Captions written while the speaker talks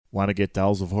Want to get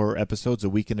Dolls of Horror episodes a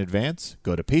week in advance?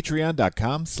 Go to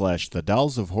patreon.com/The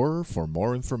Dolls of Horror for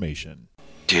more information.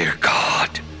 Dear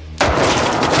God.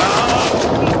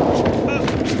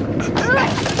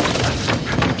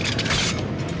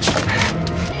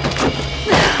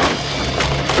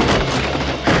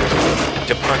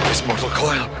 Depart this mortal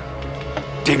coil.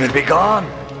 Demon, be gone.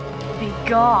 Be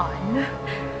gone?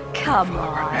 Come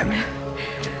on.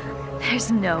 There's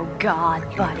no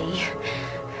God, buddy.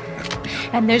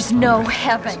 And there's no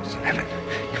heaven. Heaven,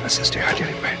 you must stay hard,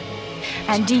 dearly pray.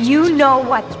 And do you know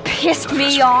what pissed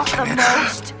me off the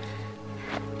most?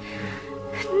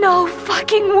 No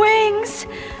fucking wings!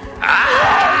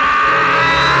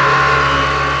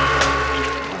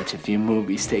 Watch a few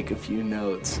movies, take a few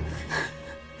notes.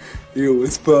 It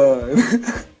was fun.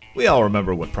 We all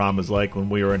remember what prom was like when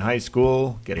we were in high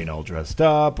school, getting all dressed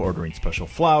up, ordering special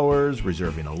flowers,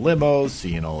 reserving a limo,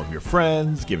 seeing all of your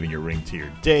friends, giving your ring to your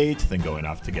date, then going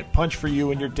off to get punched for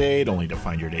you and your date, only to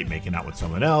find your date making out with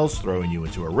someone else, throwing you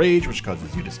into a rage, which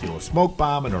causes you to steal a smoke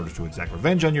bomb in order to exact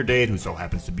revenge on your date, who so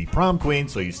happens to be prom queen,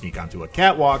 so you sneak onto a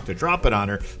catwalk to drop it on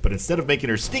her, but instead of making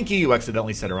her stinky, you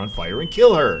accidentally set her on fire and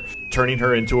kill her, turning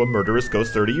her into a murderous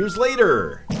ghost 30 years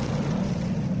later.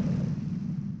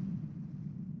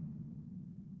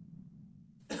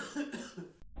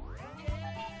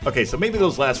 Okay, so maybe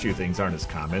those last few things aren't as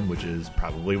common, which is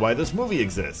probably why this movie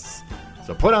exists.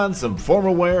 So put on some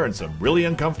formal wear and some really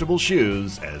uncomfortable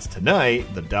shoes, as tonight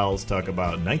the dolls talk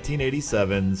about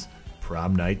 1987's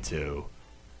Prom Night 2.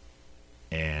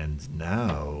 And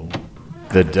now,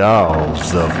 the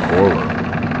Dolls of Horror.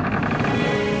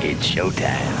 It's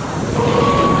showtime.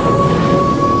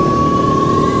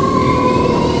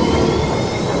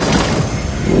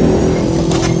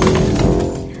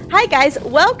 Hi guys,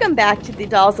 welcome back to the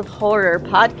Dolls of Horror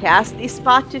podcast, the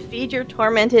spot to feed your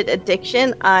tormented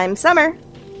addiction. I'm Summer.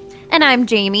 And I'm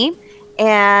Jamie.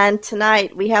 And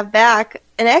tonight we have back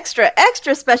an extra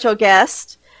special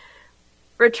guest.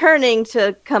 Returning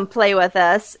to come play with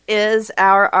us is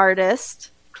our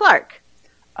artist, Clark.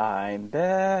 I'm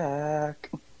back.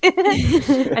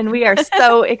 And we are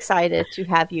so excited to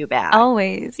have you back.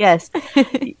 Always. Yes.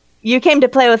 You came to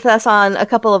play with us on a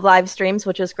couple of live streams,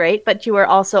 which was great, but you were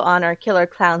also on our Killer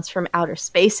Clowns from Outer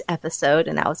Space episode,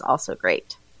 and that was also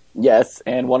great. Yes,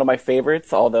 and one of my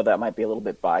favorites, although that might be a little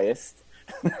bit biased.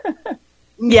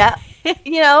 Yeah.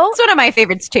 You know, It's one of my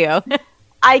favorites, too.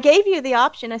 I gave you the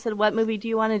option. I said, what movie do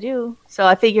you want to do? So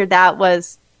I figured that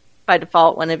was, by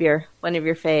default, one of your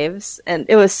faves, and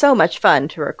it was so much fun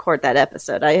to record that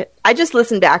episode. I just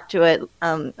listened back to it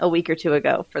a week or two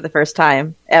ago for the first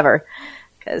time ever,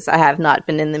 because I have not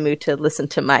been in the mood to listen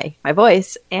to my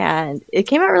voice, and it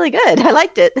came out really good. I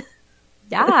liked it.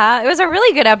 Yeah, it was a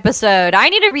really good episode. I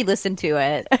need to re-listen to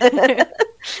it.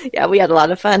 Yeah, we had a lot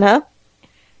of fun, huh?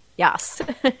 Yes.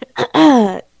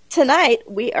 Tonight,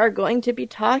 we are going to be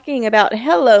talking about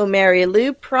Hello, Mary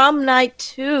Lou, Prom Night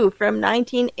 2 from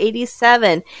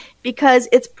 1987, because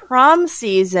it's prom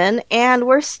season, and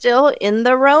we're still in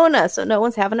the Rona, so no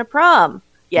one's having a prom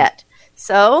yet.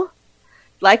 So,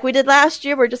 like we did last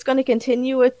year, we're just going to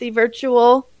continue with the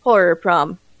virtual horror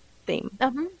prom theme.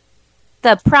 Uh-huh.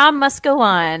 The prom must go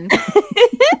on.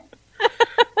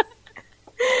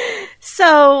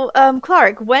 So,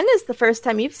 Clark, when is the first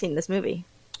time you've seen this movie?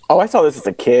 Oh, I saw this as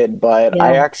a kid, but Yeah.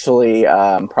 I actually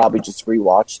probably just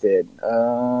rewatched it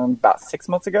about 6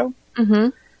 months ago. Mm-hmm.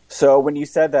 So when you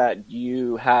said that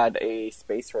you had a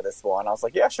space for this one, I was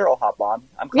like, yeah, sure, I'll hop on.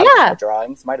 I'm caught up with my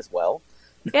drawings, might as well.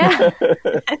 Yeah.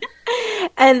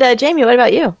 And Jamie, what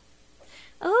about you?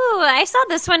 Oh, I saw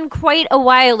this one quite a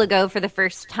while ago for the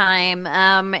first time.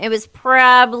 It was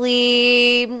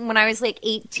probably when I was like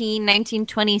 18, 19,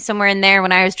 20, somewhere in there,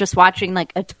 when I was just watching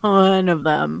like a ton of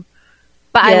them.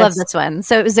 But Yes. I love this one,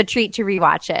 so it was a treat to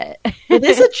rewatch it. It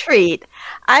is a treat.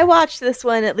 I watch this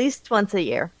one at least once a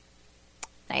year.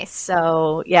 Nice.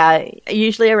 So, yeah,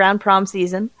 usually around prom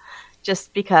season,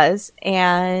 just because.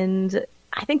 And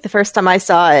I think the first time I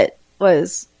saw it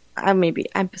was, I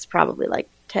was probably like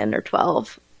 10 or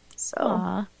 12. So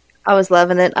Aw. I was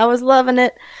loving it.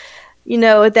 You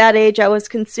know, at that age, I was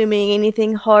consuming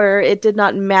anything horror. It did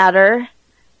not matter.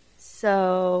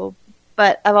 So,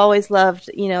 but I've always loved,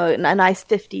 you know, a nice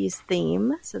 50s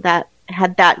theme. So that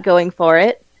had that going for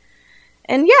it.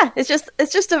 And yeah, it's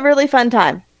just a really fun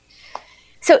time.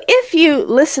 So if you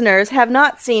listeners have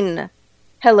not seen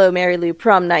Hello, Mary Lou,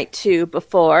 Prom Night 2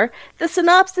 before, the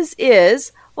synopsis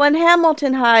is, when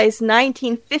Hamilton High's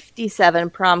 1957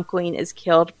 prom queen is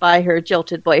killed by her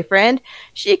jilted boyfriend,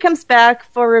 she comes back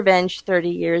for revenge 30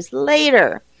 years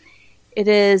later. It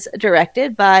is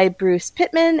directed by Bruce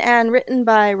Pittman and written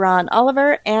by Ron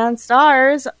Oliver and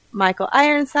stars Michael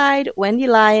Ironside, Wendy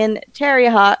Lyon, Terry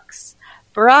Hawks,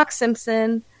 Barack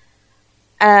Simpson,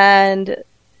 and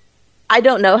I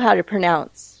don't know how to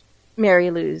pronounce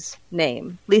Mary Lou's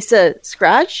name. Lisa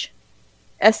Scrage?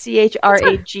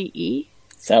 Schrage?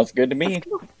 Sounds good to me.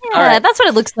 Yeah, all right. That's what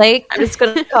it looks like. I'm just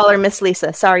going to call her Miss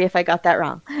Lisa. Sorry if I got that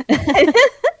wrong.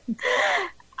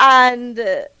 And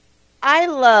I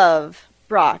love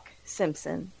Brock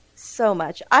Simpson so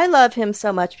much. I love him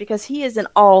so much because he is in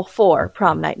all 4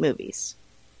 Prom Night movies.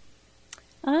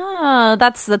 Oh,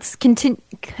 that's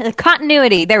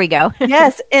continuity. There we go.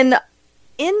 Yes, in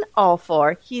all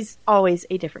 4, he's always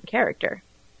a different character.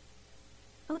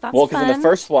 Oh, that's well, fun. because in the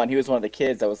first one, he was one of the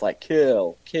kids that was like,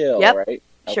 kill, yep, right?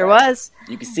 Okay. Sure was.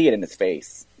 You can see it in his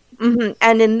face. Mm-hmm.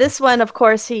 And in this one, of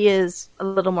course, he is a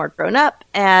little more grown up,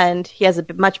 and he has a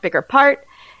much bigger part.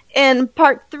 In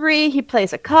part 3, he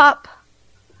plays a cop.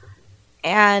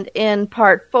 And in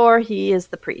part 4, he is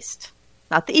the priest.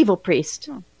 Not the evil priest.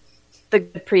 Oh. The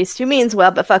good priest who means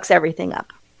well, but fucks everything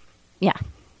up. Yeah.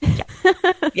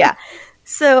 Yeah.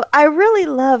 So I really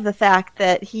love the fact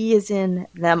that he is in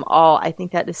them all. I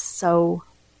think that is so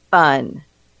fun.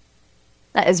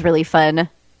 That is really fun.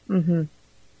 Mm-hmm.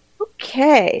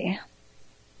 Okay.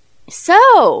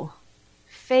 So,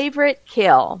 favorite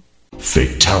kill.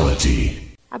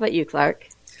 Fatality. How about you, Clark?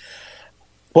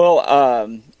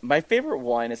 Well, my favorite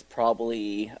one is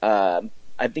probably, I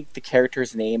think the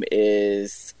character's name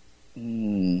is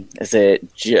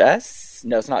it Jess?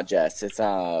 No, it's not Jess. It's,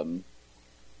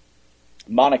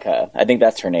 Monica. I think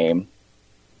that's her name.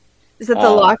 Is it the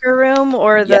locker room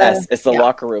or the... Yes, it's the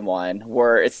locker room one,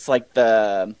 where it's like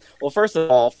the... Well, first of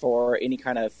all, for any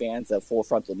kind of fans of full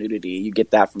frontal nudity, you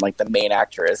get that from, like, the main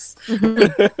actress.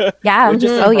 Mm-hmm. Yeah. Which is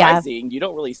surprising. Oh, yeah. You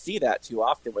don't really see that too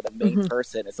often, where the main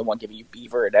person is the one giving you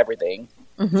beaver and everything.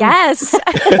 Mm-hmm. Yes!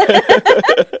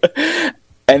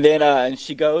 And then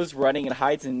she goes running and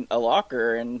hides in a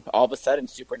locker, and all of a sudden,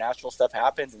 supernatural stuff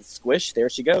happens, and squish, there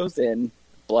she goes, and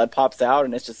blood pops out,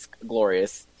 and it's just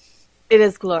glorious. It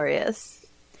is glorious.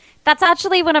 That's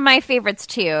actually one of my favorites,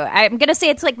 too. I'm going to say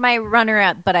it's like my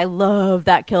runner-up, but I love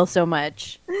that kill so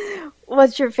much.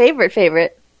 What's your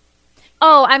favorite?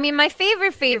 Oh, I mean, my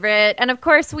favorite, and of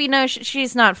course we know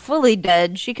she's not fully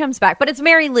dead. She comes back, but it's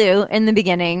Mary Lou in the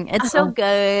beginning. It's so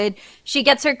good. She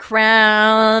gets her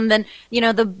crown, then, you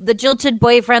know, the jilted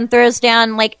boyfriend throws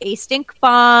down, like, a stink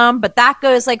bomb, but that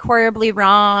goes, like, horribly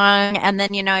wrong, and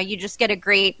then, you know, you just get a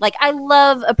great, like, I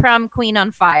love a prom queen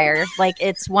on fire. Like,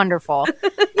 it's wonderful.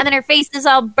 And then her face is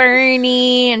all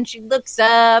burny, and she looks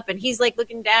up, and he's, like,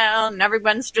 looking down, and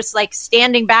everyone's just, like,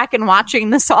 standing back and watching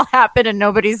this all happen, and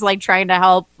nobody's, like, trying to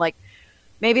help, like,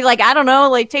 maybe, like, I don't know,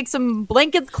 like, take some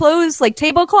blankets, clothes, like,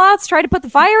 tablecloths, try to put the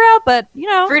fire out, but, you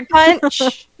know. Fruit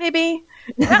punch, maybe.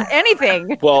 Not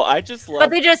anything. Well, I just love... But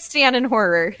they just stand in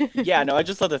horror. Yeah, no, I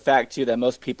just love the fact, too, that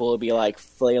most people will be, like,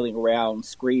 flailing around,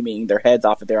 screaming their heads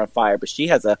off if they're on fire, but she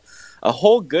has a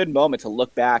whole good moment to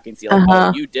look back and see, like,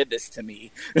 oh, you did this to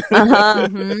me.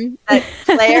 Mm-hmm. That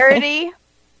clarity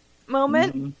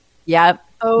moment. Mm-hmm. Yep.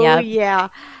 Oh, yep. Yeah.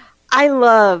 I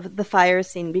love the fire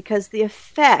scene because the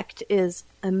effect is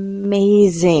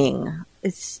amazing.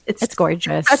 It's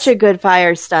gorgeous. Such a good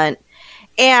fire stunt.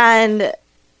 And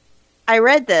I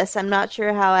read this. I'm not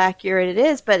sure how accurate it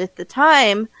is, but at the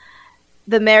time,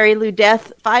 the Mary Lou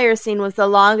death fire scene was the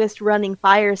longest running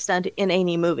fire stunt in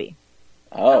any movie.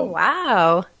 Oh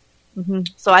wow. Mm-hmm.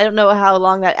 So I don't know how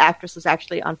long that actress was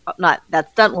actually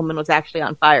that stunt woman was actually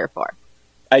on fire for.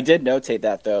 I did notate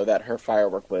that, though, that her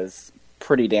firework was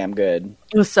pretty damn good.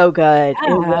 It was so good.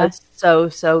 Yeah. It was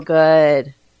so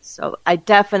good. So I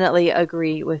definitely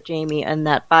agree with Jamie, and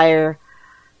that fire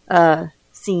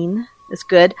scene is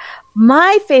good.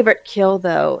 My favorite kill,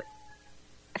 though,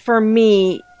 for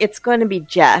me, it's going to be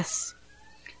Jess,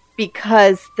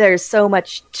 because there's so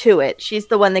much to it. She's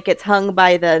the one that gets hung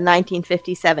by the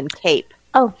 1957 tape.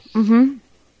 Oh, mm-hmm.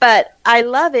 But I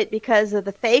love it because of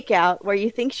the fake out where you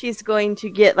think she's going to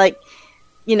get, like,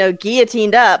 you know,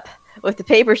 guillotined up with the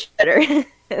paper shredder.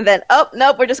 And then, oh,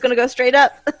 nope, we're just going to go straight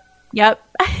up. Yep.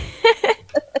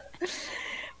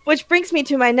 Which brings me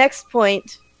to my next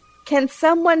point. Can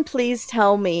someone please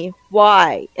tell me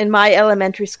why, in my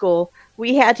elementary school,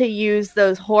 we had to use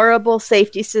those horrible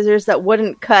safety scissors that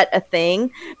wouldn't cut a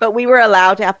thing, but we were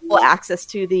allowed to have full access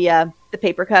to the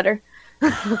paper cutter?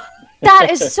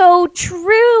 That is so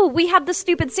true. We had the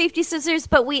stupid safety scissors,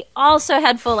 but we also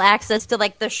had full access to,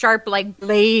 like, the sharp, like,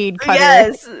 blade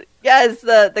cutter. Yes,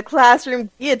 the classroom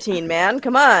guillotine, man.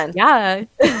 Come on. Yeah.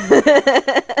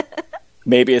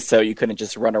 Maybe it's so you couldn't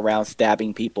just run around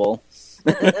stabbing people.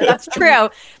 That's true.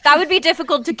 That would be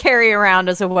difficult to carry around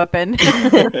as a weapon.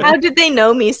 How did they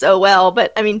know me so well?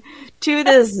 But I mean, to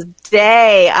this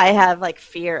day, I have like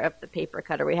fear of the paper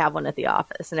cutter. We have one at the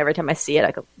office, and every time I see it,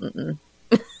 I go, mm-mm.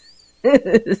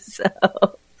 So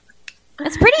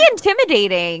It's pretty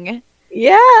intimidating.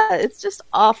 yeah, it's just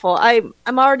awful. I'm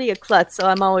already a klutz, so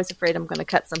I'm always afraid I'm going to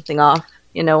cut something off,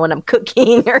 when I'm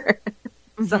cooking or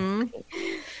something.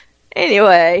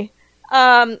 Anyway,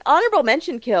 honorable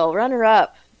mention kill, runner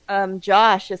up,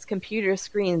 Josh's computer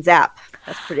screen zap.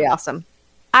 That's pretty awesome.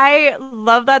 I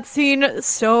love that scene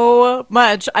so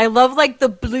much. I love like the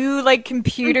blue like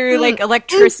computer like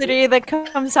electricity that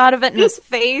comes out of it in his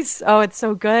face. Oh, it's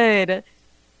so good.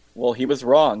 Well, he was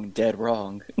wrong. Dead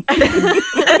wrong.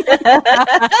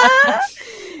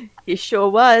 He sure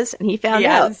was, and he found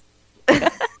out.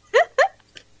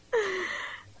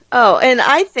 Oh, and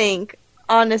I think,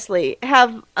 honestly,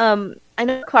 I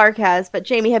know Clark has, but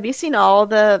Jamie, have you seen all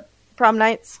the prom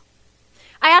nights?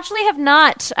 I actually have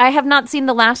not. I have not seen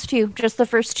the last two, just the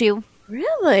first two.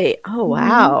 Really? Oh,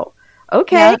 wow.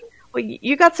 Okay. Yeah. Well,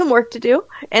 you got some work to do,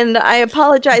 and I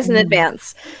apologize in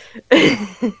advance.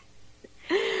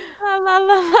 La, la,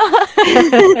 la.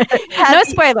 No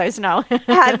spoilers, no.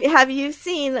 have you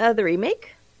seen the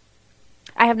remake?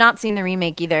 I have not seen the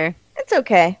remake either. It's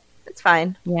okay. It's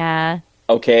fine. Yeah.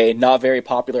 Okay, not very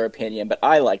popular opinion, but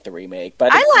I like the remake.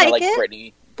 But I like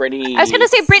it. Brittany. I was going to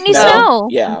say Brittany Snow.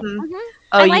 Yeah. Mm-hmm.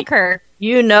 Oh, I like her.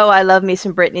 I love me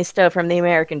some Brittany Snow from the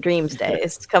American Dreams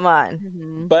days. Come on.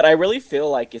 Mm-hmm. But I really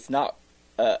feel like it's not.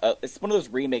 It's one of those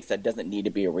remakes that doesn't need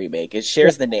to be a remake. It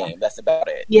shares the name. That's about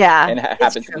it. Yeah, and it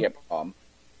happens to be a prom.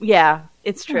 Yeah,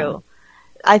 it's true.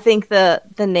 I think the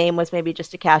name was maybe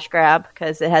just a cash grab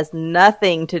because it has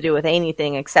nothing to do with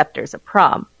anything except there's a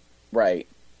prom. Right.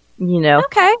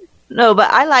 Okay. No,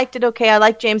 but I liked it. Okay, I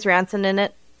like James Ranson in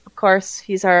it. Of course,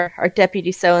 he's our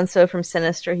deputy so-and-so from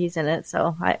Sinister. He's in it.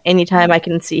 So anytime I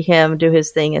can see him do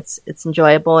his thing, it's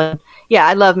enjoyable. And yeah,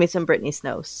 I love me some Brittany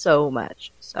Snow so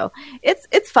much. So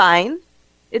it's fine.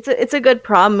 It's a good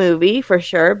prom movie for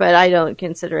sure, but I don't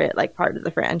consider it like part of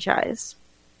the franchise.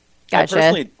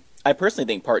 Gotcha. I personally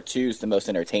think part 2 is the most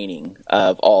entertaining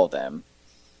of all of them.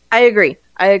 I agree.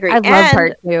 I love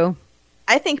part 2.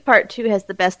 I think part 2 has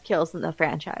the best kills in the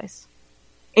franchise,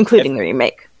 including the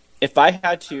remake. If I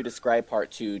had to describe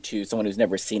part 2 to someone who's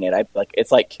never seen it,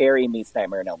 it's like Carrie meets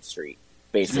Nightmare on Elm Street,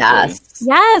 basically.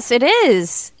 Yes, it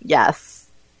is. Yes.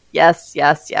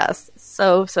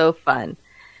 So fun.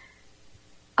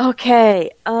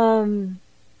 Okay, let's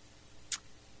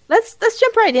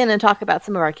jump right in and talk about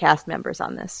some of our cast members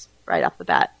on this right off the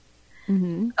bat.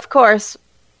 Mm-hmm. Of course,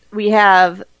 we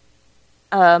have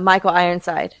Michael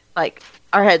Ironside, like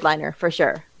our headliner for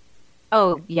sure.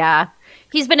 Oh yeah,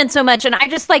 he's been in so much, and I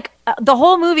just like the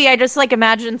whole movie. I just like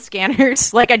imagine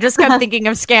Scanners. Like I just kept thinking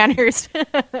of Scanners.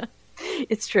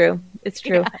 It's true.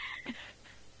 Yeah.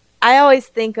 I always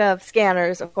think of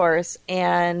Scanners, of course,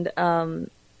 and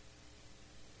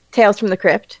Tales from the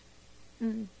Crypt.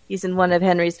 Mm. He's in one of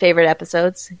Henry's favorite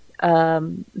episodes.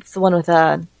 It's the one with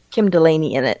Kim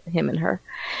Delaney in it, him and her.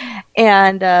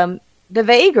 And The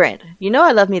Vagrant.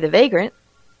 I love me The Vagrant.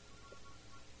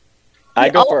 I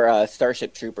go for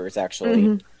Starship Troopers, actually.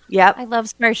 Mm-hmm. Yep. I love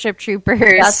Starship Troopers.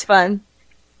 That's fun.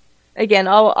 Again,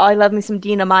 I love me some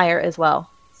Dina Meyer as well.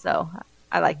 So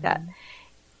I like that.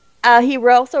 He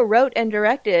also wrote and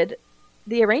directed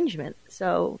The Arrangement.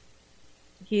 So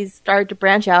he's started to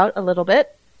branch out a little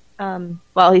bit.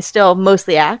 While he still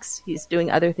mostly acts, he's doing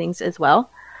other things as well.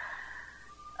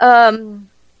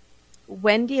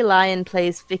 Wendy Lyon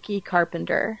plays Vicky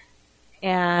Carpenter.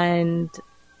 And,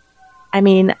 I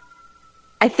mean,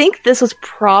 I think this was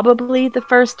probably the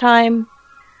first time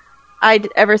I'd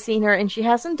ever seen her, and she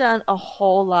hasn't done a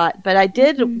whole lot, but I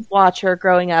did watch her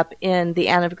growing up in the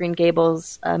Anne of Green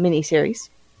Gables miniseries.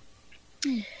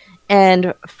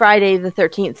 And Friday the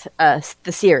 13th,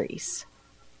 the series.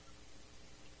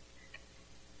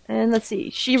 And let's see,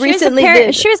 she recently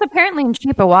did. She was apparently in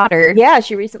Shape of Water. Yeah,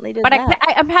 she recently did. But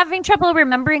that. I'm having trouble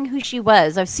remembering who she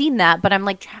was. I've seen that, but I'm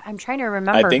like, I'm trying to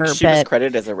remember. I think her, she was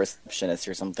credited as a receptionist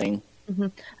or something. Mm-hmm.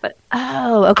 But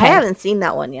okay, I haven't seen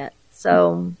that one yet.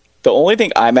 So the only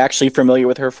thing I'm actually familiar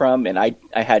with her from, and I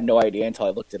had no idea until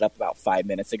I looked it up about 5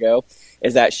 minutes ago,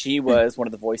 is that she was one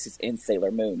of the voices in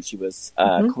Sailor Moon. She was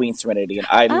Queen Serenity, and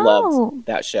I loved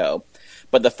that show.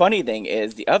 But the funny thing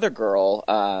is, the other girl,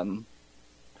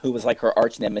 who was like her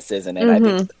arch nemesis in it, I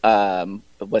think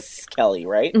was Kelly,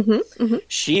 right? Mm-hmm. Mm-hmm.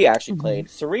 She actually played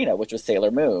Serena, which was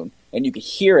Sailor Moon. And you could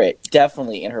hear it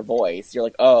definitely in her voice. You're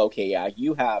like, oh, okay, yeah,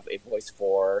 you have a voice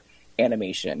for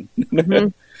animation.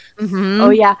 Oh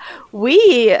yeah,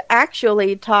 we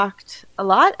actually talked a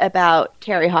lot about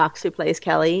Terry Hawks, who plays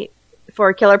Kelly,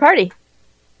 for Killer Party.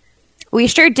 We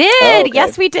sure did. Oh, okay.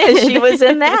 Yes, we did. She was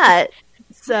in that.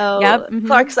 So Yep. Mm-hmm.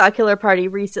 Clark saw Killer Party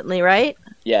recently, right?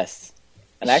 Yes.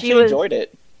 And I She actually was- enjoyed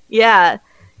it. Yeah.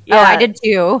 Oh, I did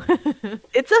too.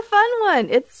 It's a fun one.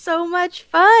 It's so much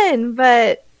fun.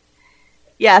 But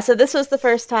yeah, so this was the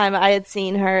first time I had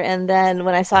seen her. And then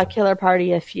when I saw Killer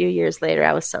Party a few years later,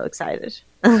 I was so excited.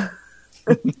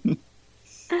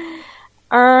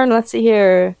 Let's see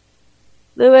here.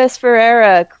 Louis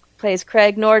Ferreira plays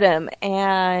Craig Nordham,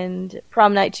 and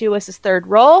Prom Night 2 was his third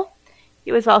role.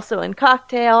 He was also in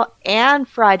Cocktail and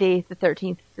Friday the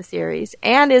 13th, the series,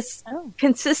 and is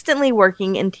consistently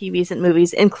working in TVs and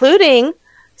movies, including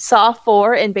Saw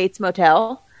 4 and Bates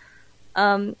Motel.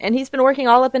 And he's been working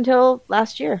all up until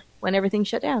last year when everything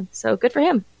shut down. So good for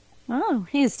him. Oh,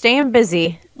 he's staying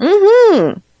busy.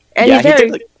 Mm-hmm. And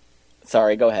Yeah,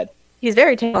 sorry, go ahead. he's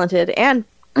very talented and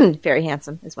very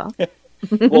handsome as well.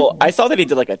 Well, I saw that he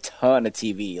did like a ton of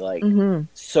TV, like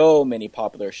so many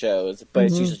popular shows, but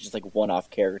it's usually just like one-off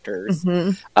characters.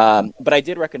 But I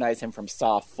did recognize him from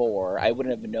Saw 4. I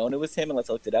wouldn't have known it was him unless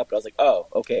I looked it up, but I was like, oh,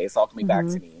 okay, it's all coming back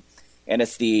to me. And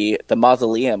it's the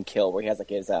mausoleum kill where he has like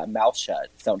his mouth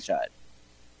sewn shut.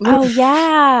 Oh,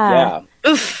 yeah. Yeah.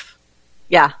 Oof.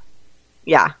 Yeah.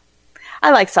 Yeah.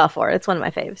 I like Saw 4. It's one of my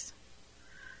faves.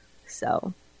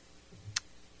 So,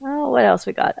 what else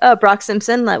we got? Brock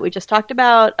Simpson, that we just talked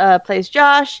about, plays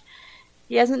Josh.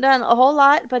 He hasn't done a whole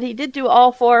lot, but he did do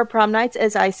all 4 prom nights,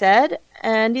 as I said.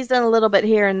 And he's done a little bit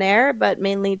here and there, but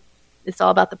mainly it's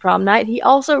all about the prom night. He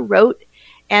also wrote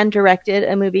and directed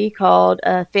a movie called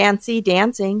Fancy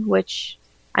Dancing, which,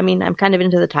 I mean, I'm kind of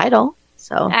into the title.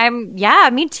 So Yeah,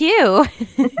 me too.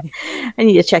 I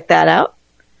need to check that out.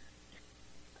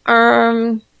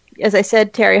 As I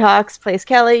said, Terry Hawks plays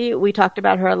Kelly. We talked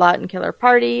about her a lot in Killer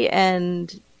Party,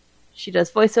 and she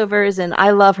does voiceovers, and I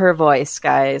love her voice,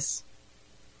 guys.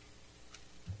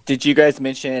 Did you guys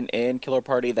mention in Killer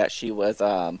Party that she was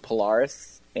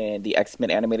Polaris in the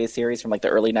X-Men animated series from like the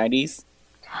early 90s?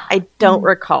 I don't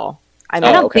recall. I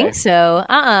don't think so.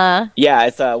 Yeah,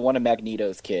 it's one of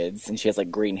Magneto's kids, and she has like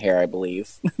green hair, I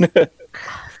believe.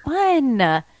 Fun.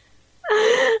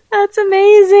 That's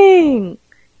amazing.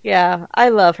 Yeah, I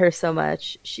love her so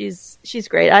much. She's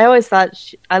great. I always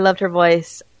thought I loved her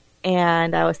voice,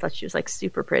 and I always thought she was like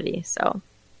super pretty. So,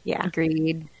 yeah.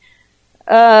 Agreed.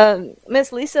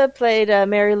 Miss Lisa played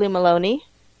Mary Lou Maloney,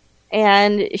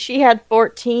 and she had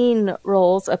 14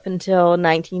 roles up until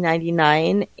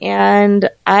 1999. And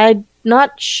I'm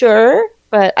not sure,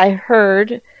 but I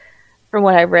heard from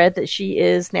what I read that she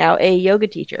is now a yoga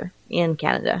teacher in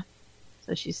Canada.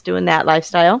 So she's doing that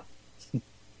lifestyle.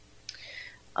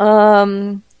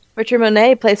 Richard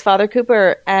Monet plays Father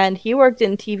Cooper, and he worked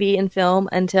in TV and film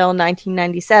until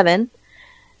 1997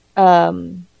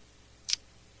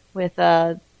 with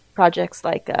projects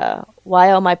like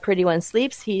While My Pretty One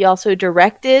Sleeps. He also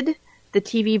directed the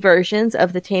TV versions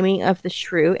of The Taming of the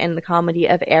Shrew and The Comedy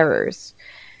of Errors.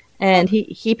 And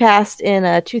he passed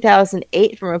in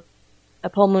 2008 from a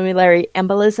pulmonary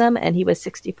embolism, and he was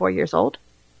 64 years old.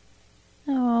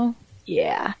 Oh.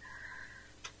 Yeah.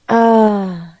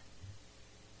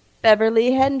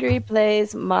 Beverly Hendry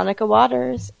plays Monica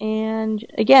Waters, and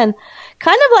again,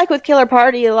 kind of like with Killer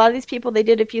Party, a lot of these people, they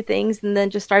did a few things and then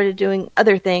just started doing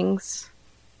other things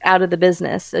out of the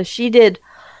business. So she did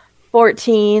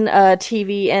 14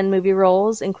 TV and movie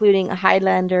roles, including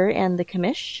Highlander and The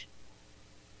Commish.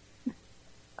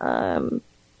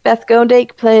 Beth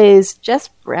Gondake plays Jess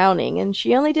Browning, and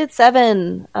she only did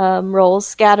 7 roles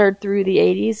scattered through the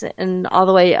 80s and all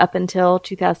the way up until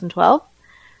 2012.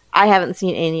 I haven't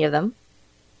seen any of them.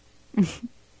 And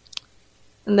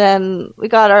then we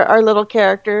got our little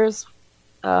characters,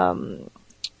 like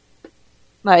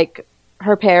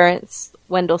her parents,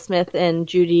 Wendell Smith and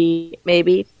Judy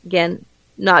Maybe. Again,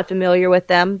 not familiar with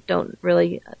them. Don't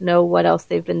really know what else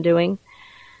they've been doing.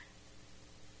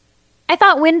 I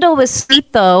thought Wendell was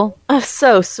sweet, though. Oh,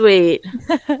 so sweet.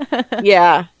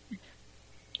 Yeah.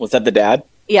 Was that the dad?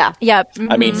 Yeah. Yep.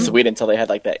 I mean, sweet until they had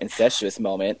like that incestuous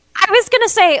moment. I was going to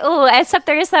say, except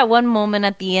there is that one moment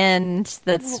at the end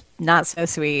that's not so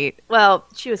sweet. Well,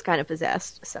 she was kind of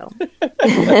possessed, so. He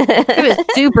was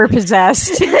super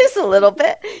possessed. Just a little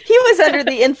bit. He was under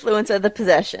the influence of the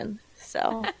possession,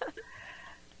 so.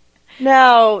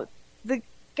 Now, the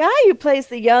guy who plays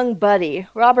the young Buddy,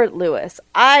 Robert Lewis,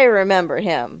 I remember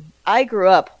him. I grew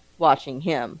up watching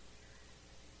him.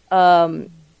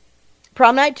 Prom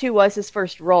Night 2 was his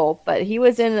first role, but he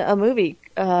was in a movie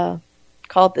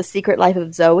called The Secret Life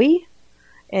of Zoe,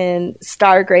 in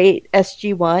Stargate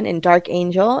SG-1 and Dark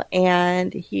Angel,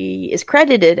 and he is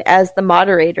credited as the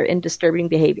moderator in Disturbing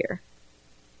Behavior.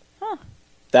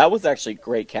 That was actually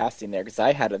great casting there, because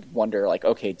I had to wonder, like,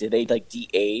 okay, did they like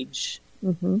de-age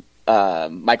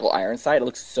Michael Ironside? It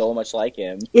looks so much like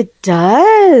him. It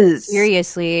does.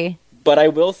 Seriously. But I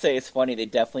will say it's funny, they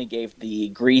definitely gave the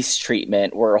Grease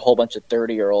treatment where a whole bunch of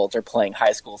 30-year-olds are playing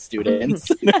high school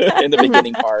students in the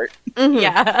beginning part.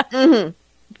 Yeah.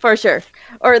 For sure.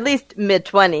 Or at least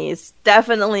mid-20s.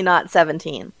 Definitely not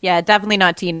 17. Yeah, definitely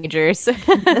not teenagers.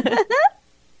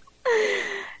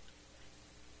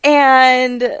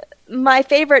 And my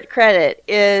favorite credit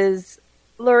is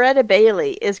Loretta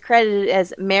Bailey is credited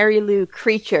as Mary Lou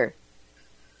Creature.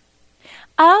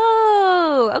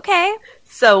 Oh, okay.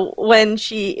 So when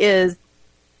she is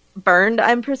burned,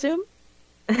 I presume?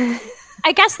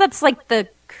 I guess that's like the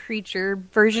creature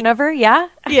version of her, yeah?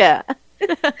 Yeah.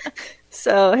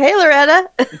 So, hey, Loretta.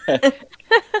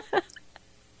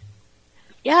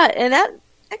 Yeah, and that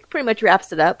pretty much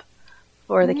wraps it up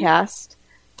for the cast.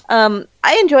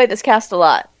 I enjoy this cast a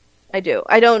lot. I do.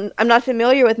 I'm not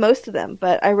familiar with most of them,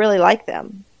 but I really like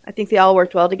them. I think they all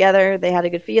worked well together. They had a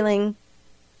good feeling.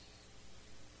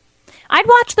 I'd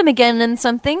watch them again in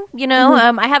something, you know.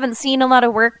 I haven't seen a lot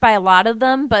of work by a lot of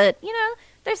them, but, you know,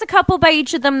 there's a couple by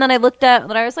each of them that I looked at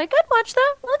that I was like, I'd watch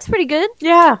that. It looks pretty good.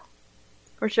 Yeah.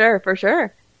 For sure, for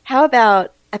sure. How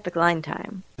about epic line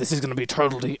time? This is going to be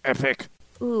totally epic.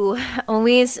 Ooh,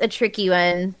 always a tricky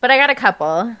one, but I got a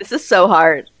couple. This is so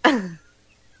hard.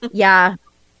 Yeah.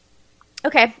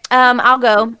 Okay, I'll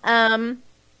go.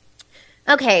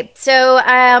 Okay, so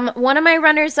one of my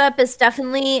runners-up is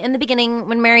definitely in the beginning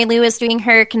when Mary Lou is doing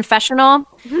her confessional.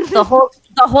 The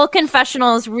whole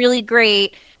confessional is really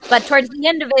great, but towards the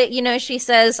end of it, you know, she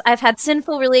says, "I've had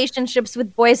sinful relationships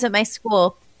with boys at my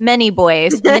school, many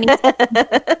boys." And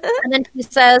then she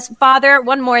says, "Father,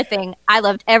 one more thing. I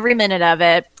loved every minute of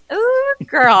it." Ooh,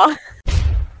 girl.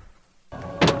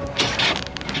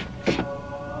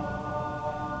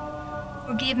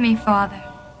 Forgive me, Father,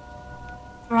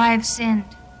 for I have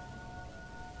sinned.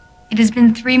 It has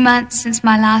been 3 months since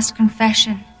my last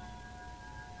confession.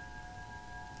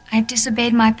 I have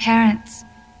disobeyed my parents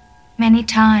many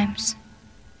times.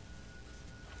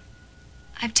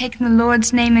 I've taken the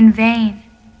Lord's name in vain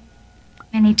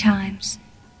many times.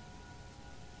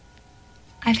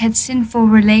 I've had sinful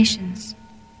relations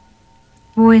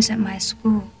with boys at my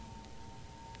school.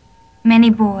 Many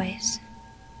boys.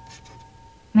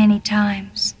 Many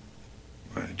times.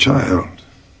 My child,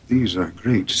 these are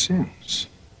great sins.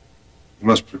 You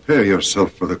must prepare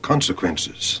yourself for the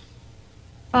consequences.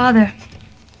 Father,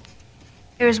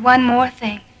 there is one more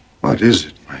thing. What is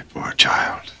it, my poor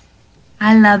child?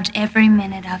 I loved every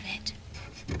minute of it.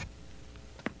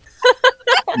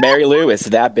 Mary Lou is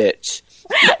that bitch.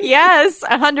 Yes,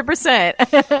 100%.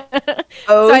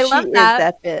 Oh, so I she love is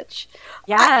that. that bitch.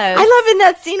 Yes. I love in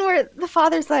that scene where the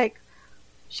father's like,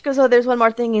 she goes, "Oh, there's one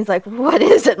more thing." He's like, "What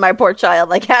is it, my poor child?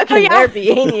 Like, how can there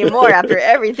be any more after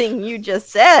everything you just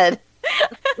said?"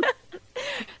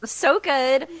 So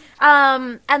good.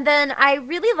 And then I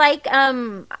really like,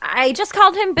 I just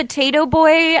called him Potato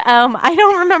Boy. I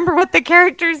don't remember what the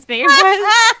character's name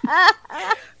was.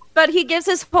 But he gives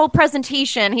his whole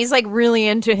presentation. He's like really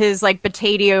into his like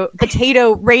potato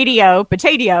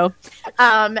radio.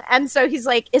 And so he's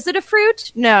like, "Is it a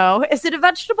fruit? No. Is it a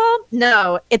vegetable?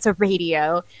 No. It's a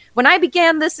radio. When I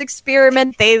began this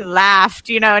experiment, they laughed,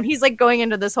 you know." And he's like going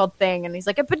into this whole thing, and he's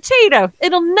like, "A potato.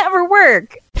 It'll never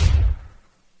work."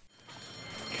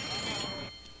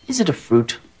 Is it a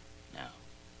fruit? No.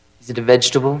 Is it a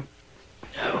vegetable?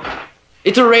 No.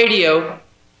 It's a radio.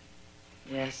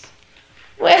 Yes.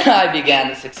 When I began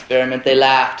this experiment, they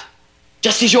laughed.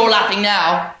 Just as you're laughing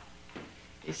now.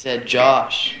 They said,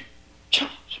 Josh,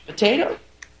 potato?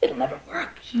 It'll never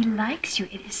work. He likes you.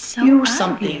 It is so You obvious.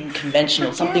 something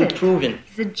conventional, something proven.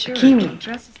 He's a jerk. Akimi, He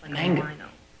dresses like mango. a wino.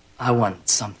 I wanted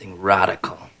something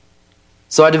radical.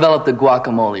 So I developed the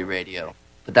guacamole radio.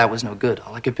 But that was no good.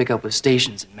 All I could pick up was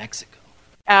stations in Mexico.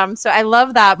 So I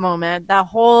love that moment. That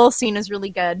whole scene is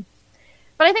really good.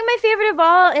 But I think my favorite of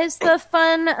all is the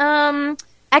fun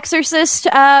Exorcist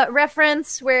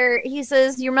reference where he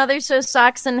says, "Your mother sews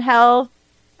socks in hell."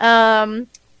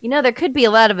 You know, there could be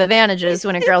a lot of advantages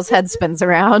when a girl's head spins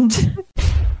around.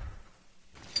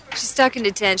 She's stuck in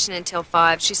detention until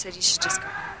 5. She said you should just go.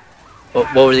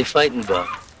 What were they fighting about?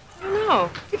 I don't know.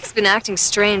 I think he's been acting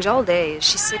strange all day. Is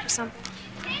she sick or something?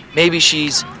 Maybe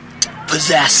she's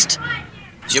possessed.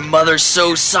 Your mother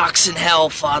sews socks in hell,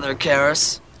 Father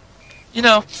Karras. You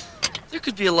know, there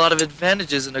could be a lot of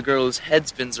advantages in a girl whose head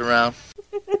spins around.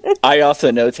 I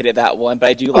also notated that one, but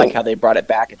I do like how they brought it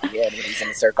back at the end when he's in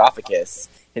the sarcophagus.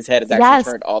 His head is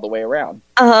actually turned all the way around.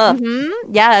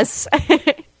 Yes.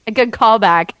 A good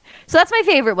callback. So that's my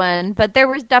favorite one, but there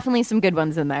was definitely some good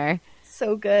ones in there.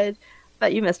 So good.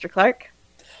 But you, Mr. Clark?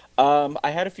 I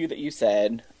had a few that you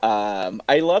said.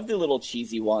 I love the little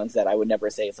cheesy ones that I would never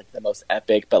say is like the most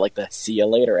epic, but like the "see you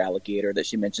later" alligator that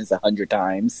she mentions 100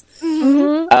 times.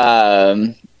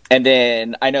 Mm-hmm. And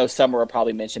then I know Summer will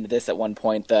probably mention this at one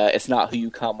point. The "it's not who you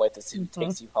come with, it's who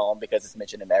takes you home," because it's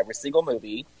mentioned in every single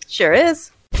movie. Sure is.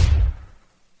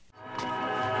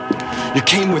 You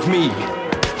came with me.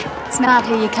 It's not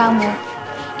who you come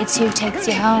with, it's who takes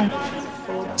you home.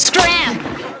 Scram!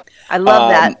 I love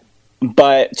that.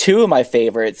 But two of my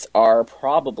favorites are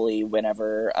probably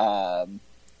whenever,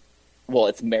 well,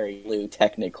 it's Mary Lou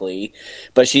technically,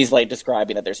 but she's like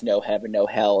describing that there's no heaven, no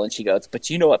hell, and she goes,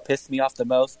 "But you know what pissed me off the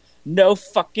most? No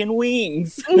fucking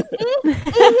wings." That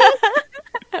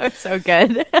was so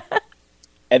good.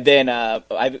 And then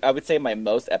I would say my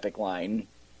most epic line,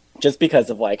 just because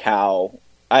of like how,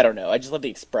 I don't know, I just love the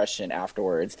expression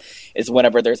afterwards, is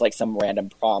whenever there's like some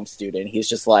random prom student, he's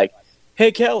just like,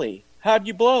 "Hey Kelly, how'd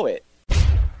you blow it?"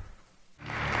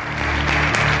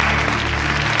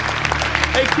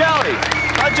 Hey, Kelly,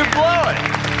 how'd you blow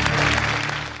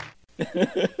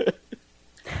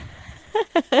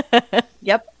it?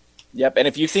 Yep. Yep, and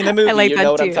if you've seen the movie, like you that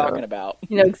know what I'm too. talking about.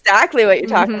 You know exactly what you're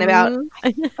talking about.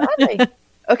 Funny.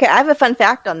 Okay, I have a fun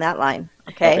fact on that line.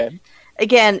 Okay.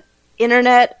 Again,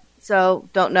 internet, so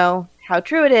don't know how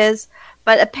true it is,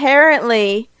 but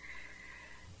apparently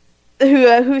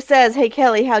who says, "Hey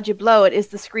Kelly, how'd you blow it?" is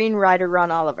the screenwriter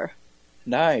Ron Oliver.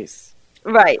 Nice.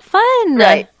 Right. Fun.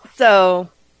 Right. So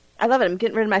I love it. I'm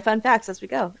getting rid of my fun facts as we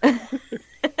go.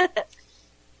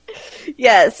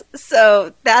 Yes.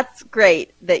 So that's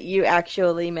great that you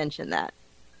actually mentioned that.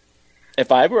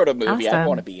 If I wrote a movie, I'd Awesome.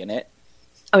 want to be in it.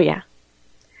 Oh, yeah.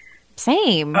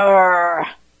 Same.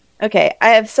 Okay. I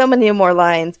have so many more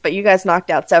lines, but you guys knocked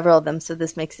out several of them, so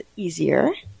this makes it easier.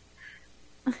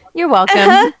 You're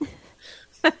welcome.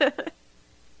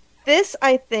 This,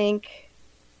 I think,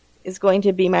 is going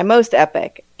to be my most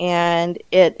epic, and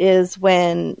it is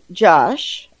when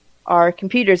Josh, our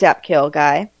computer zap kill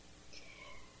guy,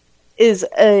 is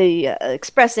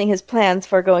expressing his plans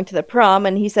for going to the prom,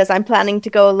 and he says, "I'm planning to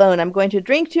go alone. I'm going to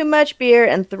drink too much beer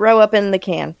and throw up in the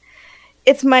can.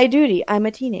 It's my duty. I'm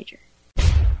a teenager."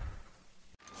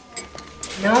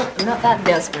 No, I'm not that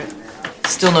desperate.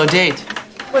 Still no date.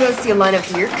 What else do you line up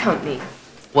for your company?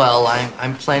 Well,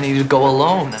 I'm planning to go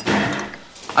alone.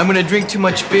 I'm gonna drink too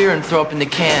much beer and throw up in the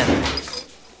can.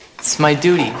 It's my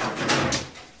duty.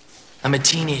 I'm a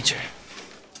teenager.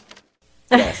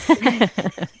 Yes.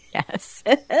 Yes.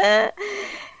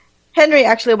 Henry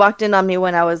actually walked in on me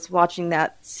when I was watching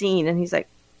that scene, and he's like,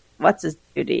 "What's his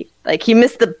duty?" Like, he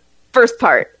missed the first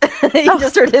part. He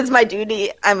just heard, "It's my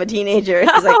duty. I'm a teenager."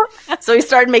 He's like, so he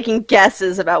started making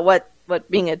guesses about what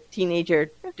being a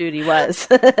teenager duty was.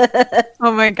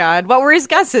 Oh my God. What were his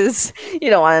guesses? You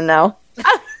don't want to know.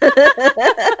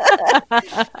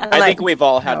 I think we've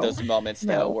all had those moments,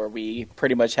 though, where we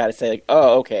pretty much had to say, like,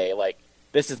 "Oh, okay, like,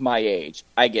 this is my age.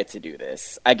 I get to do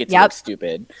this. I get to look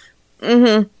stupid."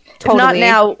 Mm-hmm. If not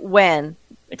now, when?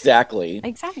 Exactly.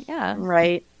 Exactly, yeah.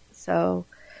 Right. So,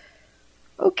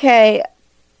 okay.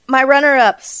 My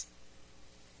runner-ups.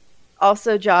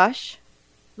 Also, Josh.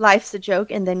 Life's a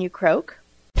joke, and then you croak.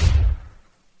 You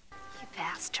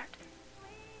bastard.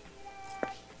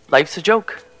 Life's a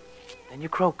joke. Then you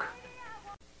croak.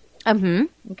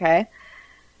 Okay.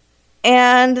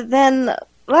 And then,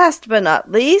 last but not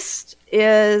least,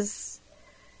 is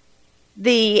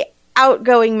the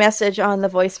outgoing message on the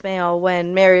voicemail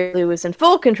when Mary Lou is in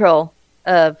full control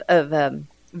of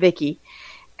Vicky.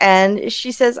 And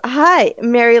she says, "Hi,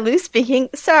 Mary Lou speaking.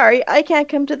 Sorry, I can't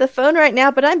come to the phone right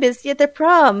now, but I'm busy at the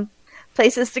prom.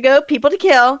 Places to go, people to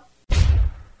kill."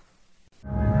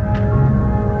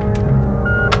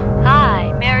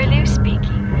 Hi, Mary Lou speaking.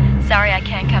 Sorry I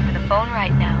can't come to the phone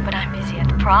right now, but I'm busy at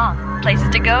the prom. Places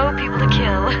to go, people to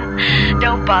kill.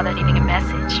 Don't bother leaving a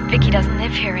message. Vicky doesn't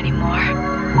live here anymore.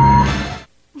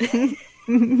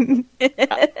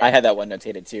 I had that one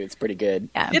notated, too. It's pretty good.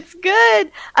 Yeah. It's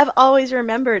good. I've always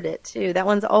remembered it, too. That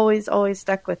one's always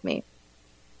stuck with me.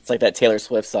 It's like that Taylor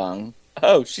Swift song.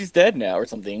 "Oh, she's dead now," or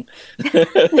something.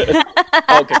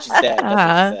 Oh, because she's dead.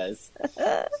 That's what she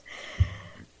says.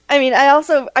 I mean,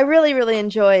 I really, really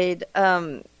enjoyed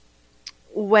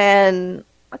when,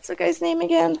 what's the guy's name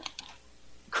again?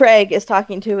 Craig is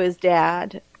talking to his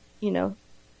dad,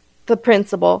 the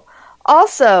principal.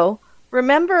 Also,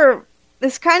 remember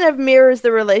this kind of mirrors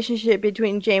the relationship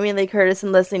between Jamie Lee Curtis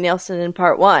and Leslie Nielsen in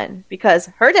part 1, because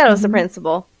her dad was the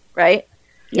principal, right?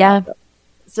 Yeah.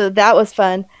 So that was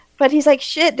fun. But he's like,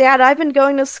 shit, Dad, I've been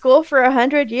going to school for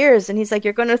 100 years. And he's like,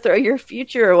 you're going to throw your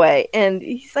future away. And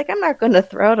he's like, I'm not going to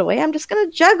throw it away. I'm just going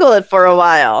to juggle it for a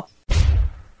while.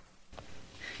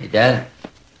 Hey, Dad,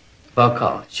 about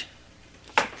college.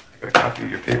 I got a copy of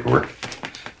your paperwork.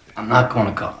 I'm not going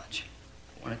to college.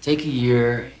 I want to take a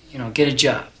year, get a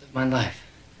job, live my life.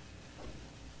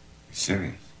 You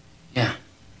serious? Yeah,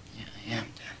 I am,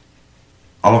 Dad.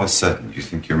 All of a sudden, you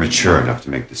think you're mature enough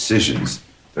to make decisions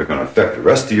that are going to affect the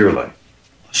rest of your life.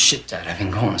 Well, shit, Dad, I've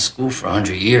been going to school for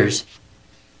 100 years.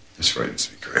 This frightens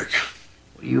me, Greg.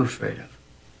 What are you afraid of?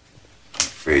 I'm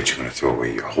afraid you're going to throw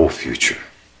away your whole future.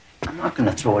 I'm not going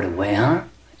to throw it away, huh?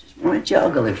 I just want to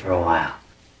juggle it for a while.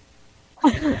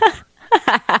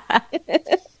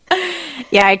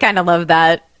 Yeah, I kind of love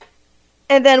that.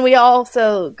 And then we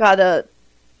also got a,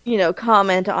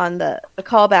 comment on the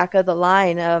callback of the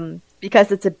line,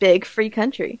 because it's a big free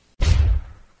country.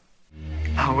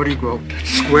 How do you grow up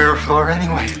square floor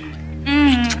anyway?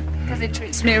 Because it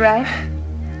treats me right.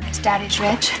 His daddy's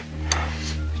rich.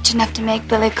 Rich enough to make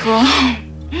Billy cool.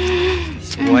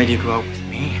 So why do you grow up with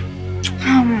me?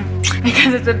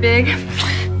 Because it's a big,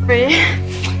 free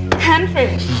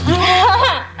country.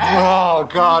 Oh,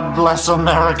 God bless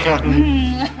America.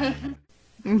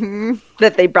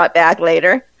 That they brought back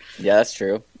later. Yeah, that's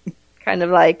true. Kind of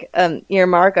like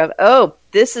earmark of, oh,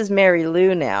 this is Mary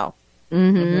Lou now.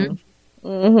 Mm-hmm.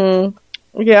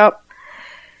 Mm-hmm. Yep.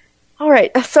 All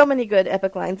right. So many good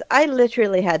epic lines. I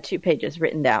literally had 2 pages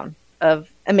written down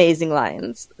of amazing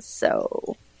lines.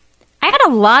 So I had a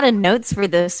lot of notes for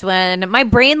this one. My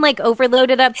brain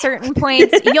overloaded at certain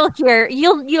points.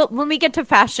 You'll when we get to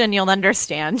fashion, you'll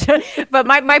understand. But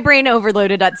my brain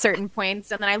overloaded at certain points,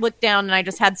 and then I looked down and I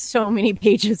just had so many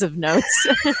pages of notes.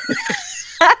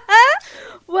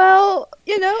 Well,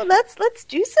 let's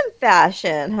do some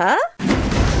fashion, huh?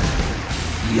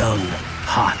 Young,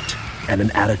 hot, and an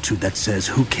attitude that says,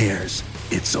 who cares?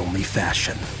 It's only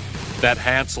fashion. That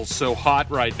Hansel's so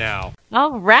hot right now.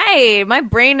 All right. My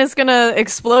brain is going to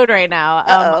explode right now.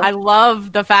 I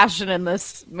love the fashion in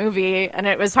this movie, and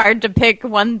it was hard to pick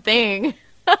one thing.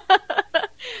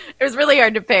 It was really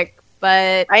hard to pick,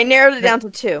 but I narrowed it down to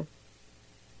 2.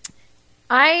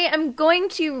 I am going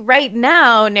to right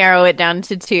now narrow it down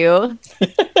to 2.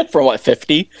 From what,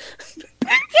 50?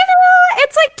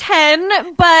 It's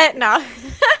 10, but no.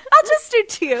 I'll just do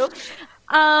 2.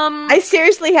 I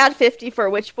seriously had 50 for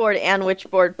Witchboard and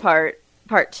Witchboard part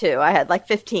 2. I had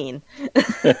 15. There's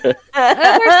so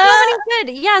many good.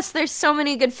 Yes, there's so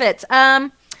many good fits.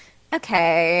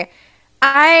 Okay.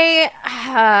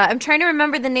 I'm trying to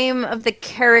remember the name of the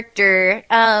character.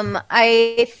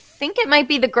 I think it might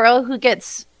be the girl who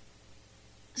gets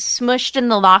smushed in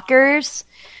the lockers.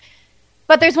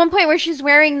 But there's one point where she's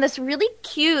wearing this really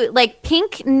cute,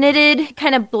 pink knitted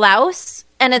kind of blouse,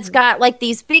 and it's got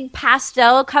these big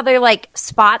pastel color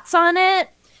spots on it,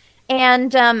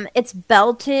 and it's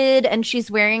belted, and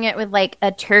she's wearing it with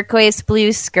a turquoise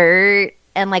blue skirt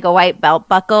and a white belt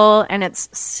buckle, and it's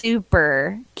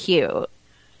super cute.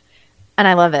 And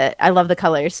I love it. I love the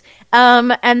colors.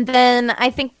 And then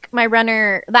I think my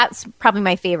runner, that's probably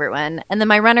my favorite one. And then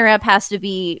my runner-up has to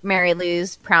be Mary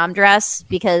Lou's prom dress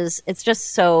because it's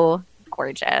just so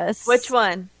gorgeous. Which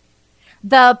one?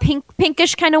 The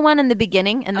pinkish kind of one in the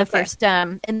beginning, in the first,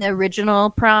 in the original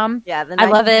prom. Yeah, the I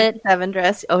love it. 1957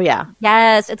 dress. Oh, yeah.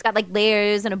 Yes, it's got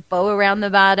layers and a bow around the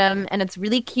bottom, and it's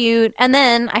really cute. And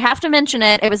then I have to mention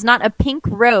it. It was not a pink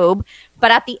robe,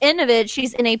 but at the end of it,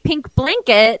 she's in a pink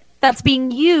blanket that's being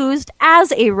used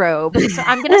as a robe. So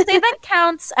I'm going to say that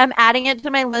counts. I'm adding it to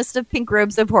my list of pink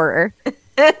robes of horror.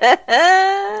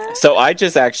 So I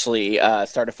just actually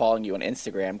started following you on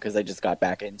Instagram because I just got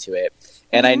back into it.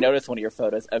 And I noticed one of your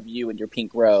photos of you in your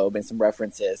pink robe and some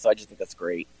references. So I just think that's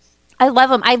great. I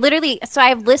love them. I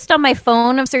have a list on my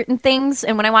phone of certain things.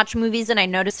 And when I watch movies and I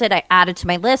notice it, I add it to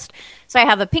my list. So I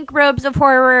have a pink robes of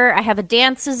horror. I have a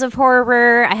dances of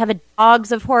horror. I have a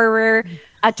dogs of horror.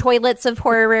 Toilets of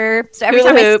horror. So every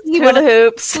time I see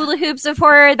hula hoops of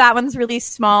horror, that one's really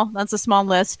small. That's a small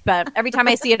list, but every time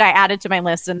I see it, I add it to my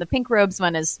list. And the pink robes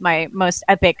one is my most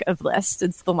epic of lists.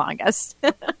 It's the longest.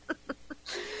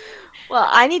 Well,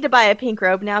 I need to buy a pink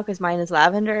robe now because mine is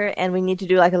lavender, and we need to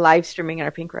do a live streaming in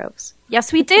our pink robes.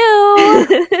 Yes, we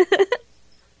do.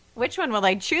 Which one will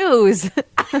I choose?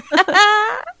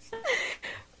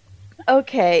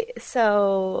 Okay,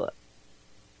 so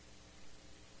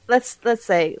let's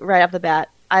say right off the bat,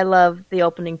 I love the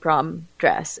opening prom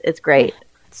dress. It's great.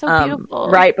 It's so beautiful.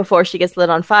 Right before she gets lit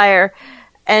on fire.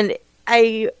 And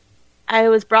I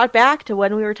was brought back to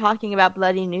when we were talking about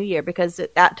Bloody New Year because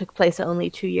that took place only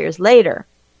 2 years later.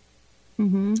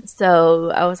 Mm-hmm.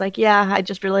 So I was like, yeah, I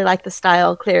just really like the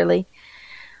style, clearly.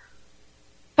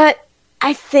 But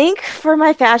I think for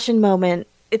my fashion moment,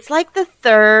 it's like the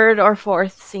third or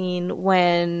fourth scene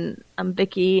when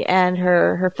Vicky and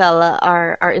her fella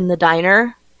are in the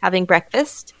diner having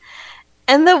breakfast.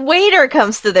 And the waiter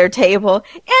comes to their table,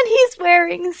 and he's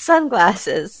wearing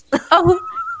sunglasses. Oh,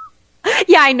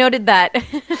 yeah, I noted that.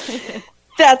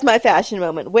 That's my fashion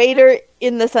moment. Waiter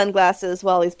in the sunglasses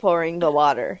while he's pouring the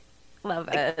water. Love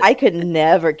it. I could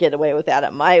never get away with that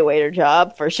at my waiter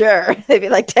job, for sure. They'd be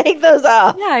like, take those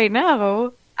off. Yeah, I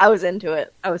know. I was into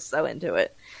it. I was so into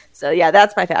it. So, yeah,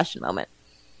 that's my fashion moment.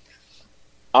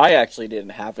 I actually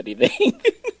didn't have anything.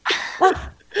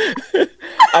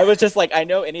 I was just like, I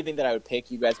know anything that I would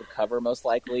pick, you guys would cover most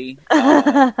likely.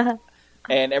 And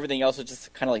everything else was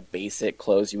just kind of like basic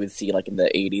clothes you would see like in the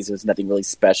 80s. It was nothing really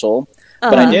special.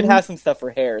 But I did have some stuff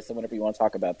for hair, so whenever you want to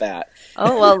talk about that.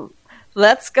 Oh, well,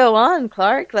 let's go on,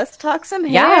 Clark. Let's talk some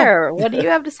hair. What do you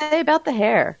have to say about the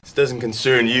hair? This doesn't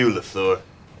concern you, LaFleur.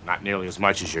 Not nearly as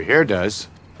much as your hair does.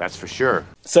 That's for sure.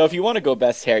 So if you want to go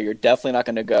best hair, you're definitely not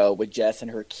going to go with Jess and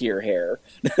her Kier hair.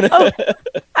 Oh,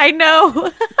 I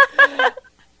know.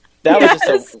 That was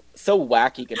just so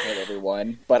wacky compared to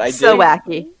everyone. But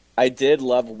wacky. I did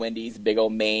love Wendy's big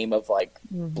old mane of like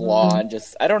blonde.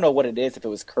 Just I don't know what it is, if it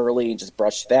was curly and just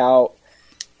brushed out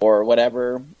or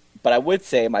whatever. But I would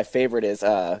say my favorite is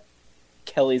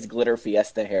Kelly's glitter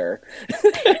fiesta hair.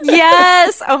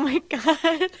 Yes. Oh my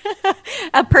God.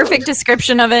 A perfect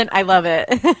description of it. I love it.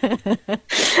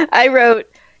 I wrote,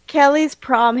 Kelly's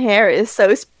prom hair is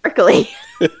so sparkly.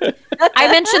 I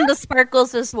mentioned the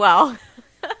sparkles as well.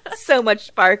 So much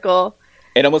sparkle.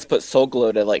 It almost put Soul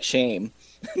Glow to like shame.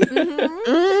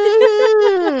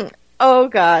 Oh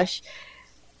gosh.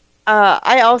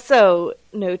 I also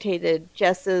notated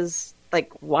Jess's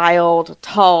like wild,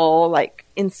 tall, like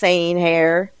insane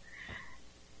hair.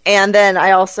 And then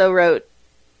I also wrote,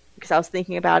 because I was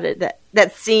thinking about it,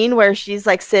 that scene where she's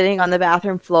like sitting on the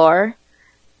bathroom floor.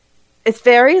 It's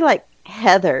very like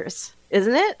Heather's,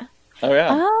 isn't it? Oh yeah.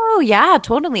 Oh yeah,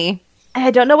 totally.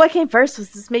 I don't know what came first.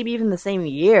 Was this maybe even the same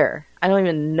year? I don't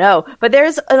even know. But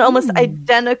there's an almost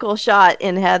identical shot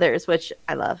in Heather's, which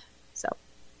I love. So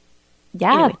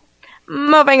yeah. Anyway,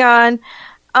 moving on.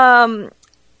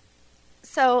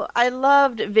 So I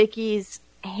loved Vicky's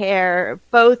hair,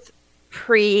 both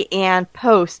pre and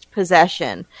post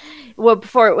possession. Well,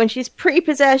 when she's pre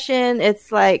possession,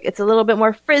 it's like it's a little bit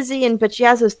more frizzy, but she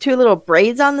has those two little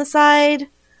braids on the side,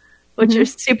 which are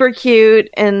super cute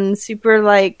and super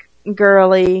like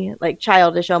girly, like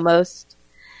childish almost.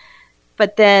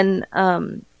 But then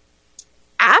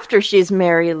after she's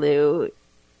Mary Lou,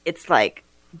 it's like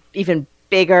even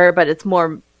bigger, but it's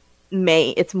more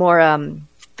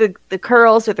the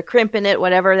curls or the crimp in it,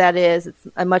 whatever that is, it's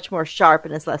a much more sharp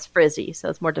and it's less frizzy, so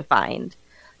it's more defined.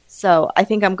 So I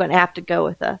think I'm going to have to go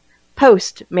with a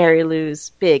post Mary Lou's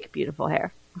big, beautiful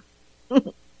hair.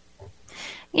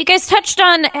 You guys touched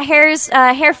on hair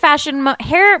fashion,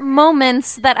 hair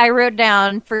moments that I wrote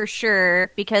down for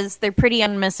sure because they're pretty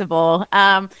unmissable.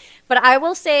 But I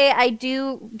will say I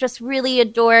do just really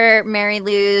adore Mary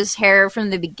Lou's hair from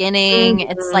the beginning.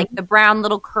 Mm-hmm. It's like the brown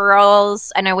little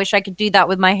curls, and I wish I could do that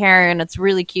with my hair, and it's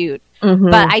really cute. Mm-hmm.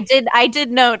 But I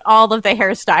did note all of the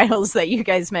hairstyles that you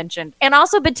guys mentioned, and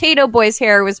also Potato Boy's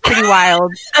hair was pretty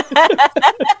wild.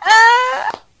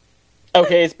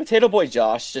 Okay, is Potato Boy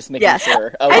Josh? Just making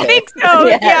sure. Okay. I think so,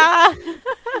 yeah.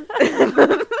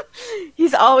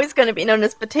 He's always going to be known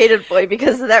as Potato Boy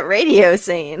because of that radio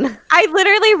scene. I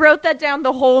literally wrote that down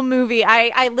the whole movie.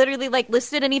 I literally like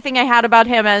listed anything I had about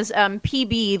him as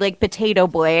PB, like Potato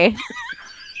Boy.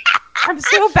 I'm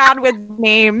so bad with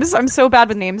names. I'm so bad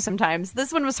with names sometimes.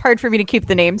 This one was hard for me to keep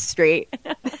the names straight.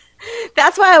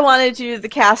 That's why I wanted to do the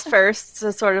cast first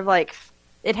to sort of like...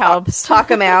 It helps. Talk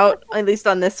them out, at least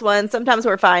on this one. Sometimes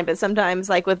we're fine, but sometimes,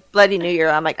 like with Bloody New Year,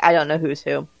 I'm like, I don't know who's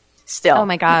who. Still. Oh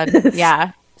my God.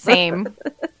 Yeah. Same.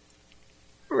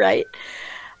 Right.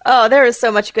 Oh, there is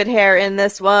so much good hair in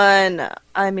this one.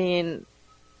 I mean,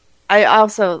 I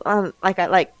also,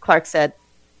 like Clark said,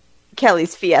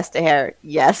 Kelly's Fiesta hair.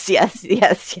 Yes, yes,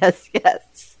 yes, yes,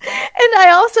 yes. And I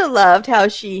also loved how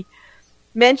she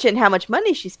mentioned how much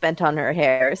money she spent on her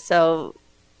hair. So...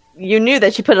 you knew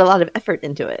that she put a lot of effort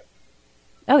into it.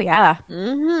 Oh, yeah.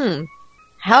 Mm-hmm.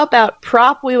 How about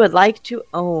prop we would like to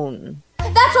own?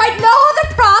 That's right, no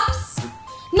other props!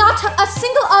 Not a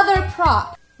single other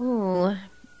prop. Ooh.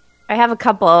 I have a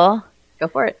couple. Go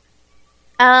for it.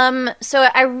 So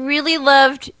I really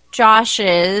loved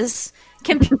Josh's.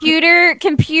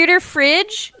 computer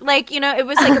fridge. Like, it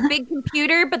was like a big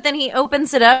computer, but then he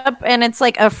opens it up and it's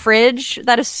like a fridge.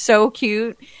 That is so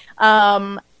cute.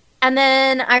 And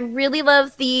then I really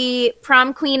love the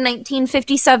Prom Queen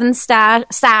 1957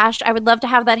 sash. I would love to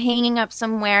have that hanging up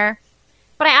somewhere.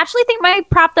 But I actually think my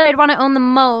prop that I'd want to own the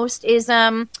most is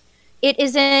it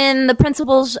is in the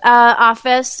principal's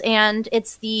office, and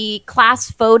it's the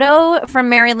class photo from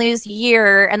Mary Lou's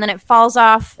year, and then it falls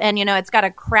off, and it's got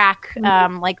a crack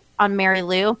like on Mary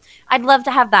Lou. I'd love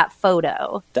to have that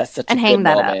photo. That's such and a hang good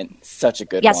that moment. Up. Such a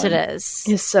good yes, one. Yes, it is.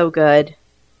 It's so good.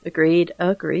 Agreed.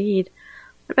 What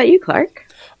about you, Clark?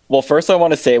 Well, first I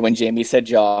want to say when Jamie said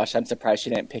Josh, I'm surprised she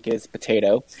didn't pick his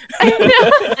potato.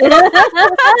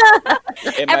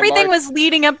 Everything was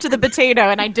leading up to the potato,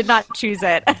 and I did not choose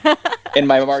it. In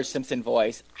my Marge Simpson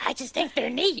voice, I just think they're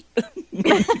neat.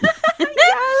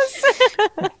 Yes.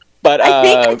 But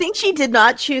I think she did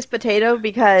not choose potato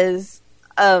because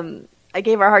I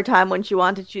gave her a hard time when she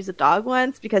wanted to choose a dog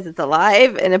once because it's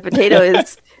alive, and a potato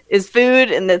is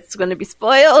food, and it's going to be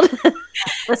spoiled.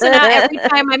 So now every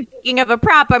time I'm thinking of a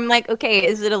prop, I'm like, okay,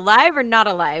 is it alive or not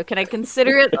alive? Can I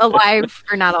consider it alive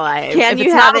or not alive? Can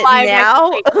you have it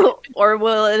now, or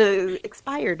will it have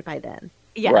expired by then?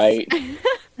 Yes. Right.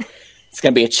 It's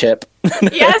going to be a chip.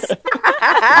 Yes.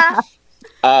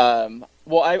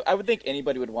 Well, I would think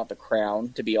anybody would want the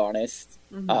crown, to be honest.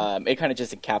 Mm-hmm. It kind of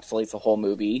just encapsulates the whole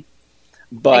movie.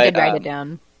 But I could write it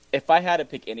down. If I had to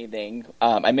pick anything,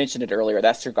 I mentioned it earlier,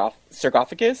 that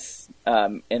sarcophagus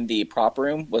in the prop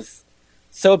room was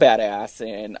so badass.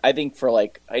 And I think for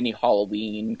like any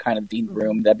Halloween kind of themed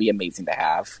room, that'd be amazing to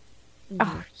have.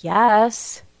 Oh,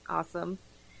 yes. Awesome.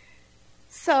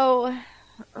 So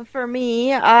for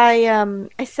me, I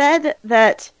said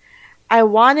that I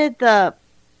wanted the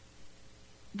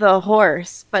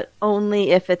horse, but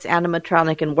only if it's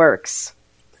animatronic and works.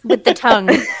 With the tongue.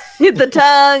 The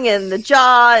tongue and the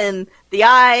jaw and the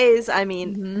eyes. I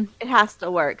mean, it has to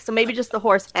work. So maybe just the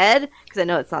horse head, because I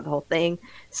know it's not the whole thing.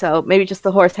 So maybe just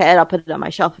the horse head. I'll put it on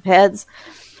my shelf of heads.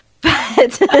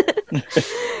 But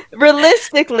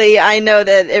realistically, I know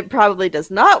that it probably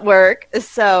does not work.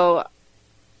 So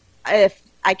if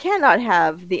I cannot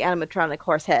have the animatronic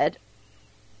horse head,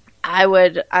 I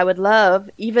would love,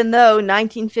 even though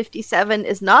 1957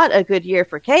 is not a good year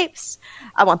for capes,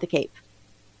 I want the cape.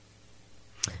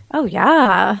 Oh,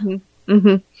 yeah.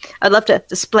 Mm-hmm. I'd love to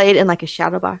display it in like a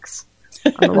shadow box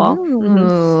on the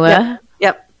wall.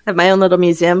 Yep. Have my own little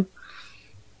museum.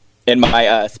 In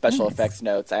my special effects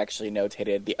notes, I actually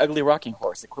notated the ugly rocking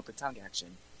horse equipped with tongue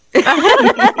action.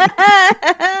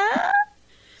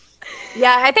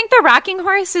 Yeah, I think the rocking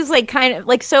horse is like kind of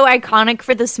like so iconic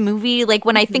for this movie. Like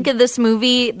when I think of this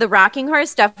movie, the rocking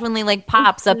horse definitely like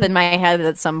pops up in my head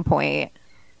at some point.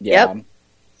 Yeah. Yep.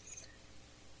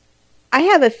 I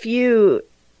have a few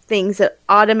things that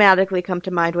automatically come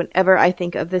to mind whenever I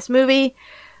think of this movie.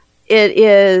 It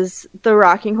is the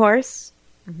rocking horse,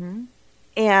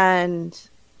 and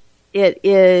it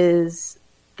is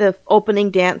the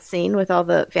opening dance scene with all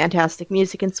the fantastic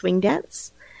music and swing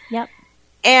dance. Yep.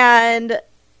 And,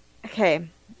 okay,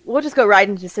 we'll just go right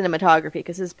into cinematography,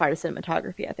 because this is part of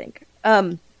cinematography, I think.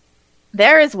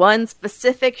 There is one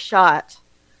specific shot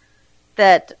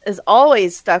that is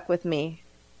always stuck with me.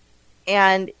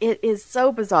 And it is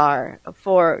so bizarre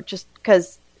for just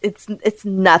because it's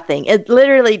nothing. It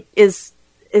literally is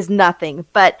nothing.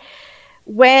 But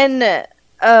when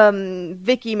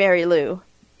Vicky Mary Lou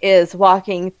is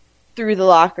walking through the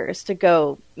lockers to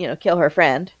go, kill her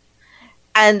friend,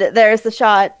 and there's the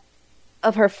shot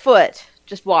of her foot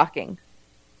just walking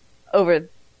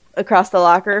across the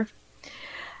locker.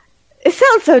 It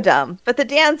sounds so dumb, but the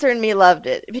dancer in me loved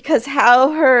it because how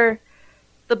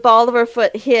the ball of her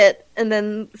foot hit and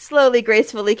then slowly,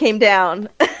 gracefully came down.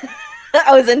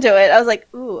 I was into it. I was like,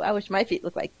 ooh, I wish my feet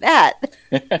looked like that.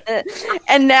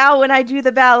 And now when I do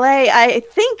the ballet, I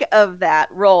think of that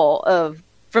roll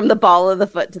from the ball of the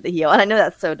foot to the heel. And I know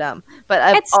that's so dumb, but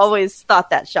I've always thought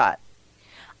that shot.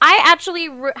 I actually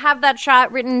have that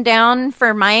shot written down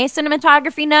for my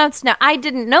cinematography notes. Now, I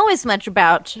didn't know as much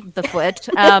about the foot.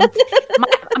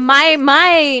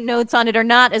 My notes on it are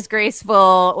not as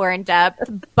graceful or in depth,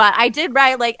 but I did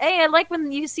write like, hey, I like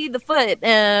when you see the foot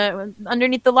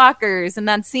underneath the lockers in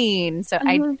that scene. So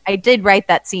I did write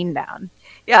that scene down.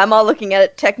 Yeah, I'm all looking at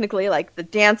it technically, like the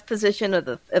dance position of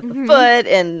the foot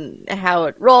and how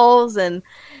it rolls. And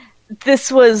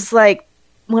this was like,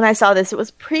 when I saw this, it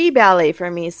was pre-ballet for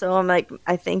me. So I'm like,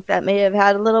 I think that may have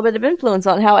had a little bit of influence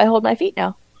on how I hold my feet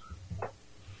now.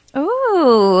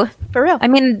 Ooh, For real. I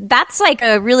mean, that's like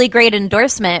a really great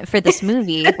endorsement for this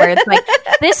movie, where it's like,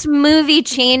 this movie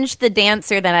changed the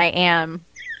dancer that I am,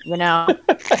 you know?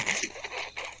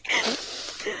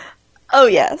 Oh,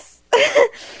 yes.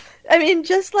 I mean,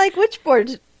 just like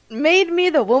Witchboard made me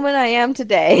the woman I am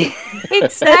today.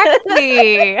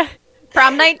 Exactly.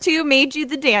 Prom Night 2 made you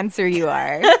the dancer you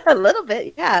are. A little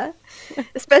bit, yeah.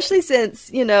 Especially since,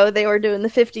 they were doing the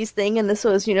 50s thing, and this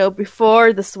was,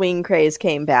 before the swing craze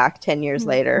came back 10 years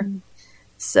later.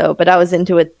 So, but I was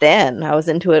into it then. I was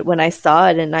into it when I saw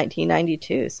it in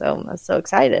 1992, so I was so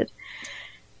excited.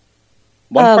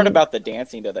 One part about the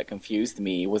dancing, though, that confused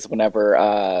me was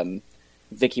whenever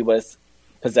Vicky was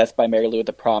possessed by Mary Lou at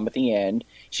the prom at the end.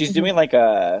 She's doing like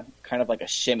a kind of like a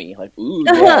shimmy, like, ooh,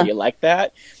 yeah, you like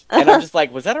that? And I'm just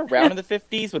like, was that around in the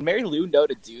 50s? Would Mary Lou know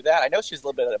to do that? I know she was a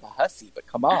little bit of a hussy, but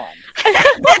come on.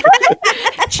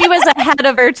 She was ahead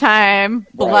of her time.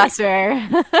 Bless her.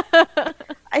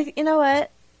 You know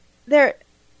what? There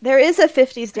is a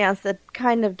 50s dance that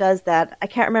kind of does that. I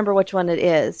can't remember which one it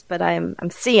is, but I'm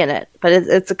seeing it. But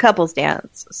it's a couples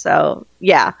dance. So,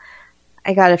 yeah.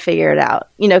 I got to figure it out.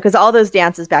 Because all those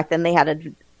dances back then, they had a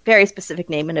very specific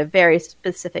name and a very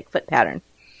specific foot pattern.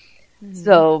 Mm-hmm.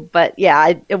 So, but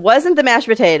yeah, it wasn't the mashed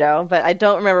potato, but I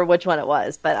don't remember which one it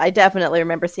was. But I definitely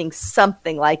remember seeing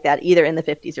something like that either in the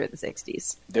 50s or the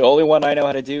 60s. The only one I know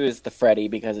how to do is the Freddy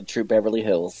because of Troop Beverly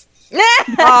Hills.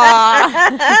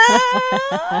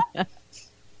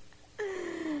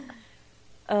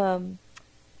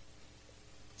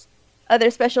 Other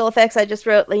special effects, I just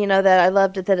wrote, that I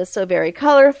loved it that it's so very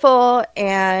colorful,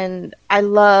 and I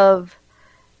love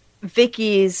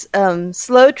Vicky's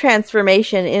slow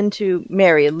transformation into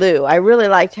Mary Lou. I really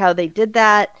liked how they did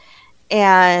that,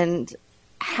 and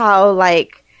how,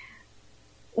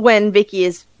 when Vicky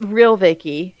is real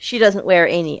Vicky, she doesn't wear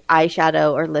any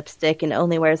eyeshadow or lipstick and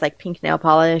only wears, pink nail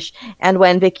polish. And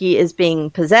when Vicky is being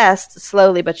possessed,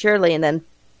 slowly but surely, and then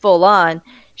full on,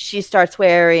 she starts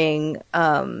wearing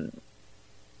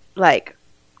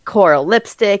coral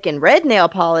lipstick and red nail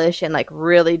polish and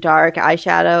really dark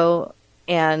eyeshadow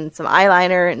and some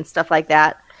eyeliner and stuff like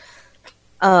that,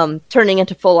 turning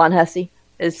into full on hussy,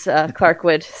 as Clark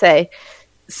would say.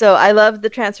 So I love the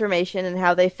transformation and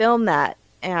how they filmed that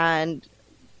and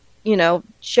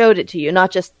showed it to you, not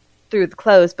just through the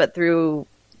clothes but through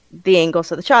the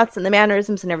angles of the shots and the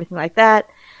mannerisms and everything like that.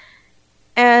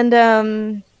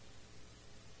 And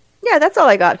yeah, that's all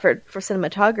I got for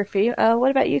cinematography. What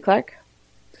about you, Clark?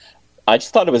 I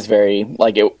just thought it was very,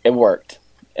 it worked.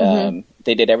 Mm-hmm.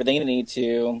 They did everything they needed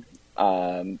to.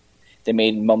 They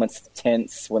made moments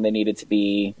tense when they needed to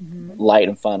be, light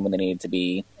and fun when they needed to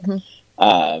be.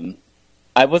 Mm-hmm.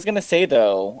 I was going to say,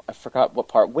 though, I forgot what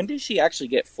part. When did she actually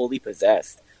get fully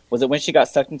possessed? Was it when she got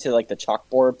sucked into, the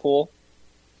chalkboard pool?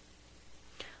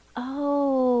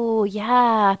 Oh,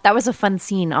 yeah. That was a fun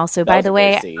scene also, by the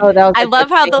way. I love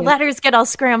how the letters get all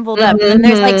scrambled up. And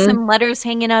there's some letters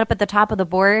hanging up at the top of the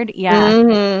board. Yeah.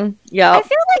 Mm-hmm. Yeah. I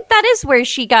feel like that is where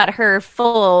she got her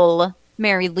full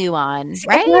Mary Lou on,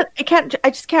 right? I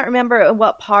just can't remember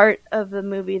what part of the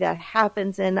movie that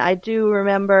happens in. I do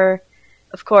remember,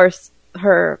 of course,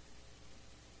 her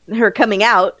coming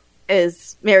out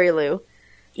as Mary Lou.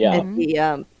 Yeah.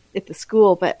 At the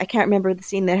school, but I can't remember the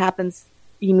scene that happens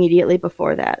immediately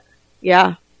before that.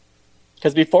 Yeah.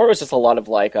 Because before it was just a lot of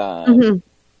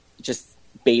just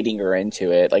baiting her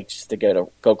into it, just to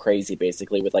go crazy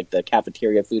basically with the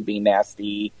cafeteria food being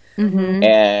nasty,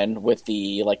 and with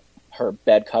the her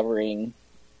bed covering,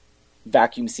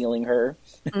 vacuum sealing her.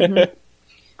 The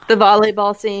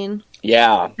volleyball scene.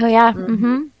 Yeah. Oh yeah.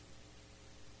 Mm-hmm.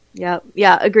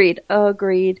 Yeah.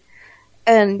 Agreed.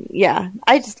 And yeah,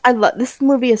 I love this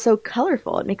movie. Is so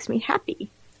colorful. It makes me happy.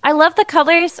 I love the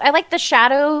colors. I like the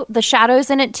shadows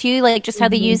in it too, just how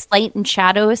they use light and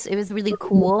shadows. It was really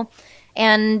cool.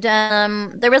 And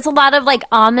there was a lot of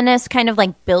ominous kind of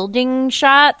building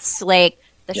shots, the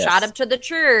shot up to the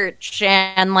church,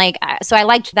 and so I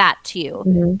liked that too.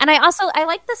 And I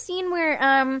like the scene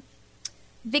where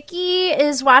Vicky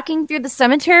is walking through the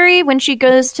cemetery when she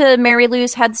goes to Mary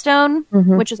Lou's headstone,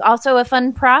 which is also a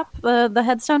fun prop, the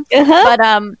headstone. But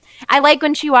I like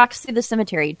when she walks through the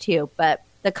cemetery too, but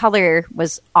the color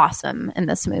was awesome in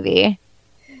this movie.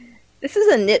 This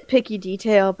is a nitpicky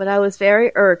detail, but I was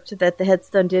very irked that the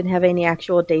headstone didn't have any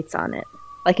actual dates on it.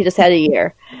 It just had a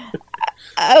year.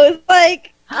 I was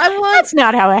like, That's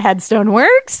not how a headstone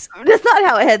works. That's not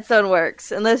how a headstone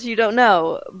works, unless you don't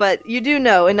know. But you do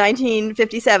know, in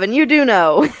 1957, you do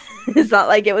know. It's not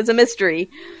like it was a mystery.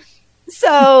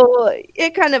 So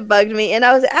it kind of bugged me. And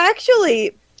I was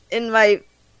actually, in my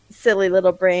silly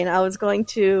little brain, I was going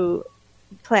to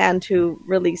plan to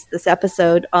release this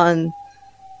episode on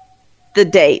the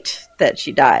date that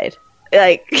she died.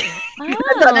 Like, I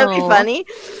thought that would be funny,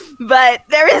 but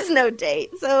there is no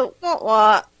date, so wah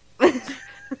wah.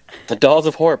 The Dolls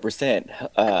of Horror present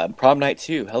Prom Night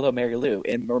 2, Hello Mary Lou,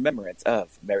 in remembrance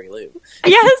of Mary Lou.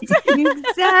 Yes,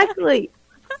 exactly.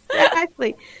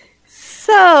 Exactly.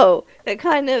 So, that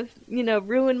kind of,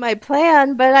 ruined my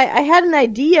plan, but I had an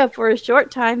idea for a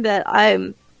short time that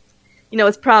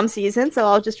it's prom season, so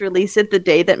I'll just release it the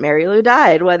day that Mary Lou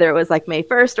died, whether it was like May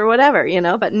 1st or whatever,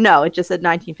 but no, it just said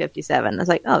 1957. I was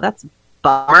like, oh, that's a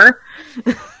bummer.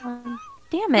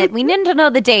 Damn it. We need to know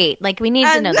the date. Like, we need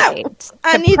to know the date.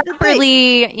 I need to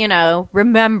properly,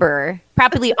 remember,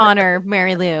 properly honor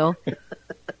Mary Lou.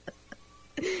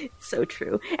 It's so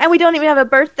true. And we don't even have a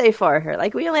birthday for her.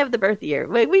 Like, we only have the birth year.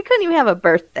 We couldn't even have a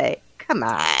birthday. Come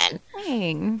on.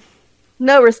 Dang.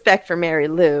 No respect for Mary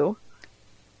Lou.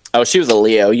 Oh, she was a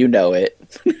Leo. You know it.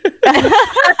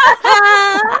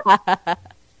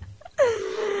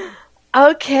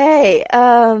 Okay.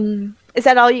 Is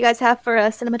that all you guys have for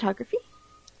cinematography?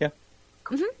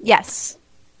 Mm-hmm. Yes.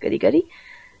 Goody.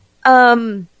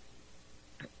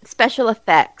 Special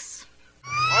effects.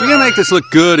 You're gonna make this look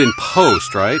good in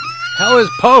post, right? Hell is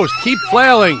post. Keep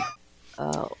flailing.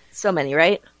 Oh, so many,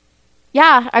 right?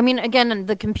 Yeah, I mean, again,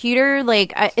 the computer,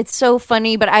 like, it's so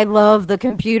funny, but I love the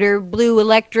computer. Blue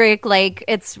electric, like,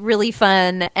 it's really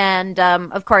fun. And,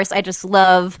 of course, I just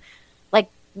love, like,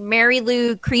 Mary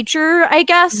Lou creature, I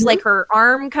guess. Like, her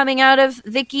arm coming out of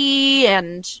Vicky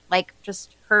and, like,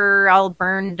 just her all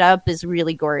burned up is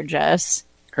really gorgeous.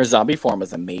 Her zombie form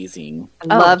was amazing.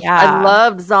 I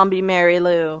loved zombie Mary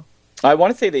Lou. I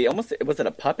want to say was it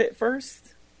a puppet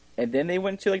first? And then they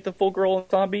went to, like, the full girl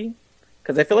zombie?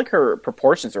 Because I feel like her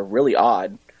proportions are really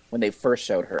odd when they first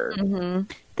showed her. Mm-hmm.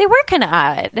 They were kind of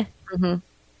odd. Mm-hmm.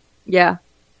 Yeah.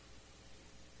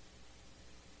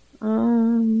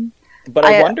 But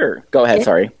I wonder. Go ahead,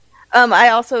 sorry. I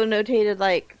also notated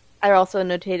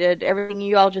everything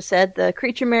you all just said. The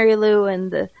creature Mary Lou and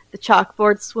the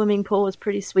chalkboard swimming pool was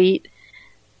pretty sweet.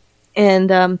 And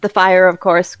the fire, of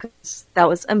course, 'cause that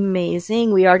was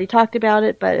amazing. We already talked about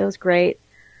it, but it was great.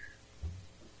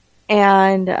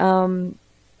 And,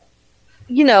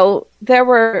 there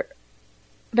were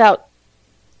about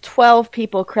 12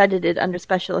 people credited under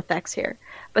special effects here.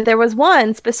 But there was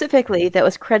one specifically that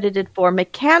was credited for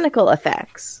mechanical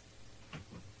effects.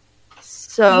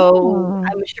 So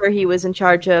I'm sure he was in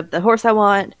charge of The Horse I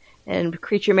Want and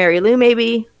Creature Mary Lou,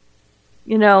 maybe.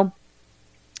 And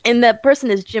the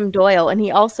person is Jim Doyle, and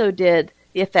he also did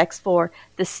the effects for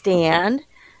The Stand,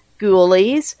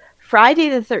 Ghoulies, Friday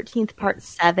the 13th, Part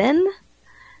 7,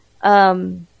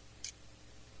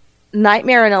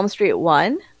 Nightmare on Elm Street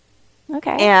 1.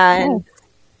 Okay. And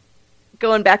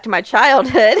going back to my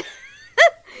childhood,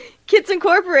 Kids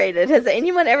Incorporated. Has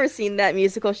anyone ever seen that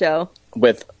musical show?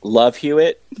 With Love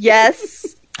Hewitt?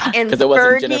 Yes. And because it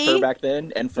wasn't Fergie. Jennifer back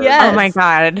then? And Fergie. Yes. Oh my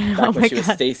God. Back when she was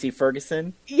Stacey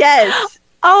Ferguson? Yes.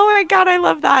 Oh my God, I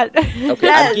love that. Okay,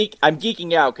 Yes. I'm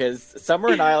geeking out because Summer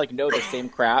and I know the same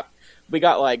crap. We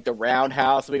got like the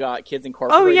Roundhouse, we got Kids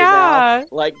Incorporated. Oh, yeah. now.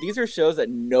 Like these are shows that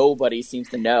nobody seems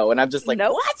to know, and I'm just like,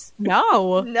 Nope. what?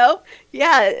 No. Nope.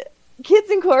 Yeah.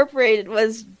 Kids Incorporated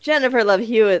was Jennifer Love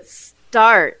Hewitt's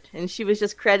start, and she was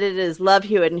just credited as Love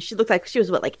Hewitt, and she looked like she was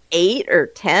like 8 or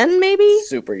 10, maybe.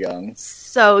 Super young.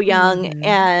 So young,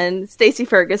 and Stacey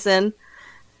Ferguson,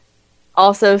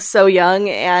 also so young,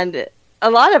 and a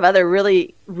lot of other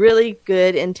really, really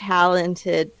good and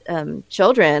talented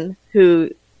children who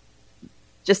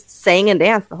just sang and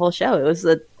danced the whole show. It was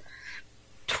a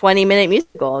 20-minute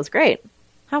musical. It was great.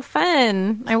 How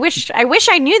fun. I wish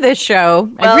I knew this show.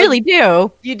 Well, I really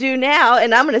do. You do now,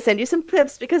 and I'm going to send you some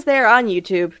clips because they're on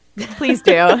YouTube. Please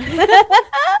do.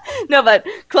 No, but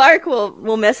Clark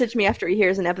will message me after he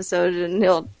hears an episode, and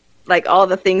he'll like all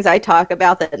the things I talk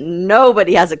about that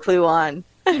nobody has a clue on.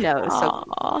 So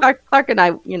Clark and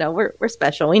I, we're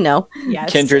special. We know.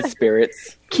 Yes. Kindred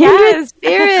spirits. Kindred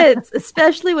spirits,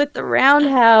 especially with the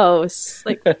Roundhouse.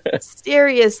 Like,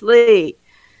 seriously.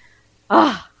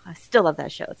 I still love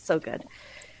that show. It's so good.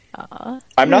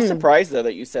 I'm not surprised, though,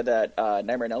 that you said that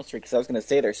Nightmare on Elm Street, because I was going to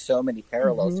say there's so many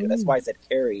parallels to it. That's why I said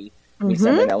Carrie meets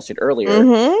Nightmare on Elm Street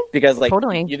earlier. Because, like,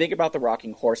 Totally. you think about the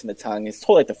rocking horse and the tongue, it's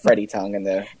totally like the Freddy tongue and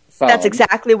the phone. That's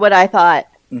exactly what I thought.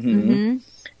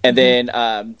 And then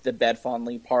the bed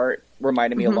fondling part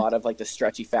reminded me a lot of, like, the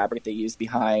stretchy fabric they use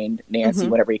behind Nancy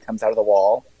whenever he comes out of the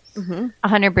wall.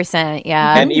 100%,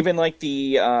 yeah. And even, like,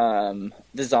 the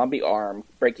zombie arm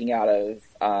breaking out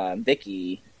of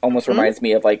Vicky almost reminds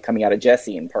me of, like, coming out of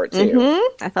Jesse in part 2.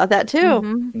 I thought that,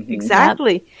 too.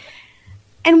 Exactly.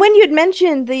 And when you'd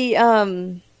mentioned the,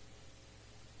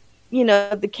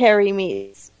 the Carrie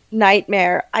meets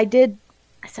Nightmare, I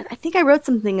said, I think I wrote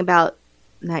something about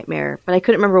Nightmare, but I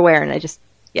couldn't remember where, and I just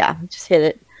hit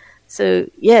it. So,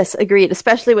 yes, agreed,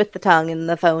 especially with the tongue and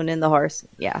the phone and the horse.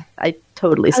 Yeah, I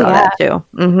totally saw that, too.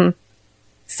 Mm-hmm.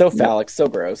 So phallic, so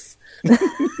gross.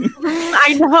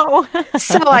 I know.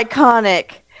 So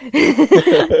iconic.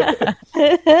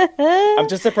 I'm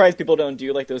just surprised people don't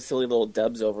do like those silly little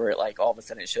dubs over it. Like all of a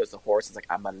sudden it shows the horse. It's like,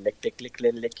 I'm gonna lick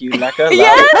you like a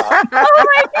yes! Oh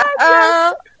my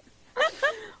god, yes!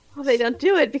 Well, they don't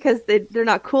do it because they're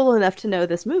not cool enough to know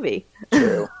this movie.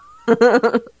 True.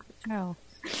 Oh.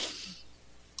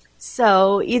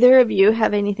 So, either of you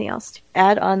have anything else to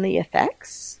add on the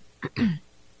effects?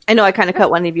 I know I kind of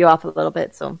cut one of you off a little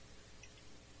bit, so.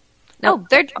 No,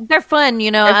 they're fun,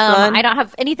 you know. Fun. I don't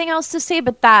have anything else to say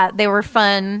but that. They were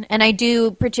fun, and I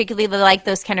do particularly like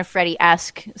those kind of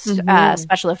Freddy-esque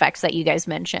special effects that you guys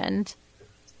mentioned.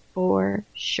 For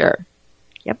sure.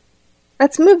 Yep.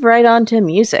 Let's move right on to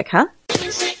music, huh?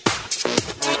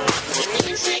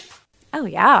 Oh,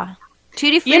 yeah.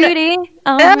 Tutti Frutti.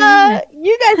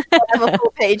 You guys have a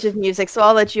full page of music, so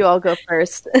I'll let you all go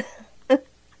first.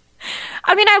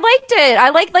 I mean, I liked it. I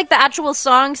like the actual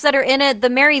songs that are in it. The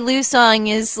Mary Lou song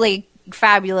is like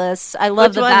fabulous. I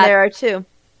love Which one there are two.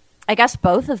 I guess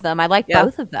both of them. I like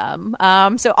both of them.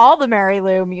 So all the Mary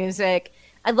Lou music.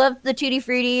 I love the Tutti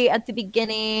Frutti at the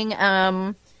beginning.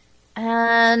 And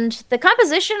the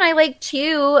composition I like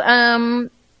too.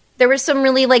 There was some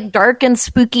really like dark and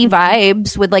spooky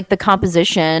vibes with like the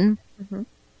composition. Mm-hmm.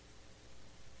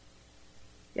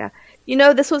 Yeah. You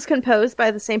know, this was composed by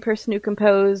the same person who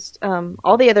composed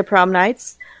all the other Prom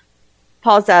Nights,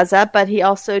 Paul Zaza, but he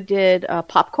also did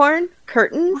Popcorn,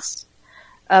 Curtains,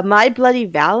 My Bloody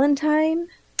Valentine.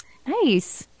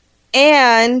 Nice.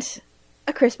 And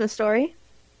A Christmas Story.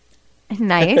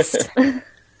 Nice. And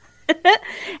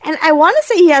I want to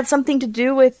say he had something to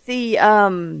do with the...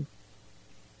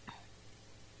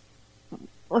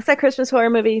 what's that Christmas horror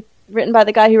movie written by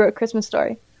the guy who wrote Christmas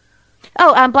Story?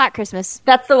 Oh, Black Christmas.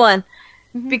 That's the one.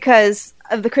 Mm-hmm. Because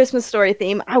of the Christmas Story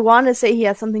theme. I want to say he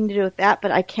has something to do with that,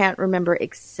 but I can't remember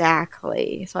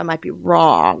exactly. So I might be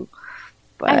wrong.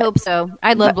 But, I hope so.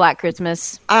 I love Black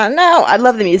Christmas. I know. I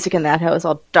love the music in that. How it's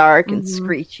all dark and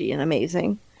screechy and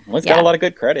amazing. Well, he's got a lot of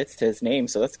good credits to his name,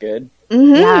 so that's good.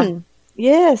 Mm-hmm. Yeah.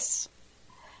 Yes.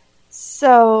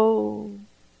 So,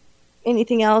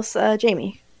 anything else,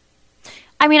 Jamie?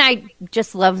 I mean, I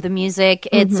just love the music.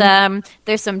 It's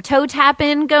there's some toe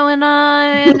tapping going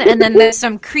on, and then there's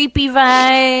some creepy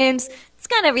vibes. It's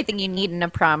got everything you need in a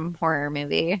prom horror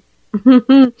movie. I'm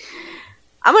going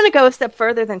to go a step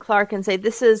further than Clark and say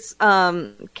this is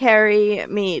Carrie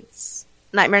meets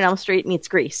Nightmare on Elm Street meets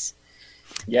Grease.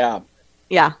 Yeah.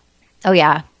 Yeah. Oh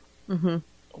yeah. Mm-hmm.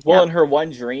 Well, in her one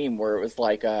dream where it was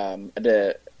like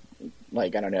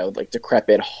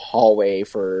decrepit hallway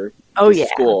for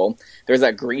school. There's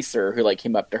that greaser who like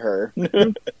came up to her.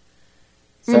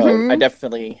 So I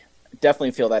definitely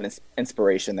feel that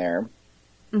inspiration there.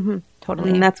 Mm-hmm.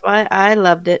 Totally. And that's why I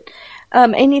loved it.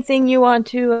 Anything you want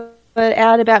to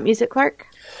add about music, Clark?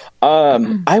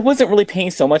 I wasn't really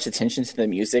paying so much attention to the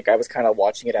music. I was kind of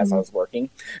watching it as I was working.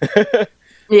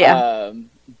 Yeah.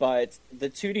 But the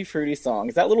Tutti Frutti song,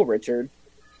 is that Little Richard?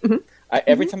 Mm-hmm.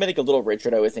 Every time I think of Little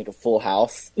Richard, I always think of Full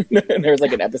House. And there's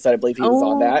like an episode, I believe he was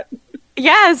on that.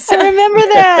 Yes, I remember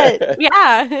that.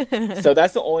 Yeah. So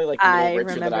that's the only like Little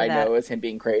Richard that I know is him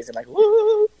being crazy and like,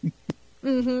 woo.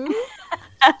 Mm-hmm.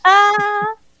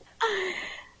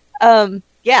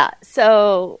 Yeah.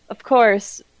 So of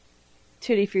course,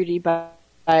 Tutti Frutti by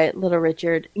Little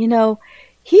Richard. You know,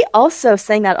 he also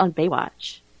sang that on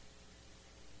Baywatch.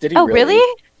 Did he? Oh, really?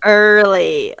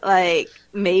 Early, like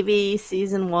maybe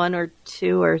season 1 or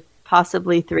 2 or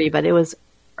possibly 3, but it was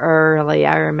early.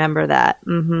 I remember that.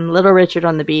 Little Richard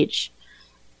on the beach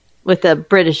with a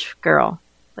British girl.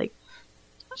 Like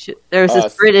there was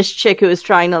this British chick who was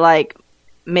trying to like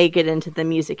make it into the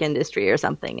music industry or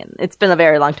something, and it's been a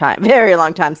very long time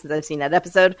since I've seen that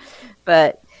episode.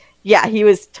 But yeah, he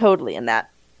was totally in that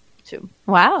too.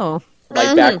 Wow.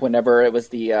 Like back whenever it was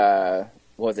the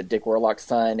was it Dick Warlock's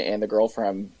son and the girl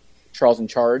from Charles in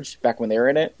Charge, back when they were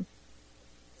in it?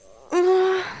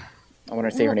 I want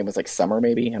to say her name was like Summer,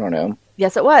 maybe? I don't know.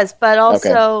 Yes, it was. But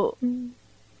also,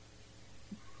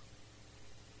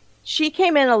 she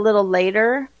came in a little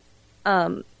later.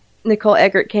 Nicole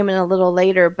Eggert came in a little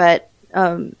later, but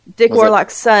Dick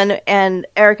Warlock's son and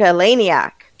Erica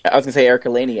Laniak. I was going to say Erica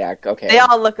Laniak. Okay. They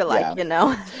all look alike, you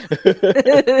know?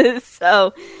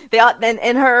 So, they all,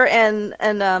 and her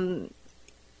and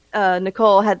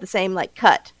Nicole had the same, like,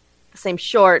 cut. the same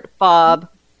short bob,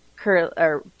 curl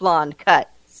or blonde cut.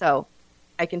 So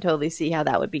I can totally see how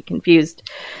that would be confused.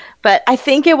 But I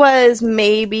think it was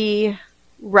maybe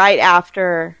right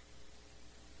after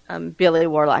Billy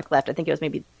Warlock left. I think it was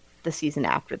maybe the season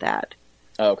after that.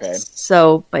 Okay.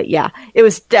 So, but yeah, it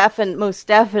was most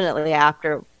definitely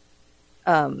after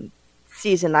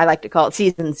season, I like to call it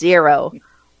season 0,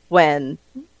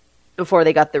 before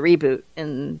they got the reboot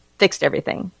and fixed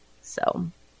everything. So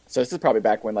this is probably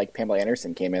back when like Pamela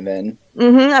Anderson came in then.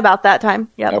 Mm-hmm, about that time.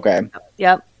 Yep. Okay.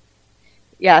 Yep.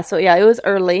 Yeah, so yeah, it was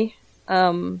early.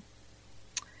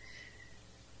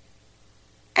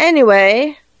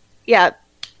 Anyway, yeah,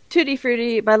 Tutti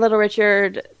Frutti by Little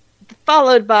Richard,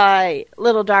 followed by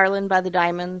Little Darlin' by the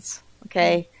Diamonds.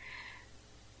 Okay.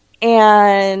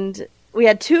 And we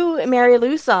had 2 Mary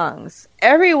Lou songs.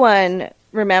 Everyone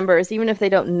remembers, even if they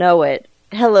don't know it,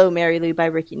 Hello, Mary Lou by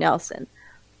Ricky Nelson.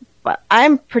 But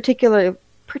I'm particularly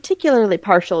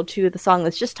partial to the song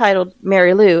that's just titled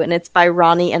Mary Lou, and it's by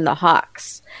Ronnie and the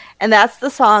Hawks. And that's the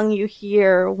song you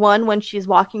hear, 1, when she's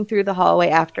walking through the hallway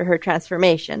after her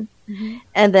transformation. Mm-hmm.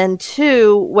 And then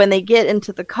 2, when they get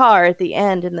into the car at the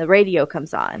end and the radio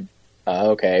comes on.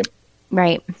 Okay.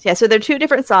 Right. Yeah, so they're 2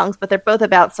 different songs, but they're both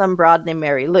about some broad named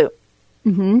Mary Lou.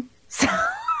 Mm-hmm.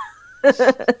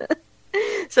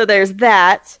 So there's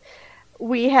that.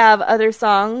 We have other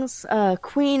songs,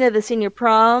 Queen of the Senior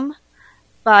Prom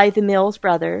by the Mills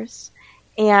Brothers,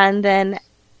 and then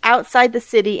Outside the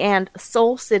City and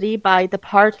Soul City by the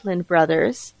Partland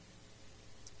Brothers.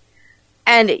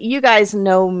 And you guys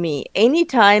know me.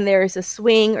 Anytime there's a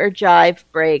swing or jive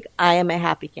break, I am a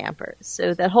happy camper.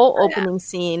 So that whole opening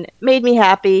scene made me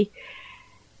happy.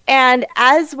 And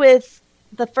as with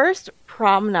the first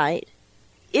Prom Night,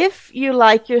 if you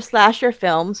like your slasher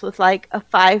films with like a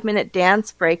 5-minute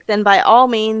dance break, then by all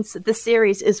means, the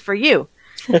series is for you.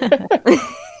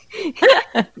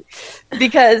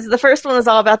 Because the first one was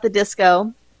all about the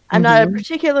disco. I'm not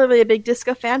particularly a big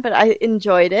disco fan, but I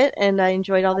enjoyed it, and I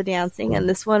enjoyed all the dancing. And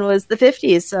this one was the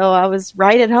 50s, so I was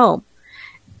right at home.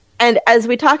 And as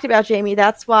we talked about, Jamie,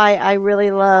 that's why I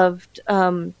really loved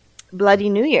Bloody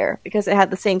New Year, because it had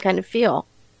the same kind of feel.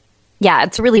 Yeah,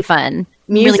 it's really fun.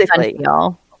 Musically. Really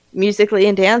fun musically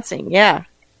and dancing, yeah.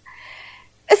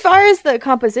 As far as the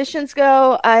compositions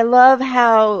go, I love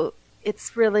how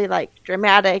it's really like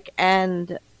dramatic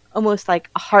and almost like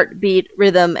a heartbeat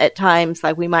rhythm at times,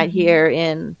 like we might hear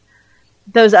in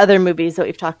those other movies that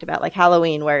we've talked about, like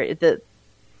Halloween, where the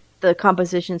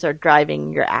compositions are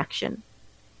driving your action.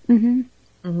 Mm-hmm.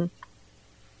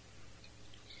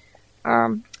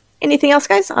 Mm-hmm. Anything else,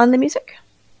 guys, on the music?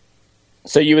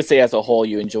 So you would say as a whole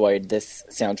you enjoyed this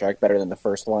soundtrack better than the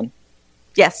first one?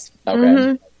 Yes. Okay.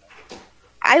 Mm-hmm.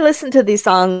 I listen to these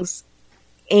songs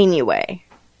anyway.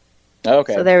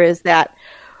 Okay. So there is that.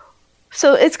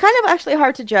 So it's kind of actually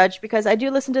hard to judge because I do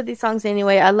listen to these songs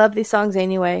anyway. I love these songs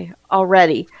anyway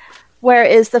already.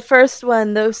 Whereas the first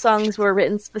one, those songs were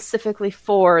written specifically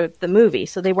for the movie,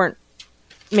 so they weren't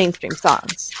mainstream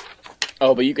songs.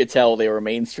 Oh, but you could tell they were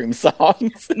mainstream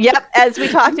songs. Yep, as we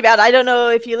talked about. I don't know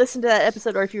if you listened to that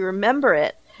episode or if you remember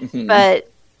it,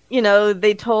 but, you know,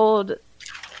 they told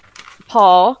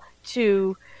Paul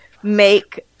to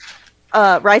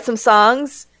write some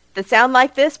songs that sound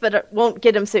like this, but it won't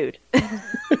get him sued.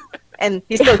 And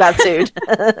he still got sued.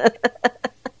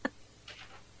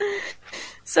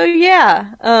 So,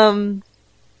 yeah.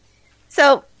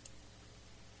 So,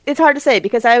 it's hard to say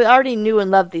because I already knew and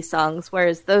loved these songs,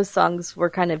 whereas those songs were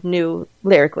kind of new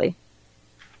lyrically.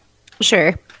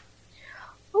 Sure.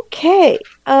 Okay.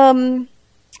 How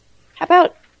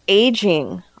about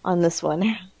aging on this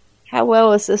one? How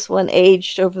well is this one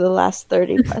aged over the last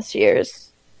 30 plus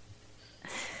years?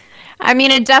 I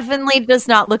mean, it definitely does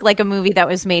not look like a movie that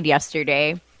was made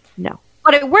yesterday. No.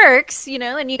 But it works, you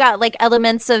know, and you got like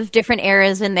elements of different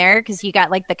eras in there because you got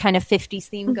like the kind of 50s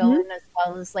theme going as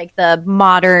well as like the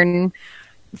modern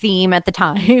theme at the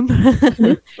time.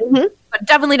 But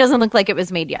definitely doesn't look like it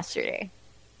was made yesterday.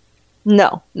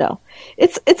 No.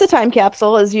 It's a time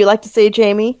capsule, as you like to say,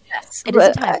 Jamie. Yes, it is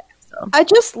a time capsule. I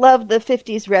just love the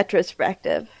 50s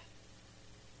retrospective.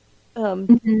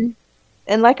 And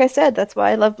like I said, that's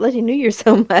why I love Bloody New Year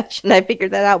so much, and I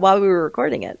figured that out while we were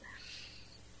recording it.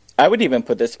 I would even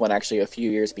put this one actually a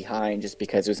few years behind just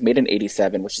because it was made in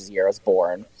 1987, which is the year I was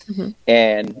born.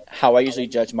 And how I usually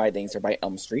judge my things are by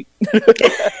Elm Street.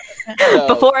 So,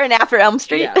 before and after Elm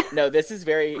Street? Yeah, no, this is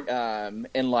very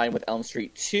in line with Elm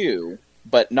Street 2,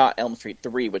 but not Elm Street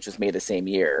 3, which was made the same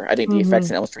year. I think the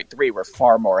effects in Elm Street 3 were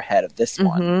far more ahead of this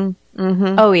one.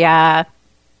 Oh, yeah.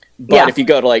 But if you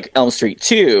go to like Elm Street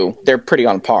 2, they're pretty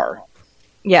on par.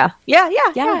 Yeah,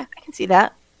 I can see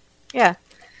that. Yeah.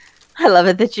 I love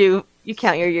it that you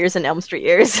count your years in Elm Street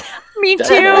years. Me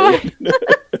too.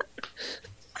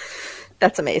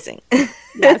 That's amazing.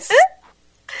 Yes.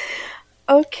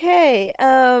 Okay.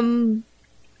 The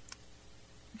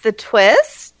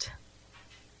twist.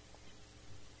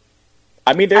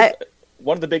 I mean, there's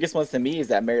one of the biggest ones to me is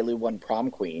that Mary Lou won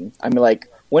prom queen. I mean,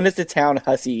 like, when does the town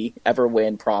hussy ever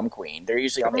win prom queen? They're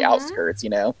usually on the outskirts, you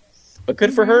know? But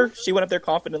good for her. She went up there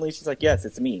confidently. She's like, yes,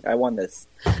 it's me. I won this.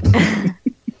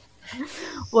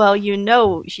 Well, you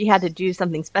know she had to do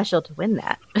something special to win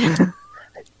that.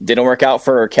 Didn't work out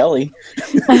for Kelly.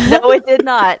 No, it did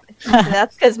not.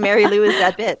 That's because Mary Lou is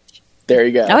that bitch. There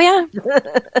you go. Oh, yeah.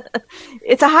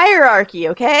 It's a hierarchy,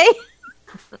 okay?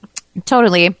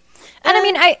 Totally. And I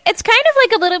mean, it's kind of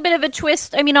like a little bit of a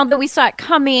twist. I mean, although we saw it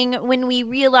coming when we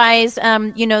realized,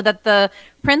 that the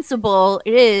principal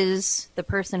is the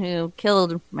person who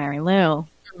killed Mary Lou.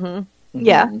 Mm-hmm.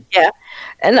 Yeah.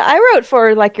 And I wrote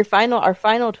for like our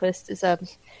final twist is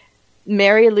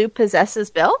Mary Lou possesses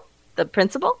Bill, the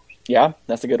principal. Yeah,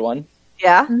 that's a good one.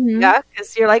 Yeah, yeah,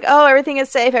 because you're like, oh, everything is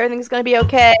safe, everything's going to be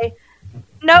okay.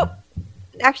 Nope,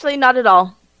 actually, not at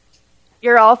all.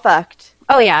 You're all fucked.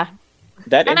 Oh yeah.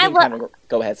 That ending kind of.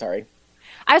 Go ahead. Sorry.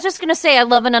 I was just going to say I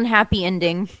love an unhappy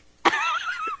ending.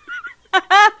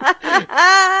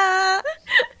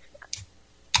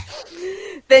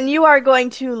 Then you are going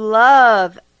to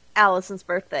love Allison's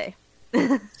birthday.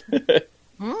 It's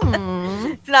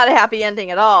not a happy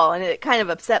ending at all, and it kind of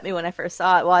upset me when I first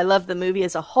saw it. Well, I love the movie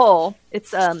as a whole.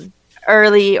 It's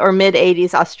early or mid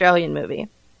 80s Australian movie.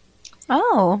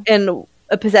 Oh. And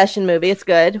a possession movie. It's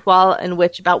good.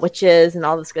 About witches and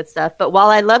all this good stuff. But while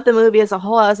I love the movie as a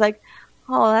whole, I was like,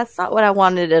 oh, that's not what I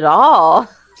wanted at all.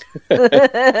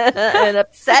 It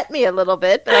upset me a little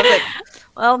bit, but I was like,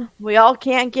 well, we all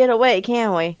can't get away,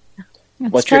 can we?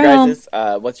 What's your guys'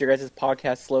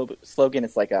 podcast slogan?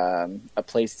 It's like a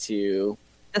place to...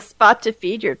 A spot to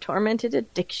feed your tormented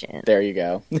addiction. There you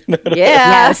go.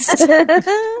 Yeah. Yes.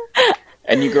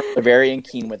 And you girls are very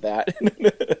keen with that.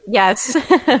 Yes.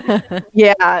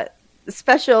 Yeah.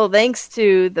 Special thanks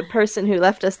to the person who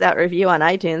left us that review on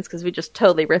iTunes, because we just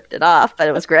totally ripped it off, but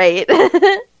it was great.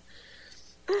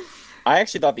 I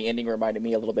actually thought the ending reminded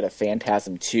me a little bit of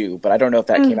Phantasm 2, but I don't know if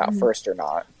that came out first or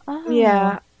not. Oh.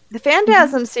 Yeah. The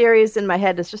Phantasm series in my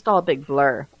head is just all a big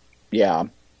blur. Yeah.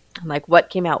 I'm like,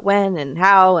 what came out when and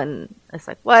how, and it's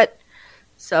like, what?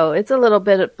 So it's a little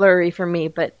bit blurry for me,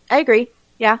 but I agree.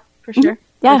 Yeah, for sure.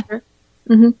 Yeah. For sure.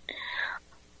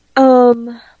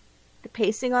 Mm-hmm. The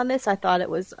pacing on this, I thought it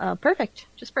was perfect.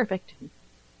 Just perfect.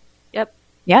 Yep.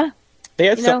 Yeah. They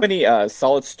had many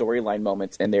solid storyline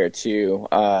moments in there too.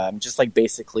 Just like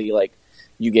basically like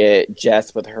you get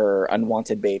Jess with her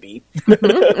unwanted baby.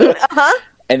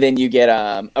 And then you get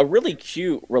a really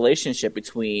cute relationship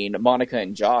between Monica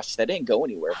and Josh that didn't go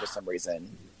anywhere for some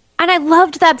reason. And I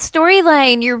loved that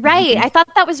storyline. You're right. I thought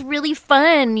that was really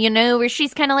fun, where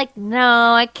she's kind of like,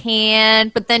 no, I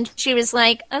can't. But then she was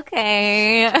like,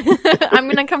 okay, I'm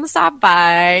going to come stop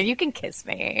by. You can kiss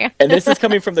me. And this is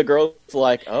coming from the girls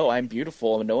like, oh, I'm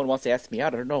beautiful and no one wants to ask me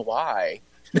out. I don't know why.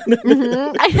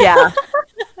 Yeah.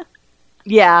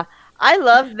 Yeah. I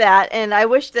love that. And I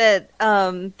wish that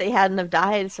they hadn't have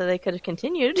died so they could have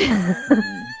continued.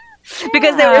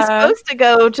 Because they were supposed to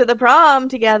go to the prom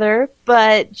together,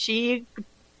 but she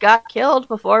got killed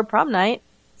before prom night,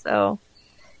 so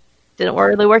didn't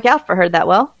really work out for her that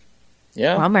well.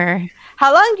 Yeah. Bummer.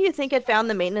 How long do you think it found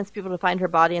the maintenance people to find her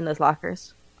body in those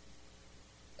lockers?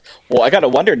 Well, I gotta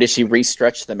wonder, did she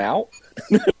re-stretch them out?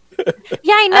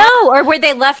 Yeah, I know. Or were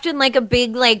they left in like a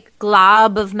big like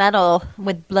glob of metal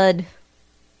with blood?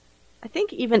 I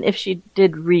think even if she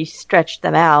did re-stretch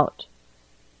them out,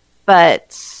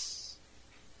 but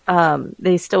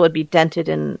they still would be dented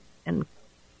and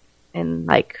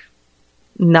like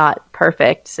not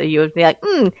perfect. So you would be like,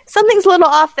 something's a little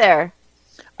off there.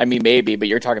 I mean, maybe, but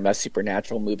you're talking about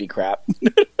supernatural movie crap.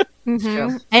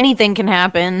 Mm-hmm. Anything can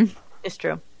happen. It's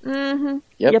true. Mm-hmm.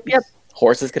 Yep.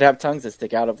 Horses could have tongues that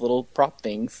stick out of little prop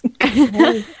things.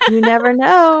 Hey, you never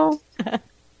know.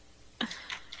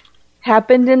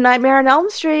 Happened in Nightmare on Elm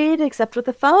Street, except with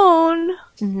a phone.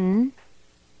 Mm-hmm.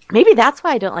 Maybe that's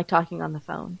why I don't like talking on the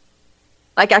phone.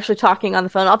 Like actually talking on the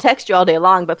phone. I'll text you all day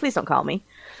long, but please don't call me.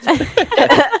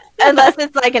 Unless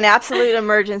it's like an absolute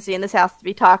emergency and this has to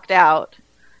be talked out.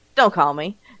 Don't call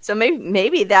me. So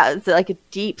maybe that was like a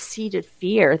deep-seated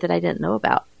fear that I didn't know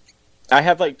about. I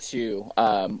have like two.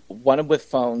 One with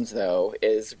phones, though,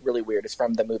 is really weird. It's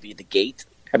from the movie The Gate.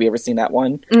 Have you ever seen that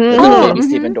one? Mm-hmm. With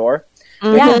Stephen Dorff.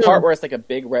 There's a part where it's like a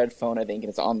big red phone, I think, and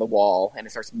it's on the wall, and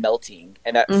it starts melting.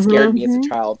 And that scared me as a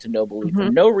child to no belief for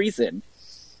no reason.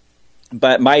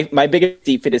 But my biggest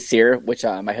defeat is here, which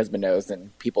my husband knows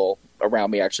and people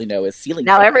around me actually know, is ceiling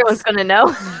now fans. Everyone's going to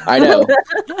know. I know.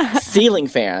 Ceiling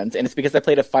fans. And it's because I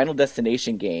played a Final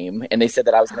Destination game and they said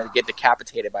that I was going to get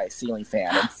decapitated by a ceiling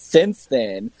fan. And since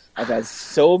then, I've had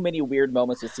so many weird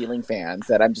moments with ceiling fans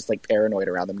that I'm just like paranoid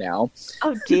around them now.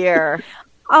 Oh, dear.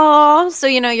 Oh, so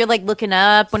you're like looking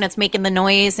up when it's making the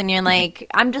noise, and you're like,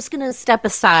 "I'm just gonna step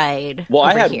aside." Well,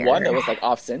 I had here. one that was like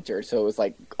off center, so it was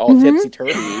like all tipsy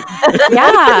turvy.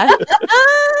 Yeah.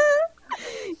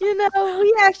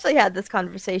 We actually had this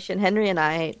conversation, Henry and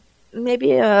I,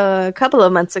 maybe a couple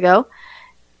of months ago.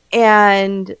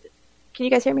 And can you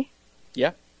guys hear me?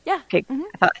 Yeah. Yeah. Okay.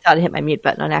 I thought I hit my mute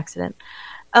button on accident.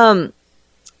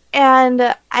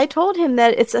 And I told him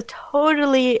that it's a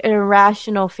totally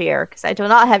irrational fear, because I do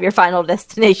not have your Final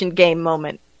Destination game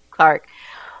moment, Clark.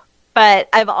 But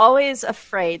I'm always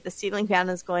afraid the ceiling fan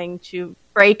is going to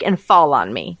break and fall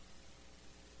on me.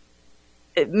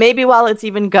 Maybe while it's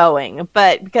even going.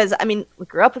 But because, we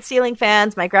grew up with ceiling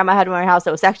fans. My grandma had one in our house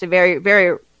that was actually very,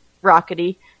 very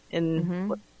rockety.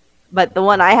 But the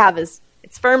one I have it's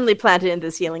firmly planted into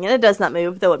the ceiling, and it does not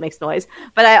move, though it makes noise.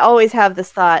 But I always have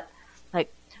this thought,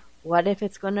 what if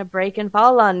it's going to break and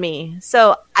fall on me?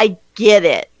 So I get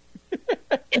it.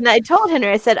 And I told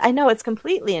Henry, I said, I know it's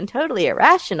completely and totally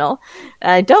irrational.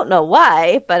 And I don't know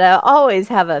why, but I always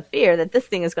have a fear that this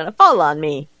thing is going to fall on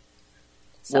me.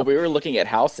 So. Well, we were looking at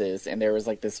houses, and there was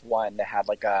like this one that had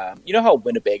like you know how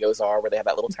Winnebagos are, where they have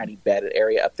that little tiny bed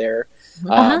area up there?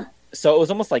 So it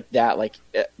was almost like that. Like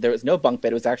there was no bunk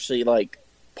bed. It was actually like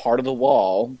part of the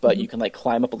wall, but you can like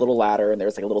climb up a little ladder, and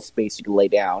there's like a little space you can lay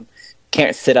down.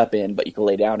 Can't sit up in, but you can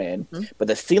lay down in. But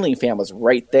the ceiling fan was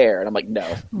right there, and I'm like,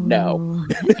 no.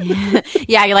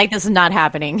 Yeah, you're like, this is not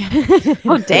happening.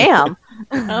 Oh, damn.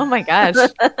 Oh my gosh.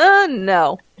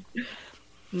 No.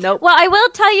 Nope. Well, I will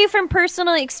tell you from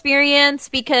personal experience,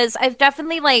 because I've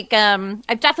definitely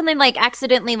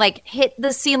accidentally like hit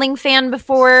the ceiling fan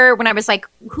before when I was like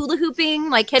hula hooping,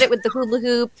 like hit it with the hula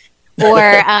hoop,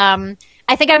 or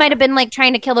I think I might have been like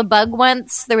trying to kill a bug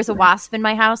once. There was a wasp in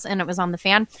my house and it was on the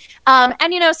fan.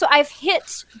 And so I've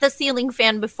hit the ceiling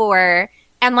fan before,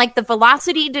 and like the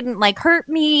velocity didn't like hurt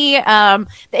me.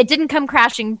 It didn't come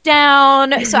crashing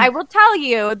down. So I will tell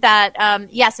you that,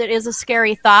 yes, it is a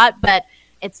scary thought, but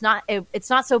it's not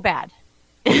so bad.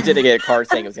 You didn't get a card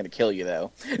saying it was going to kill you,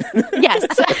 though. Yes.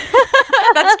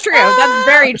 That's true. That's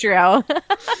very true.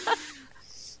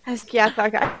 Yeah,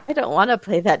 Clark, I don't want to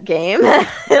play that game.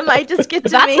 It might just get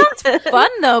to me. That's fun,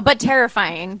 though, but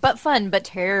terrifying. But fun, but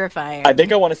terrifying. I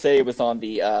think I want to say it was on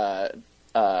the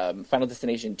Final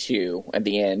Destination 2. At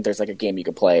the end, there's like a game you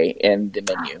can play in the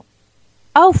menu.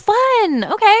 Oh,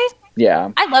 fun. Okay.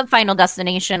 Yeah. I love Final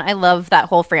Destination. I love that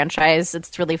whole franchise.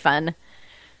 It's really fun.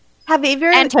 Have either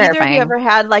of you ever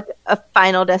had like a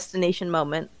Final Destination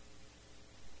moment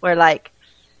where like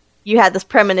you had this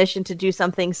premonition to do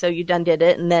something, so you done did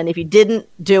it, and then if you didn't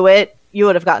do it, you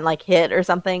would have gotten like hit or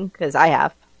something? Because I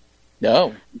have.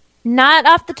 No. Not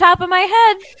off the top of my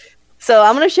head. So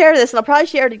I'm going to share this, and I'll probably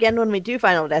share it again when we do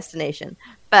Final Destination.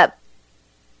 But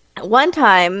one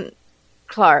time,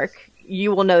 Clark,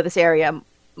 you will know this area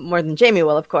more than Jamie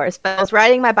will, of course, but I was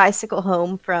riding my bicycle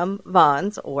home from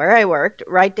Vaughn's, where I worked,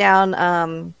 right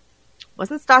down,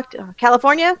 wasn't Stockton,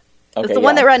 California? Okay, it's the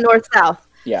one that ran north-south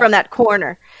from that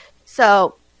corner.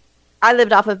 So I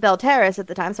lived off of Bell Terrace at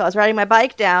the time, so I was riding my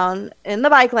bike down in the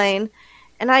bike lane,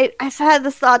 and I had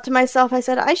this thought to myself. I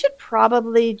said, I should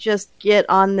probably just get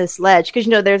on this ledge, because,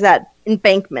 there's that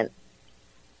embankment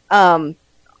on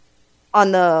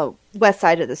the west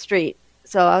side of the street.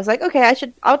 So I was like, okay,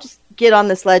 I'll just get on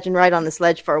this ledge and ride on this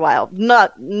ledge for a while.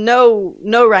 No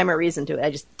rhyme or reason to it. I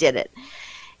just did it.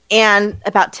 And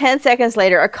about 10 seconds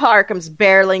later, a car comes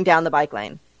barreling down the bike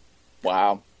lane.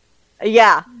 Wow.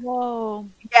 Yeah. Whoa.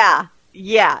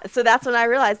 Yeah. So that's when I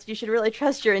realized you should really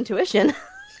trust your intuition.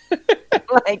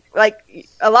 like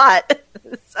a lot.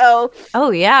 So.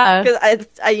 Oh, yeah. Because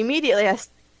I immediately,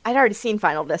 I'd already seen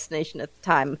Final Destination at the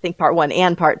time. I think part 1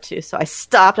 and part 2. So I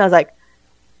stopped and I was like,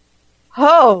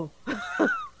 oh.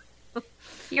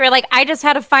 You were like, I just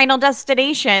had a Final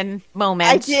Destination moment.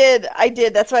 I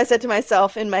did. That's what I said to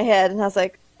myself in my head. And I was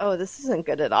like, oh, this isn't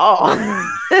good at all.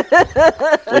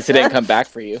 At least it didn't come back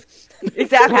for you.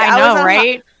 Exactly. I know,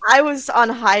 right? I was on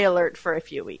high alert for a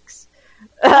few weeks.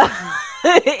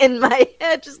 In my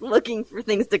head, just looking for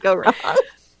things to go wrong.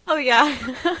 Oh, yeah.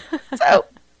 So,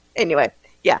 anyway,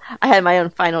 yeah, I had my own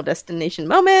Final Destination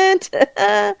moment.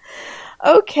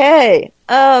 Okay.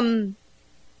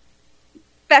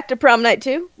 Back to Prom Night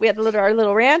 2. We had our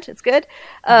little rant. It's good.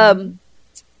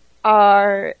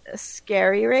 Our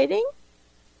scary rating?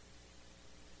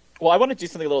 Well, I want to do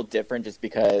something a little different just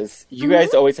because you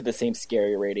guys always have the same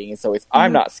scary rating, and so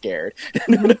I'm not scared.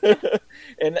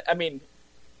 And I mean,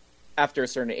 after a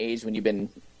certain age, when you've been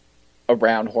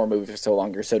around horror movies for so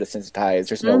long, you're so desensitized,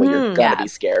 there's no way you're gonna be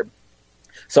scared.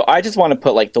 So I just want to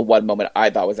put like the one moment I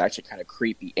thought was actually kind of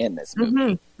creepy in this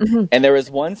movie. And there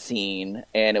was one scene,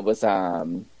 and it was I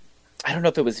don't know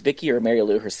if it was Vicky or Mary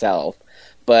Lou herself,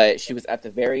 but she was at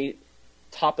the very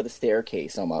top of the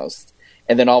staircase almost,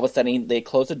 and then all of a sudden they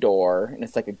close the door, and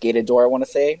it's like a gated door, I want to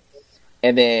say,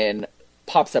 and then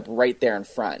pops up right there in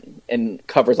front and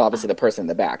covers obviously the person in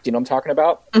the back. Do you know what I'm talking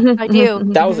about? I do.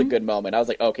 That was a good moment. I was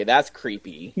like, okay, that's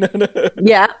creepy.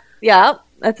 Yeah,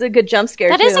 that's a good jump scare.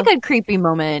 That too. is a good creepy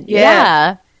moment.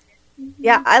 Yeah,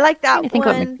 I like that I think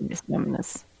what my one. creepiest moment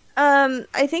is.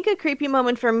 I think a creepy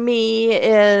moment for me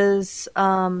is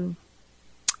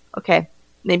okay,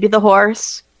 maybe the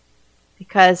horse,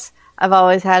 because I've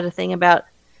always had a thing about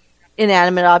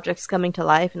inanimate objects coming to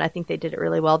life, and I think they did it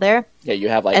really well there. Yeah, you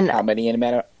have how many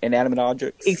inanimate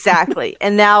objects? Exactly.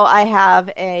 And now I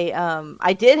have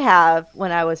I did have,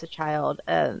 when I was a child,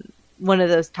 one of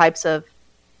those types of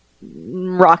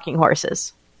rocking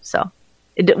horses. So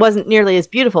it wasn't nearly as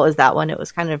beautiful as that one. It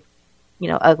was kind of,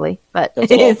 ugly, but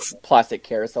it's plastic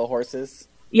carousel horses.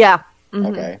 Yeah.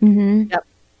 Okay. Yep.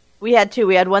 We had two.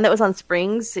 We had one that was on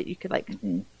springs that you could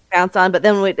bounce on, but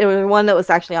then there was one that was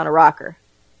actually on a rocker.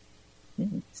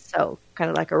 So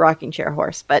kind of like a rocking chair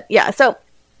horse. But yeah, so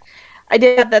I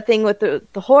did have that thing with the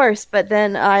horse, but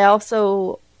then I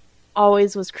also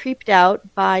always was creeped out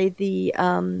by the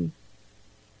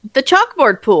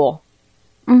chalkboard pool.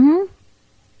 That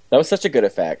was such a good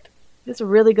effect. It's a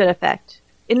really good effect.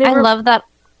 And I love that.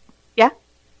 Yeah,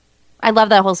 I love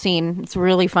that whole scene. It's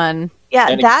really fun.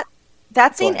 Yeah,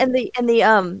 that scene and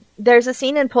the there's a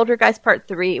scene in Poltergeist Part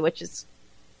 3 which is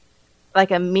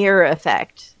like a mirror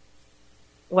effect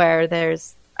where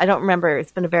I don't remember,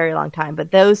 it's been a very long time,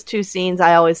 but those two scenes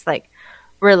I always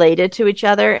related to each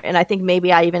other, and I think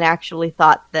maybe I even actually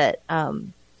thought that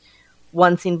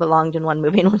one scene belonged in one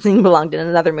movie and one scene belonged in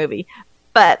another movie.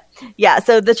 But yeah,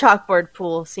 so the chalkboard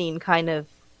pool scene kind of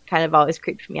always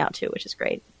creeped me out too, which is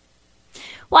great.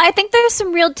 Well, I think there's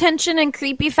some real tension and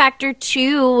creepy factor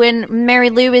too when Mary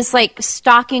Lou is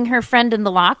stalking her friend in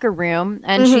the locker room,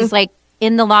 and she's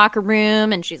in the locker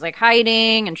room and she's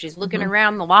hiding and she's looking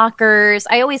around the lockers.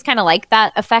 I always kind of like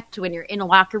that effect when you're in a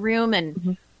locker room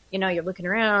and you're looking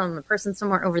around and the person's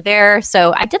somewhere over there.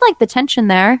 So I did like the tension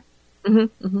there.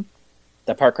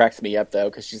 That part cracks me up though,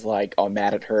 because she's all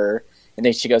mad at her, and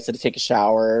then she goes to take a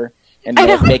shower and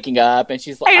they're making up, and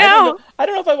she's like, I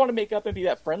don't know if I want to make up and be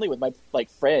that friendly with my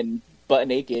friend butt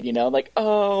naked,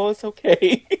 oh, it's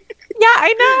okay. Yeah,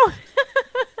 I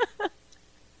know.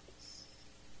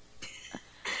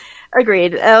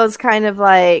 Agreed. It was kind of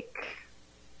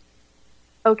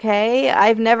okay,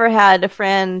 I've never had a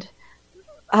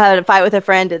fight with a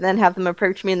friend and then have them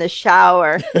approach me in the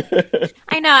shower.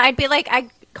 I know. I'd be like,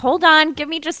 hold on, give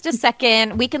me just a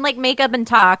second. We can make up and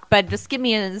talk, but just give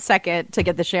me a second to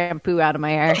get the shampoo out of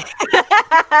my hair.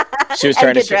 She was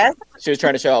trying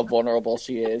to show how vulnerable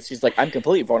she is. She's like, I'm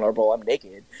completely vulnerable. I'm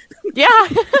naked. Yeah.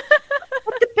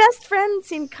 But the best friend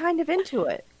seemed kind of into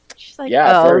it. She's like,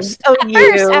 at first.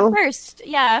 At first,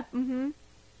 yeah.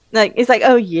 It's like,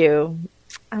 oh, you.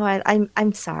 Oh,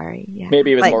 I'm sorry. Yeah.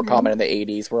 Maybe it was more common in the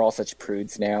 80s. We're all such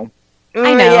prudes now.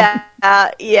 I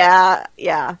know.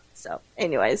 Yeah. So,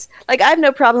 anyways, I have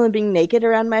no problem with being naked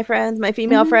around my friends, my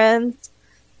female friends,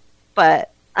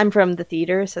 but I'm from the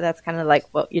theater, so that's kind of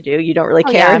what you do. You don't really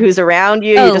care who's around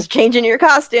you. You're just changing your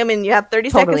costume, and you have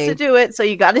 30 seconds to do it, so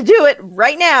you got to do it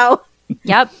right now.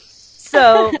 Yep.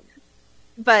 So,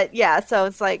 but yeah, so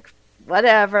it's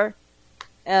whatever.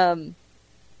 I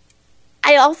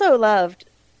also loved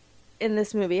in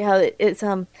this movie how it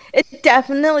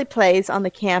definitely plays on the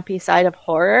campy side of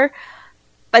horror,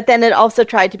 but then it also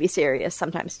tried to be serious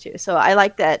sometimes too. So I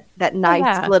like that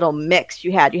nice little mix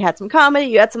you had. You had some comedy,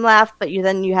 you had some laugh, but you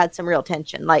had some real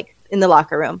tension, in the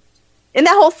locker room. In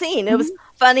that whole scene, it was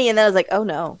funny, and then I was like, oh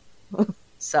no.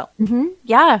 So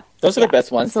yeah, those are the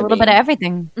best ones. It's a little bit of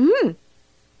everything.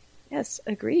 Yes,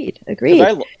 agreed.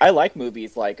 I like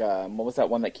movies what was that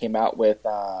one that came out with?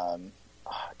 I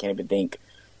can't even think.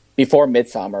 Before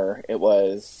Midsommar, it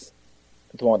was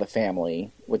the one with the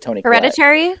family with Tony Collette.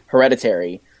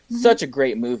 Hereditary. Such a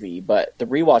great movie, but the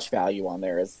rewatch value on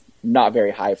there is not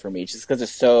very high for me, just because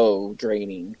it's so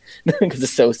draining, because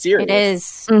it's so serious. It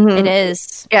is. It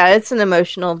is. Yeah, it's an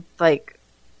emotional,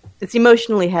 it's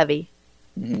emotionally heavy.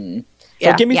 So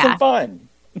give me some fun.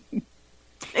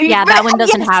 Yeah, that one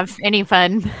doesn't have any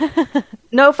fun.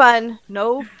 No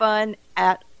fun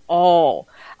at all.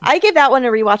 I gave that one a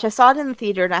rewatch. I saw it in the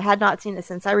theater, and I had not seen it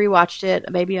since. I rewatched it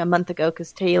maybe a month ago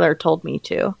because Taylor told me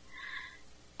to.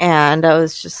 And I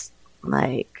was just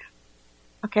like,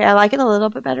 okay, I like it a little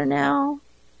bit better now.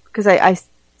 Because I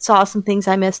saw some things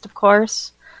I missed, of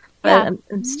course. But Yeah.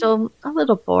 I'm still a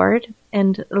little bored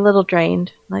and a little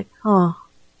drained. Like, oh,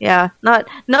 yeah,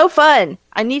 no fun.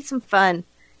 I need some fun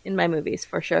in my movies,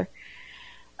 for sure.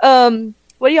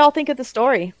 What do y'all think of the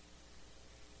story?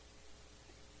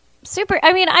 Super.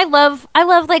 I mean, I love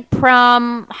like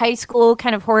prom, high school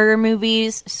kind of horror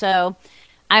movies. So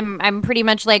I'm pretty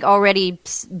much like already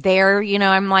there. You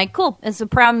know, I'm like, cool. It's a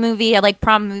prom movie. I like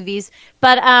prom movies.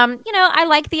 But you know, I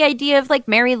like the idea of like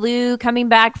Mary Lou coming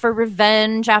back for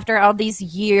revenge after all these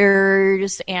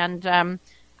years, and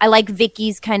I like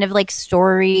Vicky's kind of like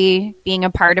story being a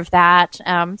part of that. So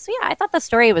yeah, I thought the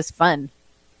story was fun.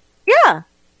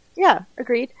 Yeah,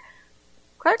 agreed.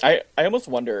 Clark? I almost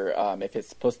wonder if it's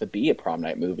supposed to be a prom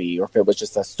night movie or if it was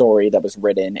just a story that was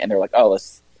written and they're like, oh,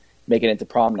 let's make it into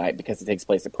prom night because it takes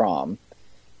place at prom.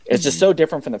 It's just so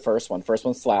different from the first one. First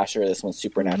one's slasher, this one's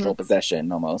supernatural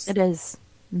possession almost. It is.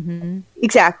 Mm-hmm.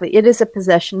 Exactly. It is a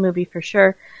possession movie for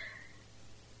sure.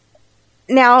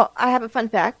 Now, I have a fun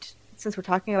fact, since we're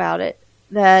talking about it,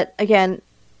 that, again,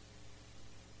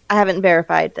 I haven't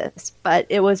verified this, but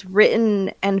it was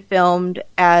written and filmed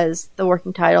as the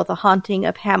working title, The Haunting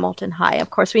of Hamilton High. Of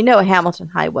course, we know Hamilton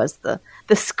High was the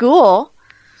school,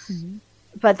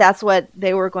 but that's what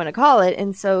they were going to call it.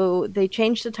 And so they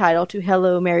changed the title to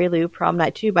Hello, Mary Lou, Prom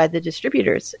Night 2 by the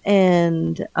distributors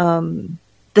and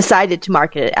decided to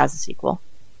market it as a sequel.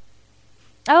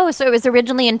 Oh, so it was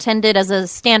originally intended as a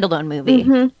standalone movie.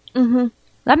 Mm-hmm. Mm-hmm.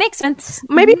 That makes sense.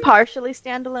 Maybe partially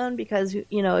standalone because,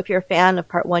 you know, if you're a fan of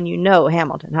part one, you know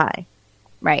Hamilton High.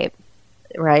 Right.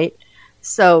 Right.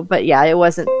 So, but yeah, it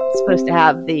wasn't supposed to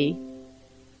have the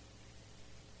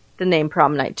name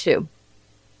Prom Night 2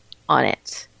 on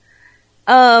it.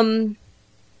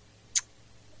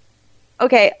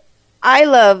 Okay. I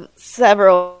love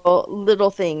several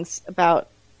little things about,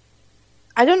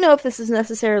 I don't know if this is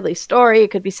necessarily story,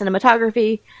 it could be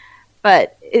cinematography,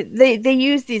 but they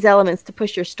use these elements to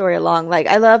push your story along. Like,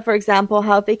 I love, for example,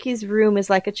 how Vicky's room is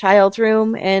like a child's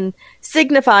room and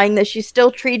signifying that she's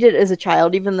still treated as a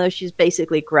child, even though she's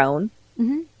basically grown.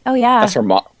 Mm-hmm. Oh, yeah.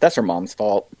 That's her mom's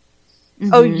fault.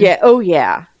 Mm-hmm. Oh,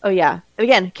 yeah.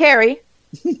 Again, Carrie.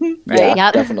 Right? Yeah,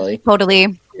 yep. Definitely.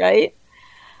 Totally. Right?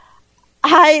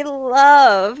 I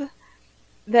love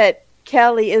that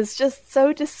Kelly is just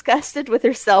so disgusted with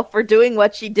herself for doing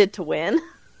what she did to win.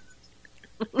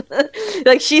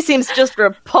 Like, she seems just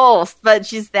repulsed, but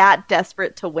she's that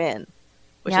desperate to win,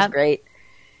 which is great.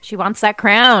 She wants that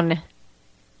crown.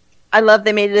 I love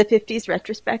they made it a 50s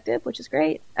retrospective, which is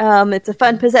great. It's a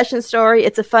fun possession story.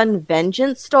 It's a fun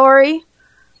vengeance story.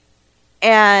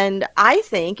 And I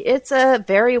think it's a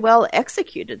very well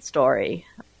executed story.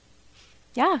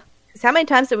 Yeah. Because how many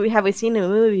times have we seen a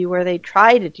movie where they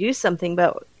try to do something,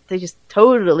 but they just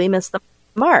totally miss the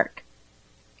mark?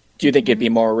 Do you think it'd be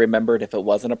more remembered if it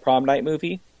wasn't a prom night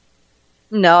movie?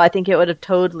 No, I think it would have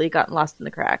totally gotten lost in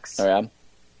the cracks. Oh, yeah?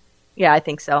 Yeah, I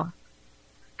think so.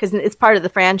 Because it's part of the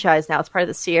franchise now. It's part of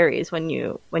the series. When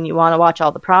you want to watch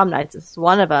all the prom nights, this is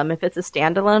one of them. If it's a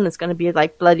standalone, it's going to be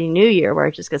like Bloody New Year, where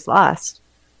it just gets lost.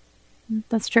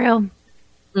 That's true.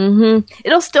 Mm-hmm.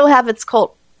 It'll still have its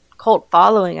cult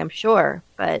following, I'm sure,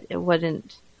 but it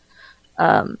wouldn't.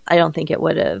 I don't think it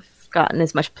would have gotten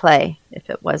as much play if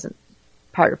it wasn't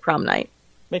part of prom night.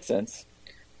 Makes sense.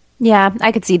 Yeah,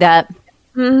 I could see that.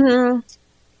 Mm-hmm.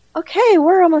 Okay,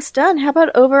 we're almost done. How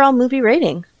about overall movie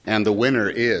rating? And the winner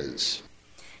is...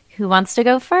 Who wants to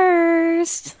go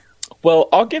first? Well,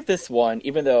 I'll give this one,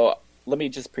 even though, let me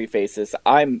just preface this,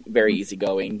 I'm very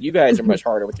easygoing. You guys are much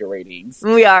harder with your ratings.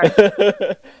 We are.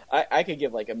 I could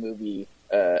give like a movie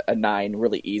a 9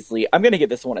 really easily. I'm going to give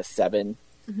this one a 7.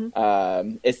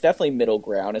 Mm-hmm. It's definitely middle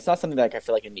ground. It's not something that I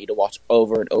feel like I need to watch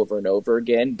over and over and over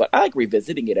again, but I like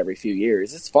revisiting it every few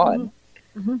years. It's fun.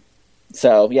 Mm-hmm.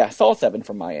 So yeah, solid 7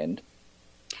 from my end.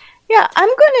 Yeah, I'm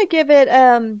going to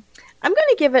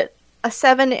give it a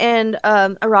 7 and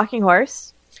a rocking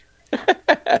horse. I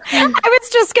was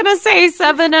just going to say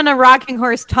 7 and a rocking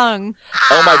horse tongue.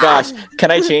 Oh my gosh. Can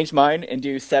I change mine and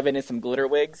do 7 and some glitter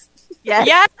wigs?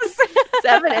 Yes.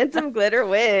 7 and some glitter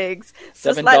wigs.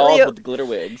 7 dolls with glitter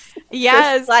wigs.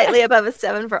 Yes. So slightly above a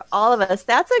 7 for all of us.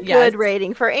 That's a good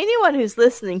rating. For anyone who's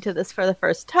listening to this for the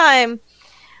first time,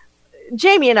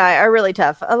 Jamie and I are really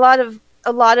tough. A lot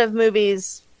of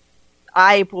movies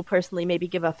I will personally maybe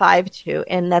give a 5 to,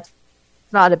 and that's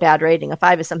not a bad rating. A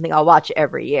 5 is something I'll watch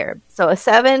every year. So a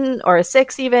 7 or a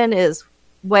 6 even is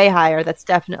way higher. That's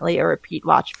definitely a repeat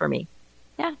watch for me.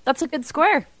 Yeah, that's a good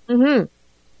score. Mm-hmm.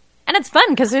 And it's fun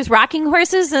because there's rocking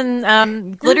horses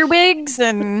and glitter wigs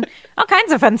and all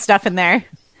kinds of fun stuff in there.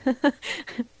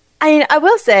 I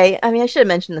will say, I should have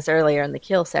mentioned this earlier in the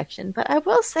kill section, but I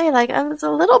will say, I was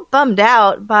a little bummed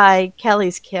out by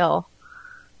Kelly's kill.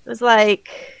 It was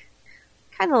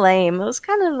kind of lame. It was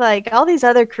kind of like all these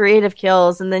other creative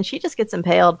kills, and then she just gets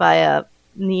impaled by a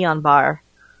neon bar.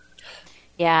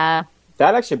 Yeah.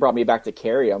 That actually brought me back to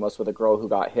Carrie almost, with a girl who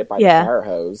got hit by the fire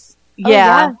hose.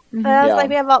 Yeah. Mm-hmm. I was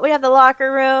like, we have the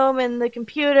locker room and the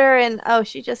computer, and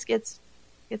she just gets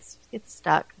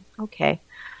stuck. Okay.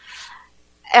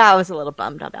 I was a little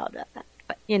bummed about that, but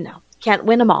can't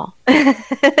win them all.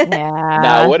 Yeah.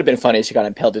 No, it would have been funny if she got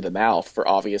impaled through the mouth for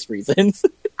obvious reasons.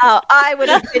 Oh, I would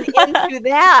have been into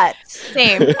that.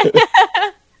 Same.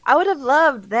 I would have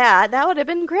loved that. That would have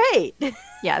been great.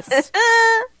 Yes.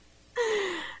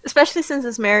 Especially since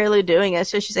it's Mary Lou doing it.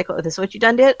 So she's like, this is what you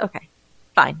done did? Okay.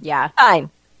 Fine. Yeah. Fine.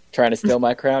 Trying to steal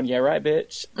my crown? Yeah, right,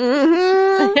 bitch.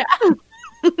 Mm-hmm. Yeah.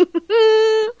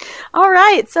 All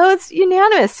right. So it's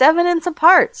unanimous. 7 and some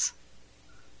parts.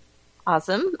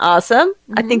 Awesome.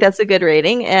 Mm-hmm. I think that's a good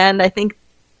rating. And I think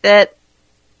that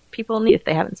people need if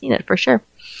they haven't seen it, for sure.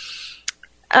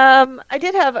 I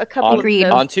did have a couple of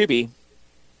notes. On Tubi.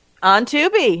 On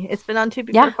Tubi. It's been on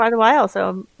Tubi for quite a while,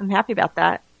 so I'm happy about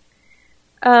that.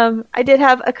 I did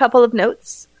have a couple of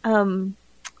notes.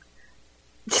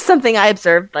 Just something I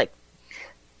observed,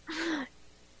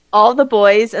 all the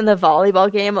boys in the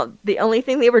volleyball game, the only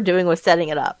thing they were doing was setting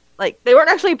it up. They weren't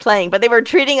actually playing, but they were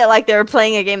treating it like they were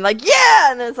playing a game,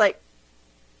 yeah! And it's what?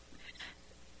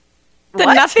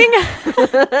 Nothing?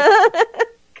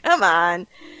 Come on.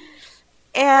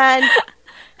 And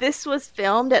this was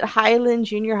filmed at Highland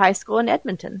Junior High School in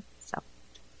Edmonton. So.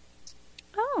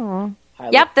 Oh.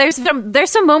 Yep,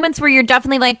 there's some moments where you're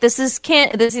definitely like,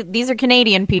 these are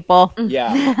Canadian people.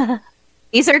 Yeah.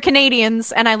 These are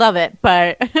Canadians, and I love it,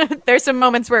 but there's some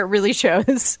moments where it really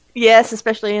shows. Yes,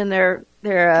 especially in their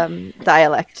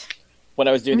dialect. When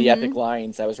I was doing the epic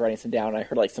lines, I was writing some down, and I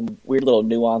heard some weird little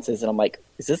nuances, and I'm like,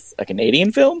 is this a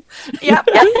Canadian film? Yep.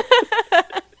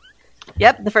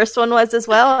 Yep, the first one was as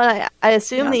well, and I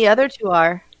assume the other two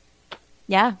are.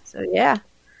 Yeah. So, yeah.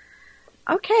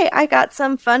 Okay, I got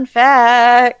some fun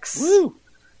facts. Woo!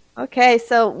 Okay,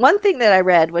 so one thing that I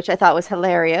read, which I thought was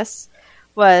hilarious,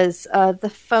 was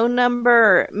the phone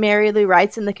number Mary Lou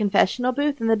writes in the confessional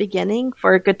booth in the beginning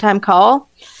for a good time call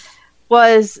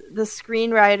was the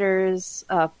screenwriter's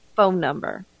phone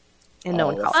number. And no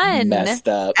one called. Fun. Messed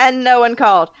up. And no one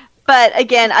called. But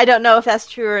again, I don't know if that's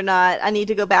true or not. I need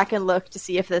to go back and look to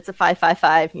see if it's a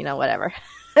 555, whatever.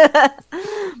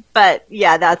 But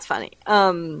yeah, that's funny.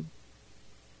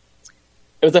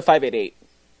 It was a 588.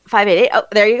 588. Oh,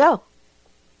 there you go.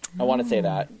 I want to say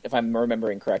that, if I'm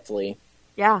remembering correctly.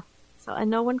 Yeah. So, and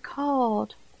no one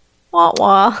called. Wah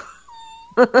wah.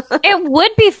 It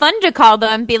would be fun to call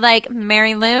them and be like,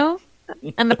 Mary Lou?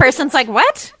 And the person's like,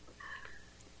 what?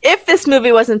 If this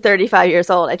movie wasn't 35 years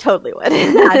old, I totally would.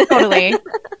 Yeah, totally.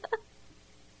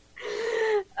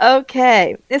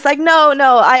 Okay. It's like, no,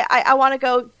 I want to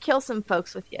go kill some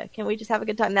folks with you. Can we just have a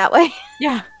good time that way?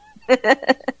 Yeah.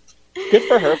 Good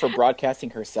for her for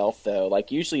broadcasting herself, though.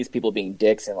 Usually it's people being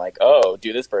dicks and oh,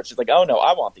 do this first. She's like, oh, no,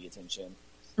 I want the attention.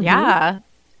 Yeah.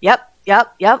 Yep.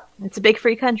 It's a big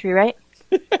free country, right?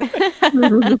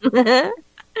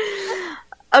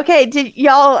 Okay, did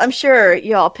y'all, I'm sure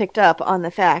y'all picked up on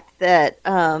the fact that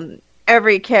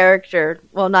every character,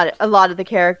 well, not a lot of the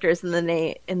characters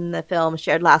in the film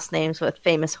shared last names with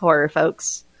famous horror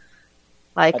folks.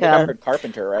 I think I heard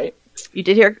Carpenter, right? You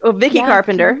did hear, Vicky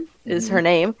Carpenter is her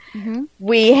name. Mm-hmm.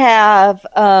 We have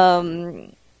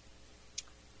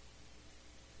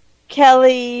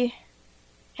Kelly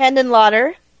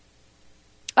Hendenlotter.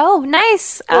 Oh,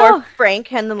 nice. Or Frank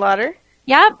Hendenlotter.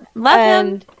 Yep, love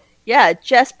him. Yeah,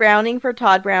 Jess Browning for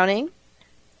Todd Browning.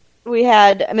 We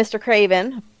had Mr.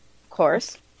 Craven, of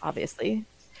course, obviously.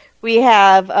 We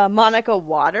have Monica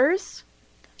Waters.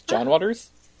 John Waters?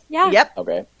 Yeah. Yep.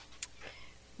 Okay.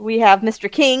 We have Mr.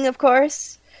 King, of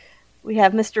course. We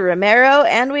have Mr. Romero,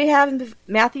 and we have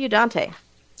Matthew Dante.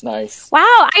 Nice. Wow,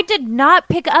 I did not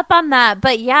pick up on that,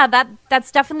 but yeah,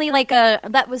 that's definitely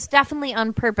that was definitely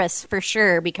on purpose for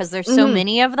sure because there's so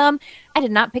many of them. I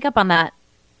did not pick up on that.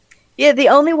 Yeah, the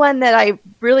only one that I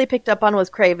really picked up on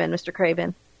was Craven, Mr.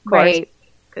 Craven. Right.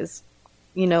 Because,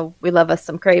 we love us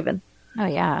some Craven. Oh,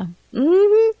 yeah.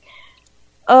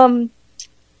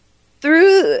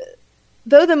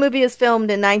 Though the movie was filmed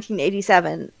in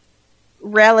 1987,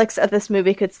 relics of this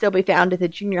movie could still be found at the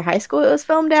junior high school it was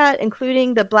filmed at,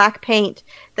 including the black paint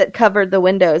that covered the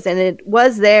windows. And it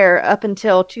was there up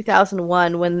until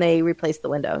 2001 when they replaced the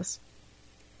windows.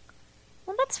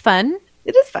 Well, that's fun.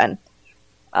 It is fun.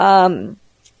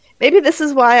 Maybe this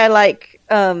is why I like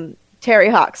Terry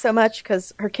Hawk so much,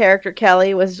 because her character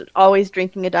Kelly was always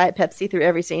drinking a Diet Pepsi through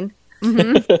every scene.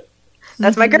 Mm-hmm.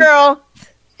 That's my girl.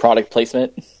 Product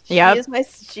placement. Yeah,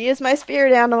 she is my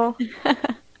spirit animal.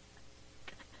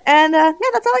 And yeah,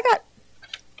 that's all I got.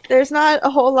 There's not a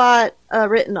whole lot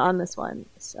written on this one.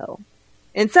 So,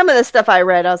 in some of the stuff I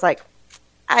read, I was like,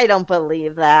 I don't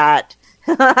believe that.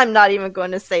 I'm not even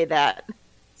going to say that.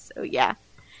 So yeah.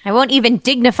 I won't even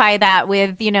dignify that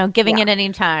with, giving it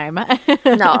any time.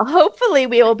 No, hopefully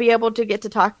we will be able to get to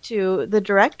talk to the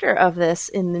director of this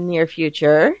in the near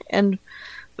future, and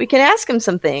we can ask him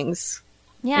some things.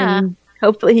 Yeah. And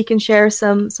hopefully he can share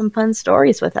some fun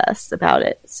stories with us about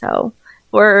it. So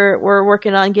we're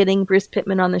working on getting Bruce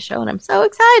Pittman on the show, and I'm so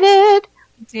excited.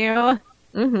 Do.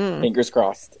 Mm-hmm. Fingers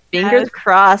crossed. Fingers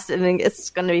crossed. I mean,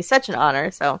 it's going to be such an honor.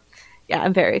 So yeah,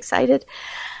 I'm very excited.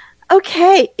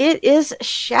 Okay, it is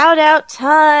shout out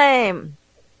time.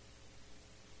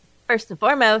 First and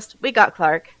foremost, we got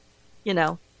Clark.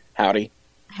 Howdy.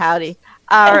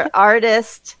 Our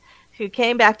artist who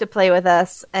came back to play with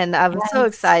us, and I'm so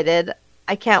excited.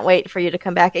 I can't wait for you to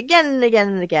come back again and again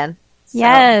and again. So,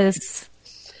 yes.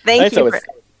 Thank you for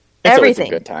it's everything.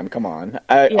 Always a good time. Come on.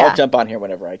 I'll jump on here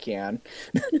whenever I can.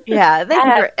 Yeah, thank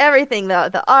you for everything,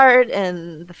 the art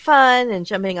and the fun and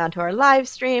jumping onto our live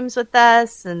streams with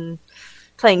us and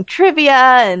playing trivia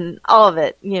and all of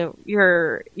it.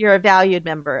 You're a valued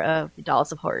member of the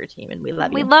Dolls of Horror team, and we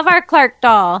love you. We love our Clark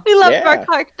doll. We love our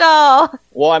Clark doll.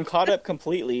 Well, I'm caught up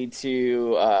completely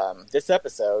to this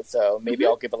episode, so maybe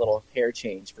I'll give a little hair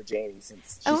change for Jamie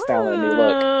since she's styling a new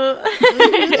look.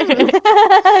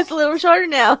 It's a little shorter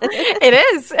now. It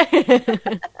is.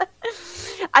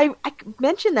 I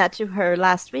mentioned that to her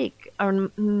last week, or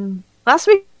last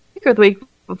week or the week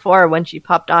before when she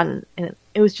popped on, and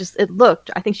it looked,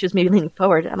 I think she was maybe leaning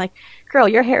forward. I'm like, girl,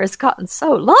 your hair has gotten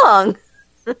so long.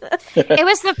 It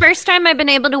was the first time I've been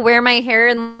able to wear my hair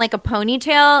in like a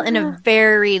ponytail in a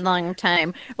very long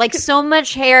time. Like, so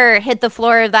much hair hit the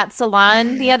floor of that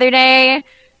salon the other day,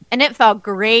 and it felt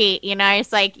great. I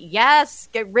was like, yes,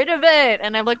 get rid of it.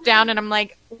 And I looked down and I'm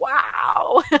like,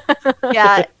 wow.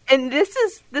 Yeah, and this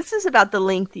is about the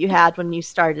length you had when you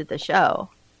started the show.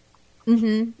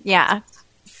 Mm-hmm. Yeah.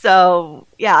 So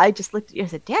yeah, I just looked at you and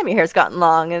said, damn, your hair's gotten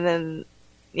long. And then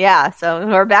so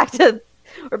we're back to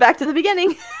the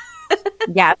beginning.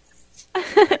 Yes.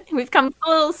 We've come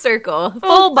full circle.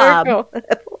 Full bob. Full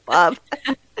bob.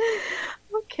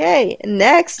 Okay,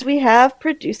 next we have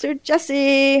producer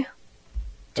Jesse.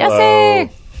 Hello.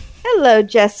 Hello,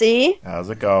 Jesse.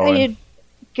 How's it going?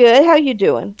 Good. How you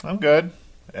doing? I'm good,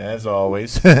 as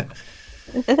always.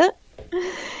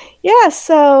 Yeah,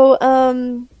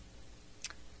 so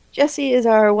Jesse is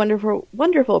our wonderful,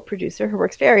 wonderful producer who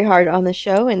works very hard on the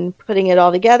show and putting it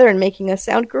all together and making us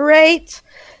sound great.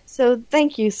 So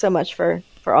thank you so much for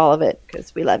all of it,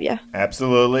 because we love you.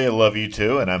 Absolutely. I love you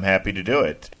too, and I'm happy to do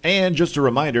it. And just a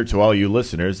reminder to all you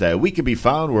listeners that we can be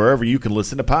found wherever you can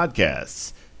listen to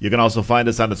podcasts. You can also find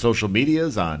us on the social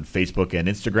medias on Facebook and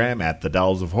Instagram at The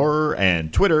Dolls of Horror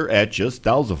and Twitter at just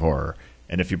Dolls of Horror.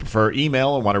 And if you prefer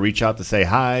email and want to reach out to say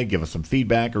hi, give us some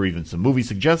feedback, or even some movie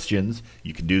suggestions,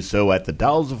 you can do so at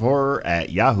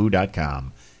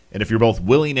thedollsofhorror@yahoo.com. And if you're both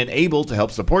willing and able to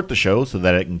help support the show so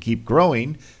that it can keep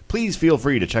growing, please feel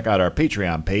free to check out our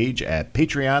Patreon page at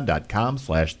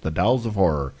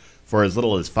patreon.com/thedollsofhorror. For as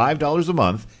little as $5 a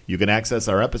month, you can access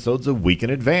our episodes a week in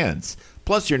advance.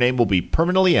 Plus, your name will be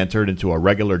permanently entered into a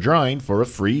regular drawing for a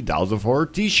free Dolls of Horror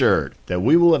t-shirt that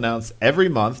we will announce every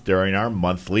month during our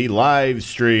monthly live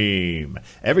stream.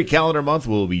 Every calendar month,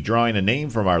 we'll be drawing a name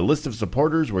from our list of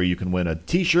supporters where you can win a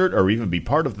t-shirt or even be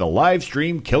part of the live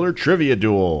stream Killer Trivia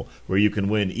Duel, where you can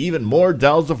win even more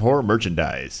Dolls of Horror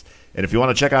merchandise. And if you want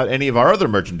to check out any of our other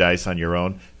merchandise on your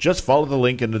own, just follow the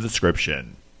link in the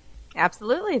description.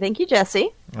 Absolutely. Thank you, Jesse.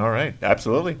 All right.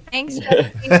 Absolutely. Thanks,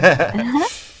 Jesse.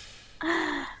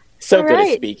 So good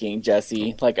at speaking,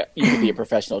 Jesse. Like, you could be a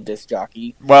professional disc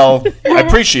jockey. Well, I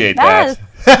appreciate that.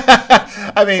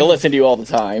 I mean, to listen to you all the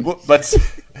time. Let's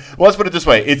put it this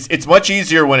way: it's much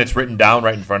easier when it's written down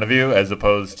right in front of you, as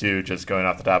opposed to just going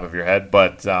off the top of your head.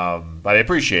 But I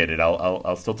appreciate it.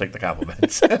 I'll still take the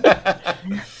compliments.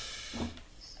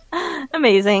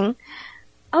 Amazing.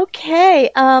 Okay,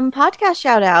 podcast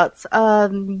shout-outs.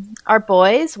 Our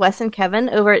boys, Wes and Kevin,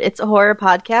 over at It's a Horror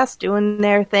Podcast, doing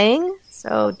their thing.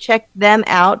 So check them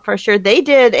out for sure. They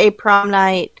did a prom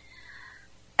night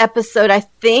episode, I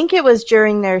think it was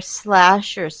during their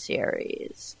slasher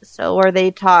series. So where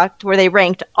they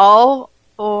ranked all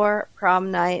 4 Prom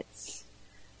Nights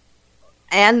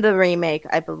and the remake,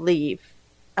 I believe,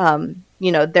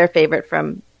 their favorite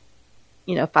from,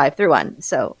 5 through 1.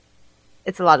 So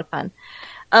it's a lot of fun.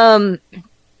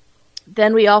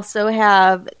 Then we also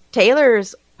have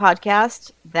Taylor's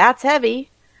podcast, That's Heavy.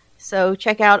 So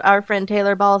check out our friend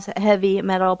Taylor Ball's Heavy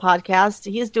Metal podcast.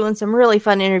 He's doing some really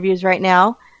fun interviews right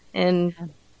now and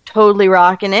totally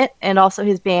rocking it. And also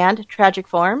his band, Tragic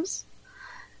Forms.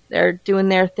 They're doing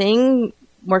their thing,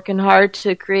 working hard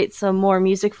to create some more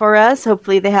music for us.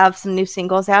 Hopefully they have some new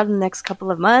singles out in the next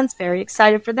couple of months. Very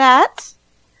excited for that.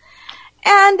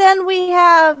 And then we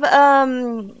have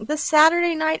the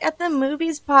Saturday Night at the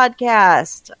Movies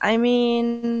podcast. I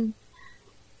mean,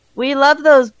 we love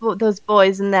those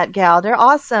boys and that gal. They're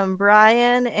awesome.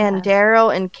 Brian and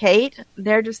Daryl and Kate.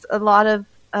 They're just a lot of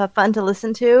fun to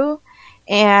listen to.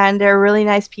 And they're really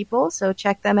nice people, so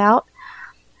check them out.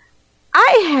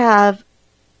 I have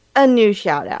a new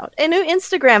shout out. A new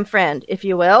Instagram friend, if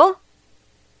you will.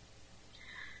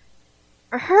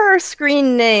 Her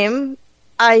screen name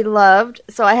I loved,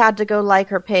 so I had to go like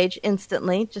her page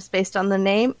instantly, just based on the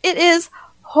name. It is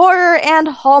Horror and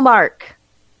Hallmark.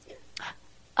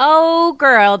 Oh,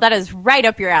 girl, that is right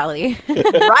up your alley.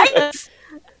 Right?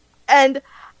 And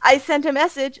I sent a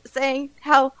message saying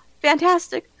how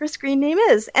fantastic her screen name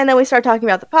is. And then we started talking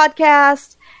about the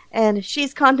podcast, and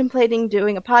she's contemplating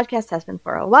doing a podcast, has been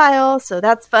for a while, so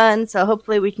that's fun. So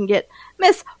hopefully we can get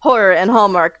Miss Horror and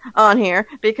Hallmark on here,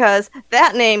 because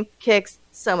that name kicks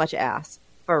so much ass.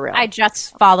 For real. I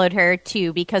just followed her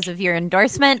too because of your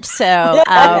endorsement, so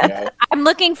I'm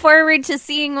looking forward to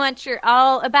seeing what you're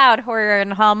all about, Horror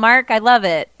and Hallmark. I love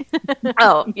it.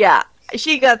 Oh, yeah.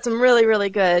 She got some really, really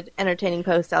good, entertaining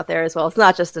posts out there as well. It's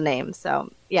not just a name.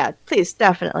 So, yeah, please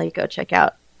definitely go check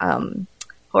out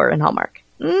Horror and Hallmark.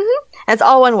 Mm-hmm. It's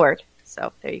all one word.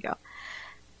 So, there you go.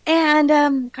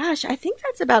 And, gosh, I think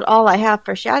that's about all I have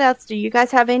for shout-outs. Do you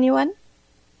guys have anyone?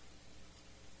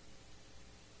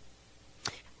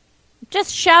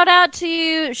 Just shout out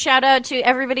to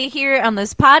everybody here on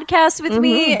this podcast with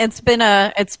me. It's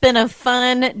been a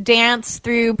fun dance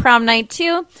through Prom Night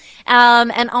too.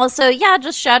 And also,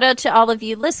 just shout out to all of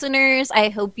you listeners. I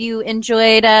hope you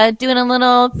enjoyed doing a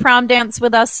little prom dance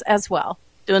with us as well.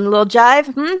 Doing a little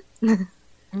jive.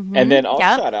 And then I'll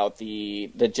shout out the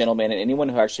gentleman and anyone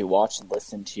who actually watched and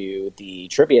listened to the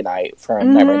trivia night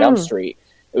from Nightmare on Elm Street.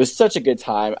 It was such a good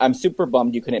time. I'm super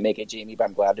bummed you couldn't make it, Jamie, but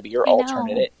I'm glad to be your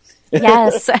alternate.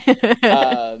 Yes.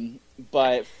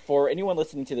 But for anyone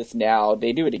listening to this now,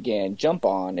 they do it again. Jump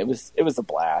on. It was a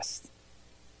blast.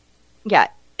 Yeah,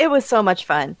 it was so much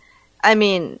fun. I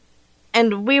mean,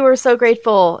 and we were so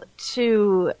grateful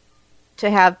to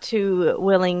have 2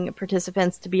 willing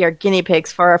participants to be our guinea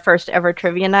pigs for our first ever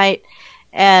trivia night.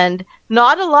 And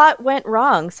not a lot went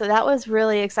wrong, so that was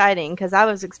really exciting because I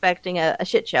was expecting a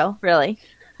shit show, really.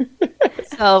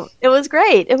 So it was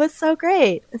great. It was so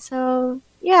great. So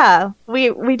yeah,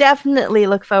 we definitely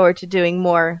look forward to doing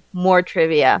more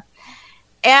trivia.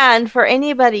 And for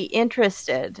anybody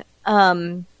interested,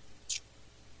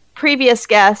 previous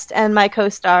guest and my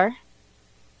co-star,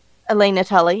 Elena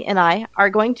Tully, and I are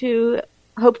going to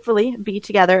hopefully be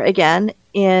together again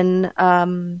in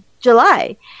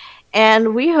July.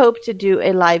 And we hope to do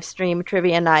a live stream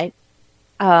trivia night,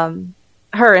 her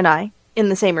and I, in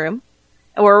the same room,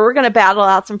 where we're going to battle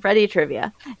out some Freddy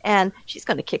trivia. And she's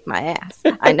going to kick my ass.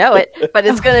 I know it, but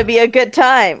it's going to be a good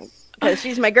time because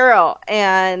she's my girl.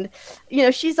 And,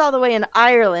 she's all the way in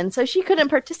Ireland, so she couldn't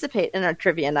participate in our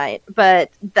trivia night. But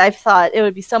I thought it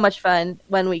would be so much fun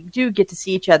when we do get to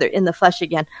see each other in the flesh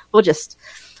again. We'll just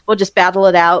battle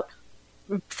it out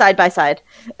side by side.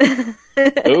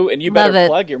 Ooh, and you better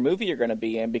plug your movie you're going to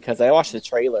be in, because I watched the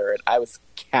trailer and I was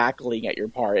cackling at your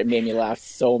part. It made me laugh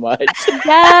so much.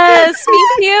 Yes,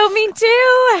 me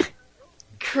too.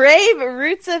 Crave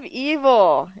Roots of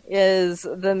Evil is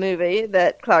the movie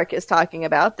that Clark is talking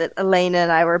about, that Elena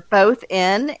and I were both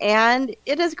in, and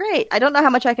it is great. I don't know how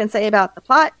much I can say about the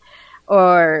plot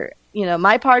or,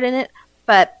 my part in it,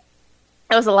 but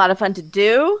it was a lot of fun to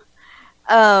do.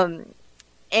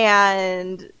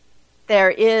 And there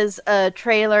is a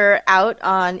trailer out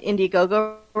on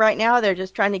Indiegogo right now. They're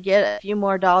just trying to get a few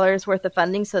more dollars worth of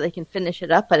funding so they can finish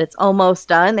it up, but it's almost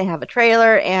done. They have a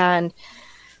trailer, and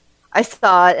I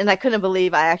saw it, and I couldn't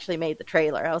believe I actually made the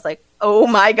trailer. I was like, oh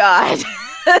my God.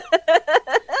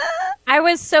 I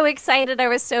was so excited.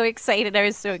 I'm just glad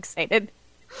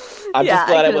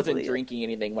I wasn't drinking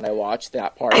anything when I watched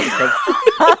that part, because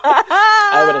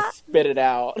I would have spit it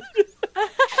out.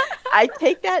 I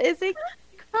take that as a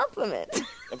compliment.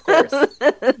 Of course.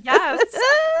 Yes.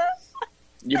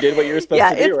 You did what you were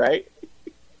supposed to do, right?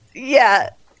 Yeah.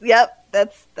 Yep.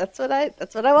 That's what I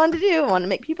wanted to do. I want to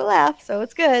make people laugh, so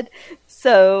it's good.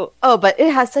 So, but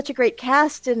it has such a great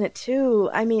cast in it too.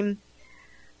 I mean,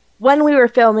 when we were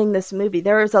filming this movie,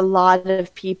 there was a lot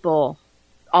of people.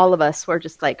 All of us were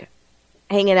just like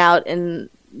hanging out in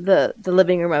the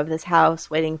living room of this house,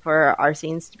 waiting for our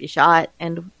scenes to be shot,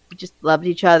 and we just loved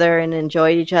each other and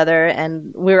enjoyed each other,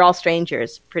 and we were all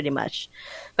strangers pretty much,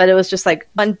 but it was just like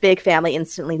one big family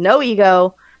instantly, no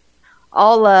ego,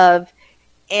 all love.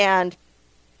 And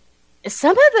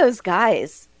some of those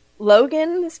guys,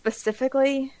 Logan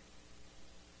specifically,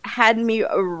 had me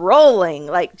rolling,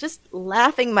 like just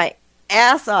laughing my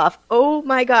ass off. Oh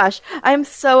my gosh, I'm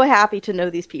so happy to know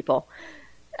these people,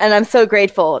 and I'm so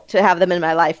grateful to have them in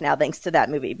my life now thanks to that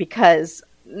movie, because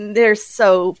they're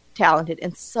so talented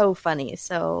and so funny.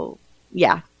 So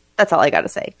yeah, that's all I gotta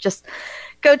say. Just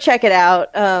go check it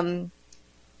out.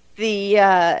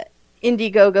 The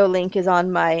Indiegogo link is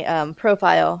on my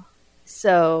profile,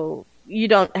 so you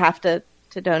don't have to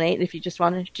donate. If you just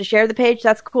want to share the page,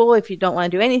 that's cool. If you don't want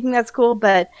to do anything, that's cool.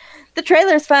 But the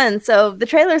trailer's fun, so the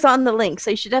trailer's on the link, so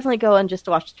you should definitely go and just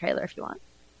watch the trailer if you want.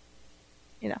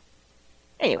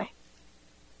 Anyway,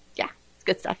 yeah, it's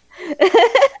good stuff.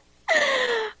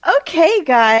 Okay,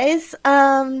 guys.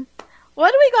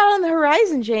 What do we got on the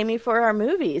horizon, Jamie, for our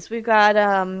movies? We've got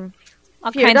all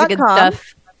kinds of good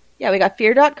stuff. Yeah, we got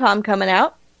Fear.com coming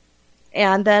out.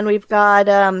 And then we've got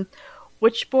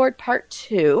Witchboard Part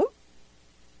 2.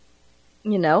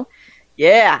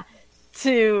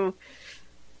 To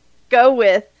go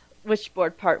with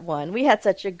Witchboard Part 1. We had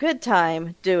such a good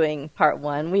time doing Part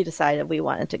 1. We decided we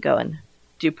wanted to go and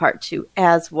do Part 2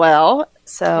 as well.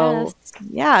 So,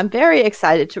 yeah, I'm very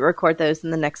excited to record those in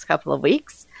the next couple of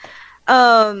weeks.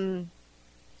 Have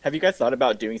you guys thought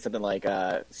about doing something like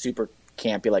super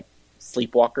campy, like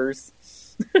Sleepwalkers?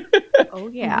 Oh,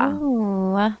 yeah.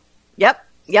 Ooh. Yep.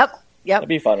 That'd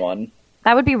be a fun one.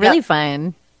 That would be really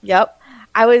fun. Yep.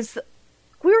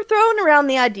 We were throwing around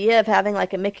the idea of having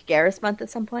like a Mick Garris month at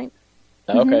some point.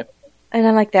 Oh, okay. And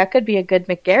I'm like, that could be a good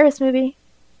Mick Garris movie.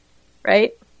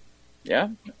 Right? Yeah.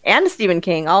 And a Stephen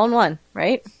King all in one,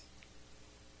 right?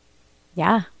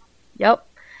 Yeah. Yep.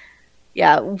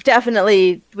 Yeah,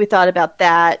 definitely we thought about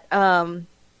that. I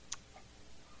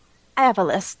have a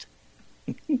list.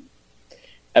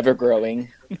 Ever growing.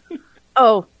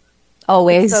 Oh.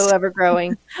 Always. So ever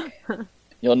growing.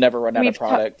 You'll never run out of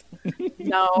product.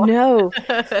 No.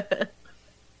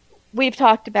 We've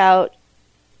talked about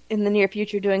in the near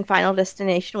future doing Final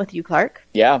Destination with you, Clark.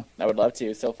 Yeah, I would love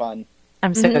to. So fun.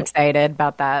 I'm so excited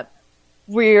about that.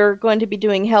 We're going to be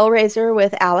doing Hellraiser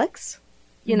with Alex.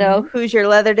 You know, who's your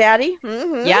leather daddy?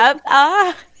 Mm-hmm. Yep.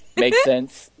 Makes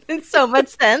sense. It's so much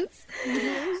sense.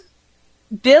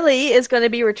 Billy is going to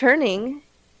be returning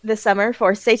this summer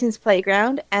for Satan's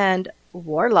Playground and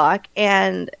Warlock,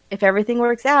 and if everything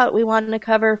works out, we want to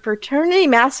cover Fraternity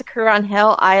Massacre on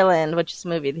Hell Island, which is a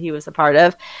movie that he was a part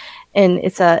of, and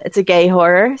it's a gay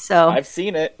horror. So I've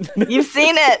seen it. You've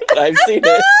seen it. I've seen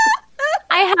it.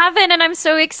 I haven't, and I'm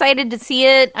so excited to see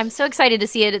it.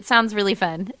 It sounds really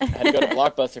fun. I had to go to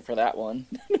Blockbuster for that one.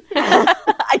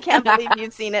 I can't believe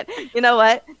you've seen it. You know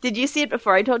what? Did you see it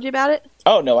before I told you about it?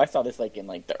 Oh no, I saw this like in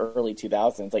like the early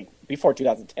 2000s, like before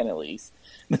 2010 at least.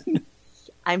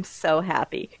 I'm so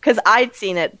happy because I'd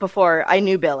seen it before I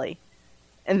knew Billy.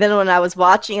 And then when I was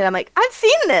watching it, I'm like, I've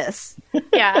seen this.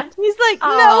 Yeah. He's like,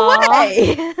 no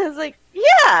way. I was like,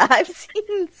 yeah, I've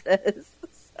seen this.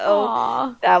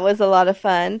 So that was a lot of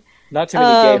fun. Not too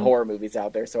many gay horror movies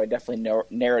out there, so I definitely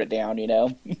narrowed it down, you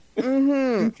know?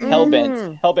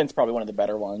 Hellbent's probably one of the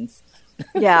better ones.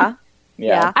 Yeah.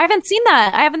 Yeah. I haven't seen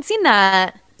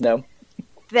that. No.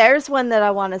 There's one that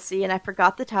I want to see, and I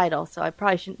forgot the title, so I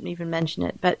probably shouldn't even mention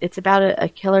it, but it's about a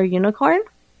killer unicorn.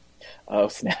 Oh,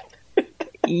 snap.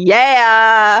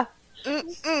 Yeah!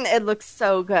 It looks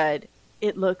so good.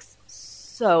 It looks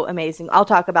so amazing. I'll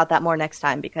talk about that more next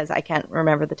time because I can't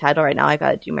remember the title right now. I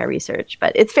got to do my research,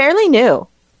 but it's fairly new.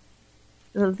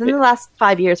 It's in the last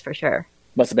 5 years for sure.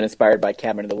 Must have been inspired by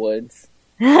Cabin in the Woods.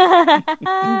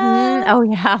 Oh,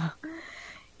 yeah.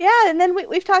 Yeah, and then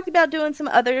we've talked about doing some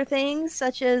other things,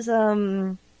 such as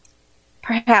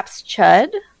perhaps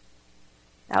Chud.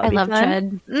 That would be love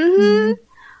fun. Chud.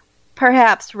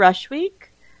 Perhaps Rush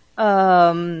Week.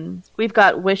 We've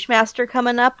got Wishmaster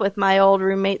coming up with my old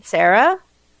roommate Sarah.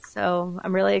 So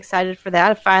I'm really excited for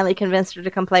that. I finally convinced her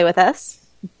to come play with us.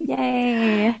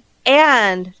 Yay.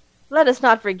 And let us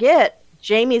not forget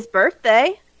Jamie's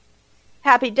birthday.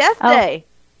 Happy Death Day.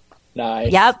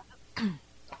 Nice. Yep.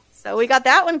 So we got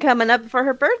that one coming up for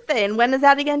her birthday. And when is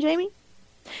that again, Jamie?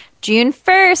 June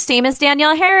 1st, same as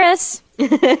Danielle Harris.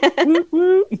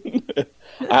 I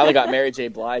only got Mary J.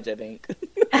 Blige, I think.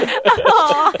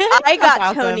 I got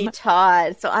Awesome. Tony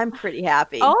Todd, so I'm pretty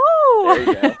happy. Oh! There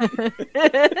you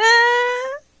go.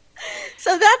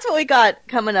 So that's what we got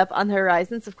coming up on the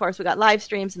horizons. Of course, we got live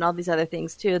streams and all these other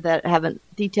things too that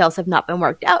details have not been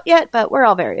worked out yet, but we're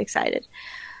all very excited.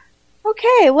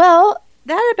 Okay, well,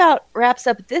 that about wraps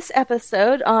up this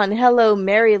episode on Hello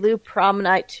Mary Lou Prom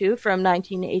Night 2 from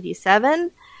 1987.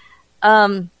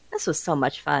 This was so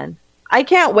much fun. I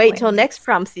can't wait till next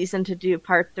prom season to do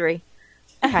part 3.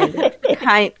 Kind of.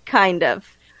 kind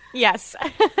of. Yes.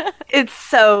 It's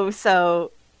so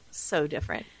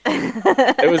different.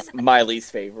 It was my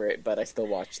least favorite, but I still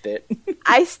watched it.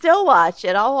 I still watch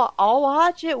it. I'll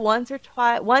watch it once or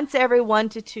twice, once every 1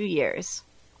 to 2 years.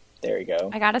 There you go.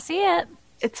 I gotta see it.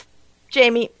 It's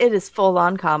Jamie. It is full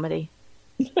on comedy.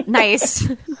 Nice.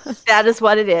 That is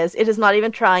what it is. It is not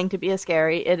even trying to be a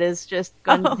scary. It is just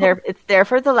there. It's there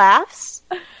for the laughs.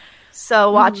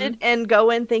 So watch it and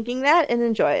go in thinking that and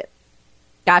enjoy it.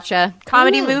 Gotcha.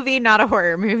 Comedy movie, not a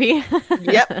horror movie.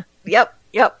 Yep.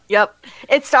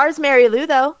 It stars Mary Lou,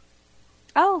 though.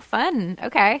 Oh, fun.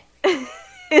 Okay.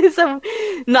 So,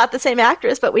 not the same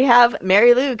actress, but we have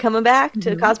Mary Lou coming back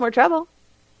to cause more trouble.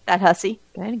 That hussy.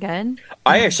 Good.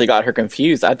 I actually got her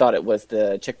confused. I thought it was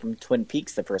the chick from Twin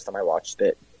Peaks the first time I watched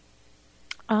it.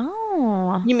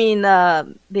 Oh. You mean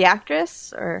the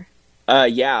actress? Or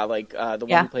yeah, like the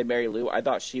one who played Mary Lou. I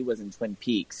thought she was in Twin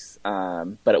Peaks,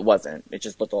 but it wasn't. It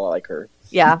just looked a lot like her.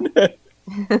 Yeah.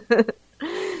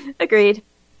 Agreed.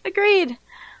 Okay,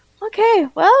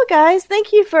 well, guys,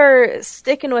 thank you for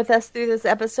sticking with us through this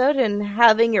episode and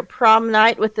having your prom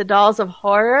night with the Dolls of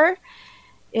Horror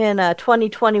in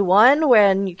 2021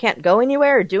 when you can't go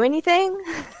anywhere or do anything.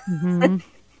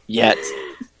 Yet.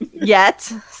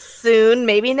 Soon,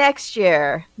 maybe next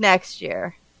year.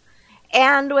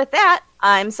 And with that,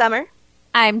 I'm Summer.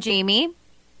 I'm Jamie.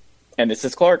 And this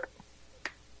is Clark.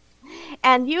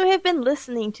 And you have been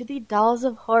listening to the Dolls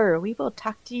of Horror. We will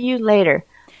talk to you later.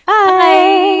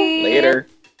 Bye. Later.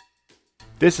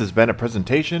 This has been a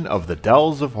presentation of the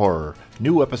Dolls of Horror.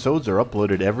 New episodes are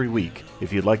uploaded every week.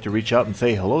 If you'd like to reach out and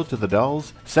say hello to the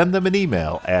dolls, send them an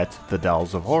email at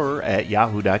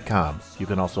thedollsofhorror@yahoo.com. You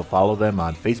can also follow them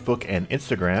on Facebook and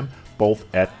Instagram, both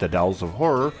at The Dolls of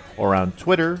Horror, or on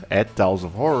Twitter at Dolls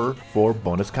of Horror for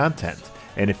bonus content.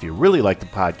 And if you really like the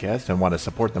podcast and want to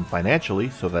support them financially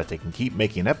so that they can keep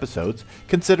making episodes,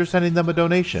 consider sending them a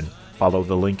donation. Follow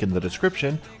the link in the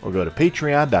description or go to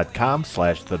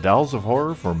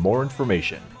patreon.com/thedollsofhorror for more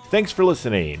information. Thanks for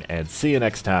listening and see you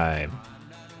next time.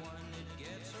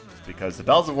 Because the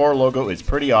Dolls of Horror logo is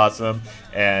pretty awesome,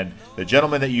 and the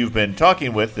gentleman that you've been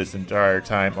talking with this entire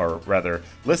time, or rather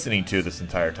listening to this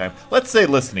entire time, let's say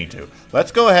listening to.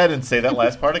 Let's go ahead and say that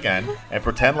last part again and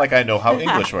pretend like I know how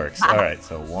English works. All right,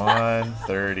 so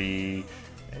 1:30.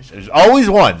 There's always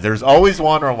one.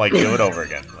 Or I'm like, do it over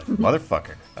again. Like,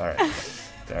 motherfucker. All right.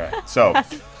 So,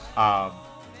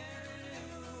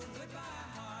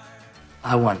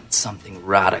 I wanted something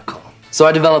radical. So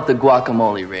I developed the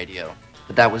guacamole radio.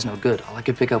 But that was no good. All I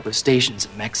could pick up was stations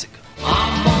in Mexico.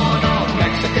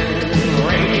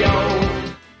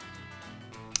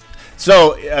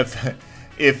 So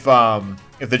if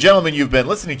the gentleman you've been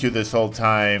listening to this whole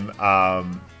time,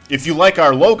 if you like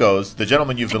our logos, the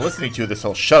gentleman you've been listening to this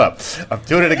whole shut up. I'm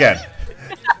doing it again.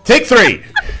 Take 3.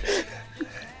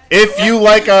 If you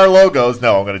like our logos,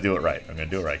 no, I'm going to do it right. Do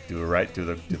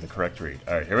the correct read.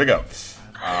 All right, here we go.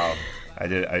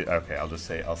 Okay,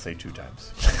 I'll say 2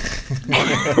 times.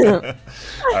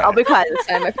 I'll be quiet this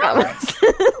time, I promise.